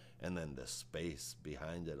up, and then the space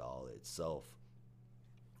behind it all itself.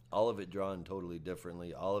 All of it drawn totally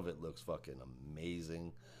differently. All of it looks fucking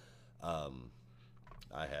amazing.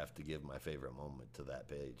 I have to give my favorite moment to that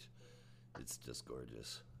page. It's just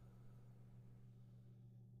gorgeous.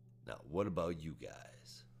 Now, what about you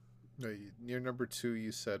guys? No, your number 2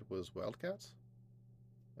 you said was Wildcats?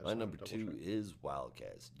 My number 2 is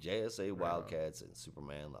Wildcats. JSA Wildcats and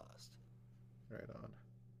Superman Lost. Right on.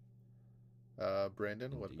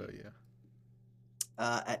 Brandon, what about you?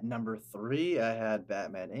 At number 3, I had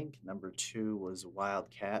Batman Inc. Number 2 was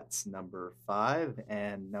Wildcats. Number 5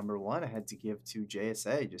 and number 1, I had to give to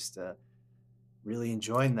JSA. Just really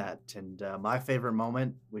enjoying that. And my favorite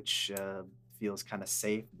moment, which feels kind of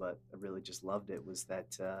safe, but I really just loved it, was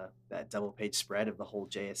that double page spread of the whole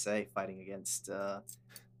JSA fighting against.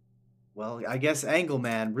 Well, I guess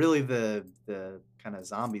Angleman, really the kind of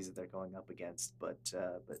zombies that they're going up against, but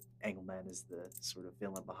Angleman is the sort of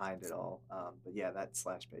villain behind it all. But yeah, that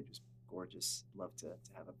splash page was gorgeous. Love to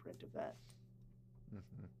have a print of that.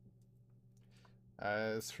 Mm-hmm.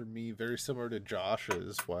 As for me, very similar to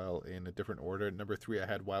Josh's, while in a different order. At number 3, I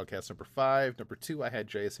had Wildcats number 5. Number 2, I had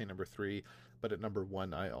JSA number 3. But at number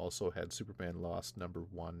 1, I also had Superman Lost number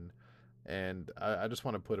 1. And I just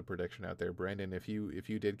want to put a prediction out there, Brandon. If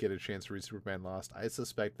you did get a chance to read Superman Lost, I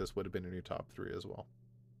suspect this would have been in your top 3 as well.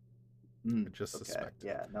 I just suspect.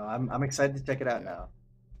 Yeah, no, I'm excited to check it out now.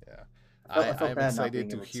 Yeah, I'm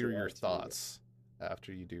excited to hear your thoughts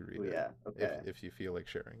after you do read it. Yeah, okay. If you feel like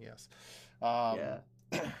sharing, yes. Yeah.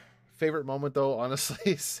 Favorite moment though,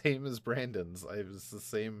 honestly, same as Brandon's. I was the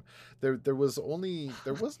same. There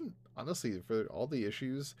wasn't honestly, for all the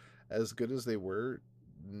issues, as good as they were,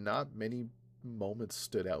 not many moments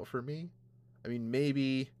stood out for me. I mean,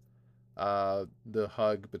 maybe the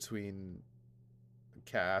hug between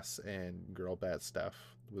Cass and Girl Bat Steph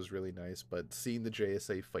was really nice, but seeing the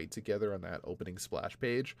JSA fight together on that opening splash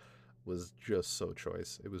page was just so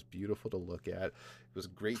choice. It was beautiful to look at. It was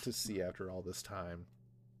great to see after all this time.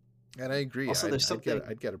 And I agree. Also,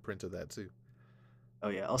 I'd get a print of that too. Oh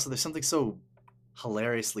yeah. Also, there's something so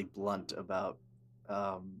hilariously blunt about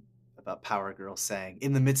Power Girl saying,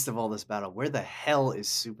 in the midst of all this battle, "Where the hell is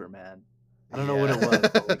Superman?" I don't know what it was.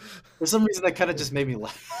 But like, for some reason, that kind of just made me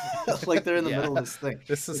laugh. Like they're in the middle of this thing.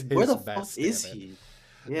 This is like, where the best, fuck is he?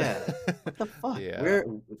 Yeah. What the fuck? Where?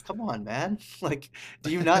 Come on, man. Like,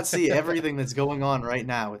 do you not see everything that's going on right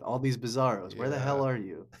now with all these Bizarros? Where the hell are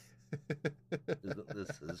you?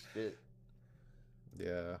 This is shit.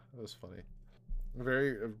 Yeah, it was funny.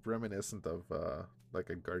 Very reminiscent of like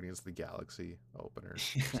a Guardians of the Galaxy opener or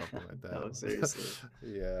something like that. No, seriously.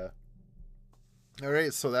 Yeah. All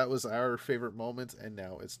right, so that was our favorite moment, and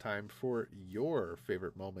now it's time for your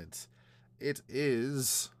favorite moments. It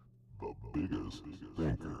is the biggest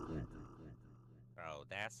thinker. Oh,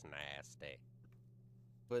 that's nasty.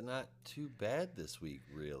 But not too bad this week,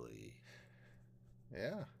 really.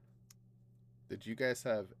 Yeah. Did you guys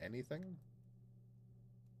have anything?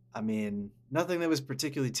 I mean, nothing that was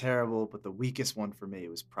particularly terrible, but the weakest one for me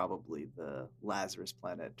was probably the Lazarus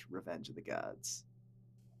Planet Revenge of the Gods.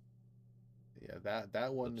 Yeah,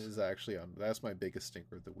 that one is actually that's my biggest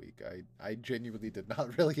stinker of the week. I genuinely did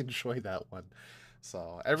not really enjoy that one.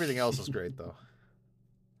 So everything else was great though.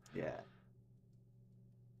 Yeah.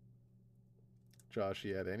 Josh,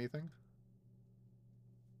 you had anything?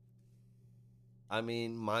 I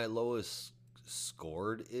mean, my lowest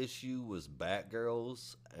scored issue was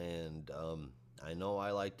Batgirls, and I know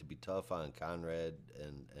I like to be tough on Conrad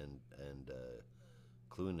and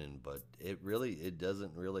Clunan, but it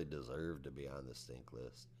doesn't really deserve to be on the stink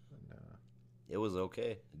list. No. It was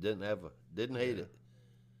okay. Didn't hate it.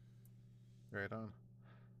 Right on.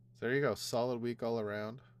 So there you go. Solid week all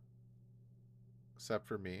around, except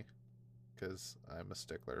for me, because I'm a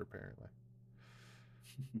stickler apparently.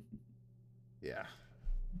 Yeah.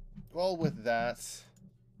 Well, with that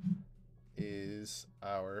is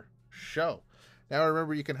our show. Now,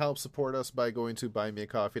 remember, you can help support us by going to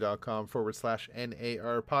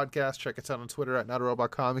buymeacoffee.com/NAR podcast. Check us out on Twitter at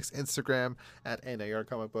NotARobotComics, Instagram at NAR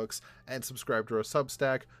Comic Books, and subscribe to our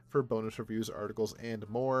Substack for bonus reviews, articles, and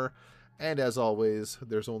more. And as always,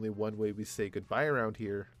 there's only one way we say goodbye around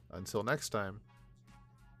here. Until next time.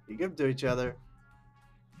 Be good to each other.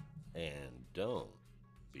 And don't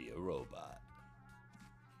be a robot.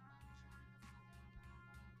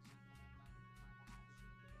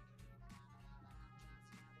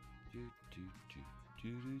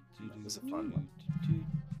 That was a fun one.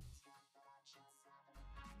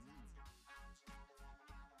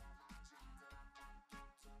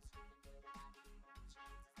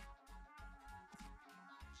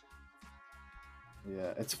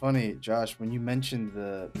 Yeah, it's funny, Josh, when you mentioned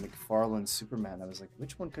the McFarlane Superman, I was like,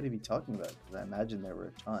 which one could he be talking about? Because I imagine there were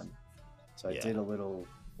a ton. So I did a little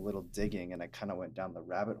digging, and I kind of went down the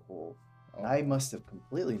rabbit hole. And I must have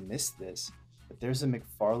completely missed this, but there's a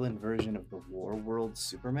McFarlane version of the War World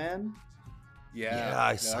Superman. Yeah,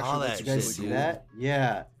 I saw that. Did you guys see that?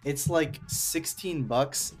 Yeah, it's like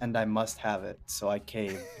 $16, and I must have it. So I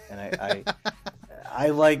caved, and I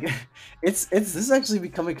like it's this is actually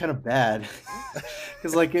becoming kind of bad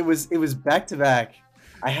because like it was back to back.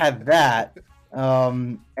 I had that,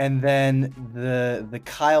 and then the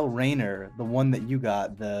Kyle Rayner, the one that you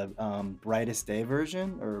got, the Brightest Day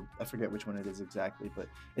version, or I forget which one it is exactly, but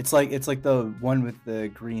it's like the one with the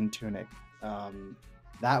green tunic.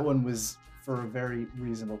 That one was for a very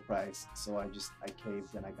reasonable price, so I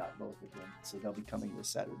caved and I got both of them. So they'll be coming this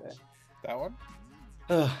Saturday. That one?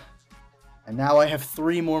 And now I have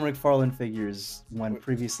 3 more McFarlane figures when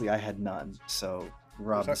previously I had none. So,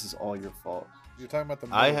 Rob, this is all your fault. You're talking about the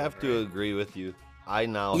I have to agree with you. I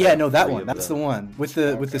now that one. That's the one with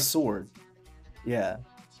the sword. Yeah.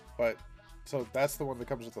 But So that's the one that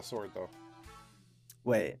comes with the sword, though.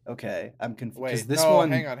 Wait, okay, I'm confused. Wait, This no,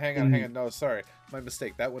 one, hang on. No, sorry, my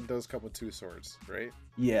mistake. That one does come with 2 swords, right?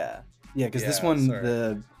 Yeah, because this Yeah, one,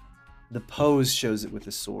 sorry. the pose shows it with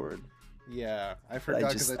a sword. Yeah, I But forgot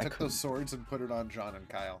because I I took couldn't. those swords and put it on John and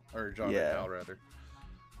Kyle, or John and Yeah. Al rather.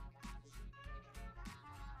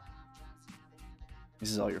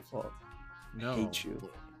 This is all your fault. No, I hate you.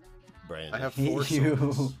 Brandon. I have Hate 4 you.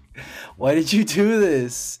 swords. Why did you do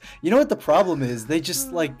this? You know what the problem is? They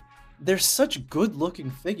just like they're such good-looking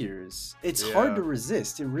figures. It's hard Yeah. to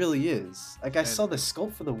resist. It really is. Like I And- saw the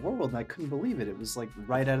sculpt for the world and I couldn't believe it. It was like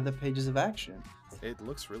right out of the pages of Action. It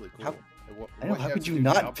looks really cool. How- What I know. How have could to you do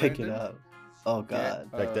not now, pick it Brandon? up? Oh God.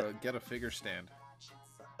 Like that- Get a figure stand.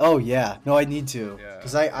 Oh yeah. No, I need to. Yeah.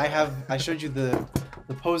 Because I showed you the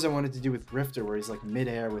pose I wanted to do with Grifter where he's like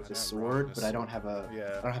midair with I the know, sword, right, but I don't have a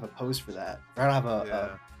Yeah. I don't have a pose for that. Or I don't have a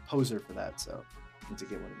Yeah. poser for that, so I need to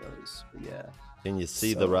get one of those. But yeah. Can you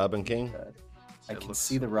see So the Robin King? bad. I It can looks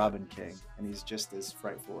see so the good. Robin King, and he's just as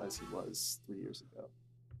frightful as he was 3 years ago.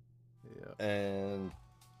 Yeah.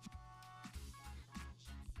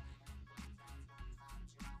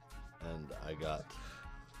 And I got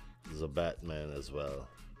the Batman as well.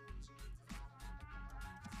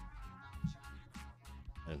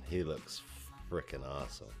 And he looks freaking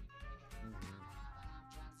awesome.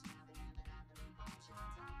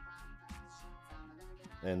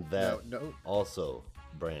 And that No. also,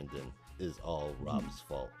 Brandon, is all Rob's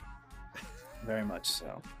fault. Very much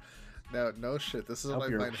so. No shit. This is I what hope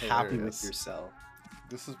I you're find happy hilarious. with yourself.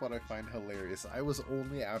 This is what I find hilarious. I was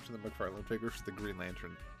only after the McFarlane figures for the Green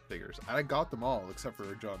Lantern figures. And I got them all except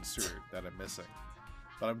for John Stewart that I'm missing.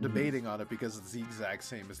 But I'm debating on it because it's the exact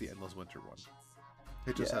same as the Endless Winter one.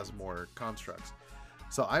 It just Yeah. has more constructs.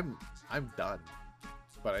 So I'm done.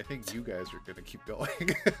 But I think you guys are gonna keep going.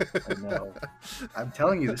 I know. I'm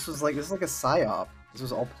telling you, this was like a psyop. This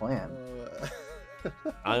was all planned.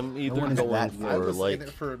 I'm either one is going that good. I for was like, in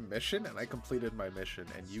it for a mission and I completed my mission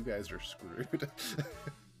and you guys are screwed.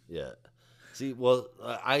 yeah. See, well,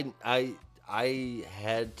 I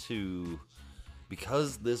had to,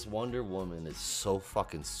 because this Wonder Woman is so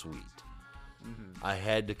fucking sweet. I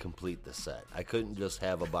had to complete the set. I couldn't just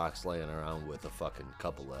have a box laying around with a fucking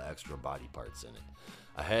couple of extra body parts in it.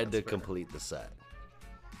 I had to That's fair. complete the set.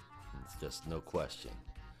 It's just no question.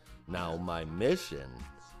 Now my mission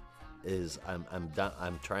is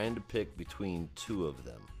I'm trying to pick between 2 of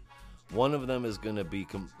them. One of them is gonna be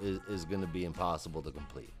is gonna be impossible to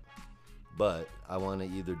complete, but I want to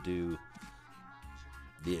either do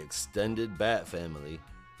the extended Bat Family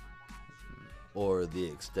or the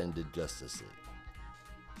extended Justice League.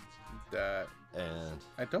 That And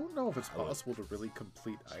I don't know if it's I would- possible to really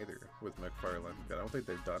complete either with McFarlane. I don't think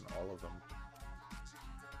they've done all of them.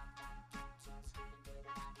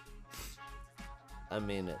 I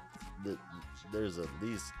mean, there's at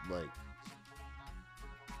least like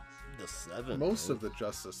the 7. Most right? of the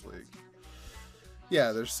Justice League.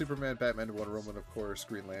 Yeah, there's Superman, Batman, Wonder Woman, of course,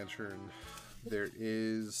 Green Lantern. There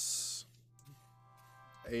is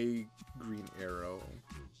a Green Arrow.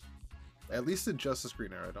 At least in Justice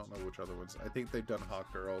Green Arrow. I don't know which other ones. I think they've done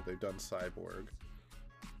Hawkgirl. They've done Cyborg.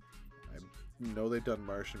 I know they've done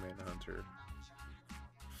Martian Manhunter.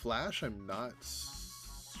 Flash, I'm not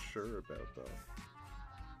sure about though.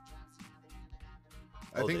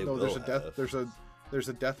 I Oh, think they no. There's a will death. have. There's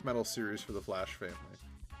a death metal series for the Flash family.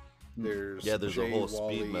 There's Yeah, there's Jay, a whole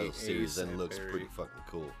Wally, speed metal Ace, series and it and looks Barry. pretty fucking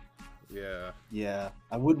cool. Yeah. Yeah,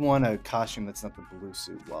 I would want a costume that's not the blue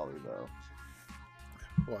suit Wally though.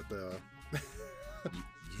 What the? The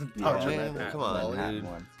Oh, Dr. man, Manhattan, come on, Wally. Manhattan dude.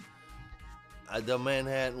 one. The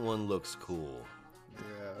Manhattan one looks cool.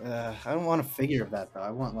 Yeah. I don't want a figure of that though. I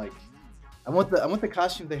want the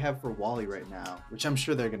costume they have for Wally right now, which I'm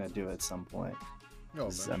sure they're gonna do at some point. No,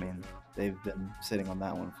 'Cause, I eventually, mean, they've been sitting on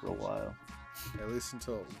that one for a while. yeah. At least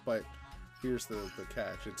until. But here's the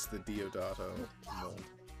catch. It's the Diodato mold.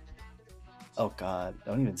 Oh God,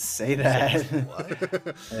 don't even say that.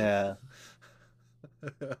 What? Yeah.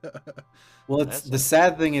 Well, it's That's the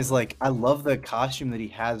sad thing is like I love the costume that he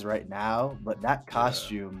has right now, but that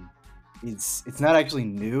costume it's not actually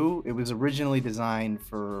new. It was originally designed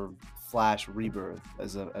for Flash Rebirth,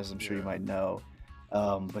 as I'm sure you Yeah. might know.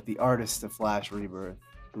 But the artist of Flash Rebirth,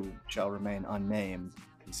 who shall remain unnamed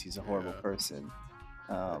because he's a horrible Yeah. person,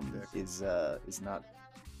 Dick. is not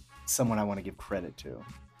someone I want to give credit to.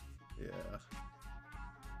 Yeah.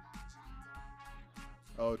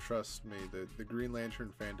 Oh, trust me, the Green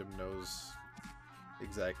Lantern fandom knows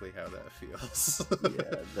exactly how that feels.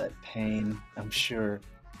 Yeah, that pain. I'm sure.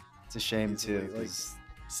 It's a shame Easily, too. like, 'cause-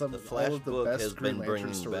 Some The all Flash of the book best has Green been Lantern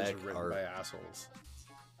bringing stories back are written art. by assholes.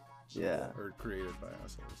 Yeah. Or created by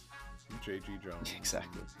assholes. J.G. Jones.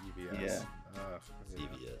 Exactly. EVS. Yeah. Yeah.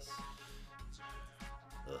 EVS.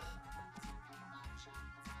 Ugh.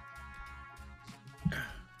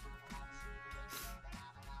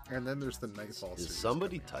 And then there's the Nightfall Is series.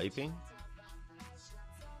 somebody coming out. typing?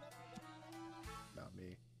 Not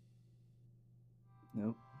me.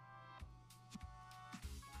 Nope.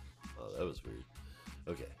 Oh, that was weird.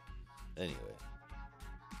 Okay. Anyway.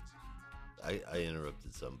 I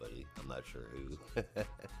interrupted somebody. I'm not sure who.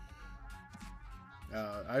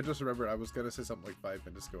 I just remembered I was gonna say something like 5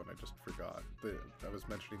 minutes ago and I just forgot. I was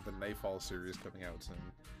mentioning the Nightfall series coming out soon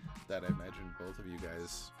that I imagine both of you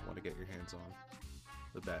guys want to get your hands on.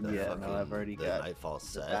 The Batman. Yeah, fucking- no, I've already the got Nightfall the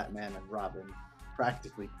set. Batman and Robin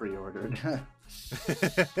practically pre-ordered.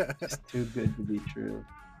 It's too good to be true.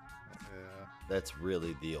 Yeah. That's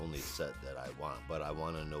really the only set that I want, but I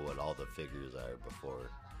want to know what all the figures are before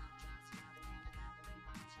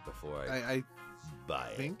I buy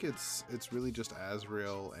it. think it's really just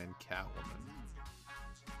Azrael and Catwoman.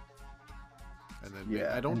 And then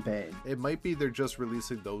Yeah, I don't. and Bane. It might be they're just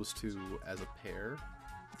releasing those two as a pair,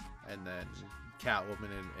 and then Catwoman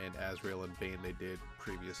and Azrael and Bane they did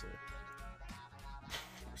previously.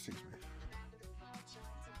 Excuse me.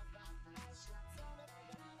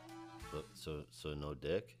 So no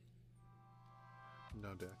dick.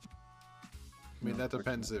 No dick. I mean No, that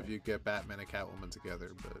depends if unfortunately. you get Batman and Catwoman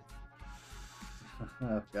together, but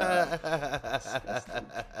Oh, God.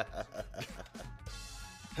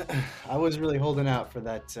 I was really holding out for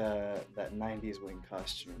that 90s wing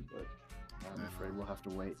costume, but I'm I afraid know. we'll have to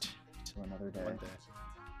wait till another day. one day.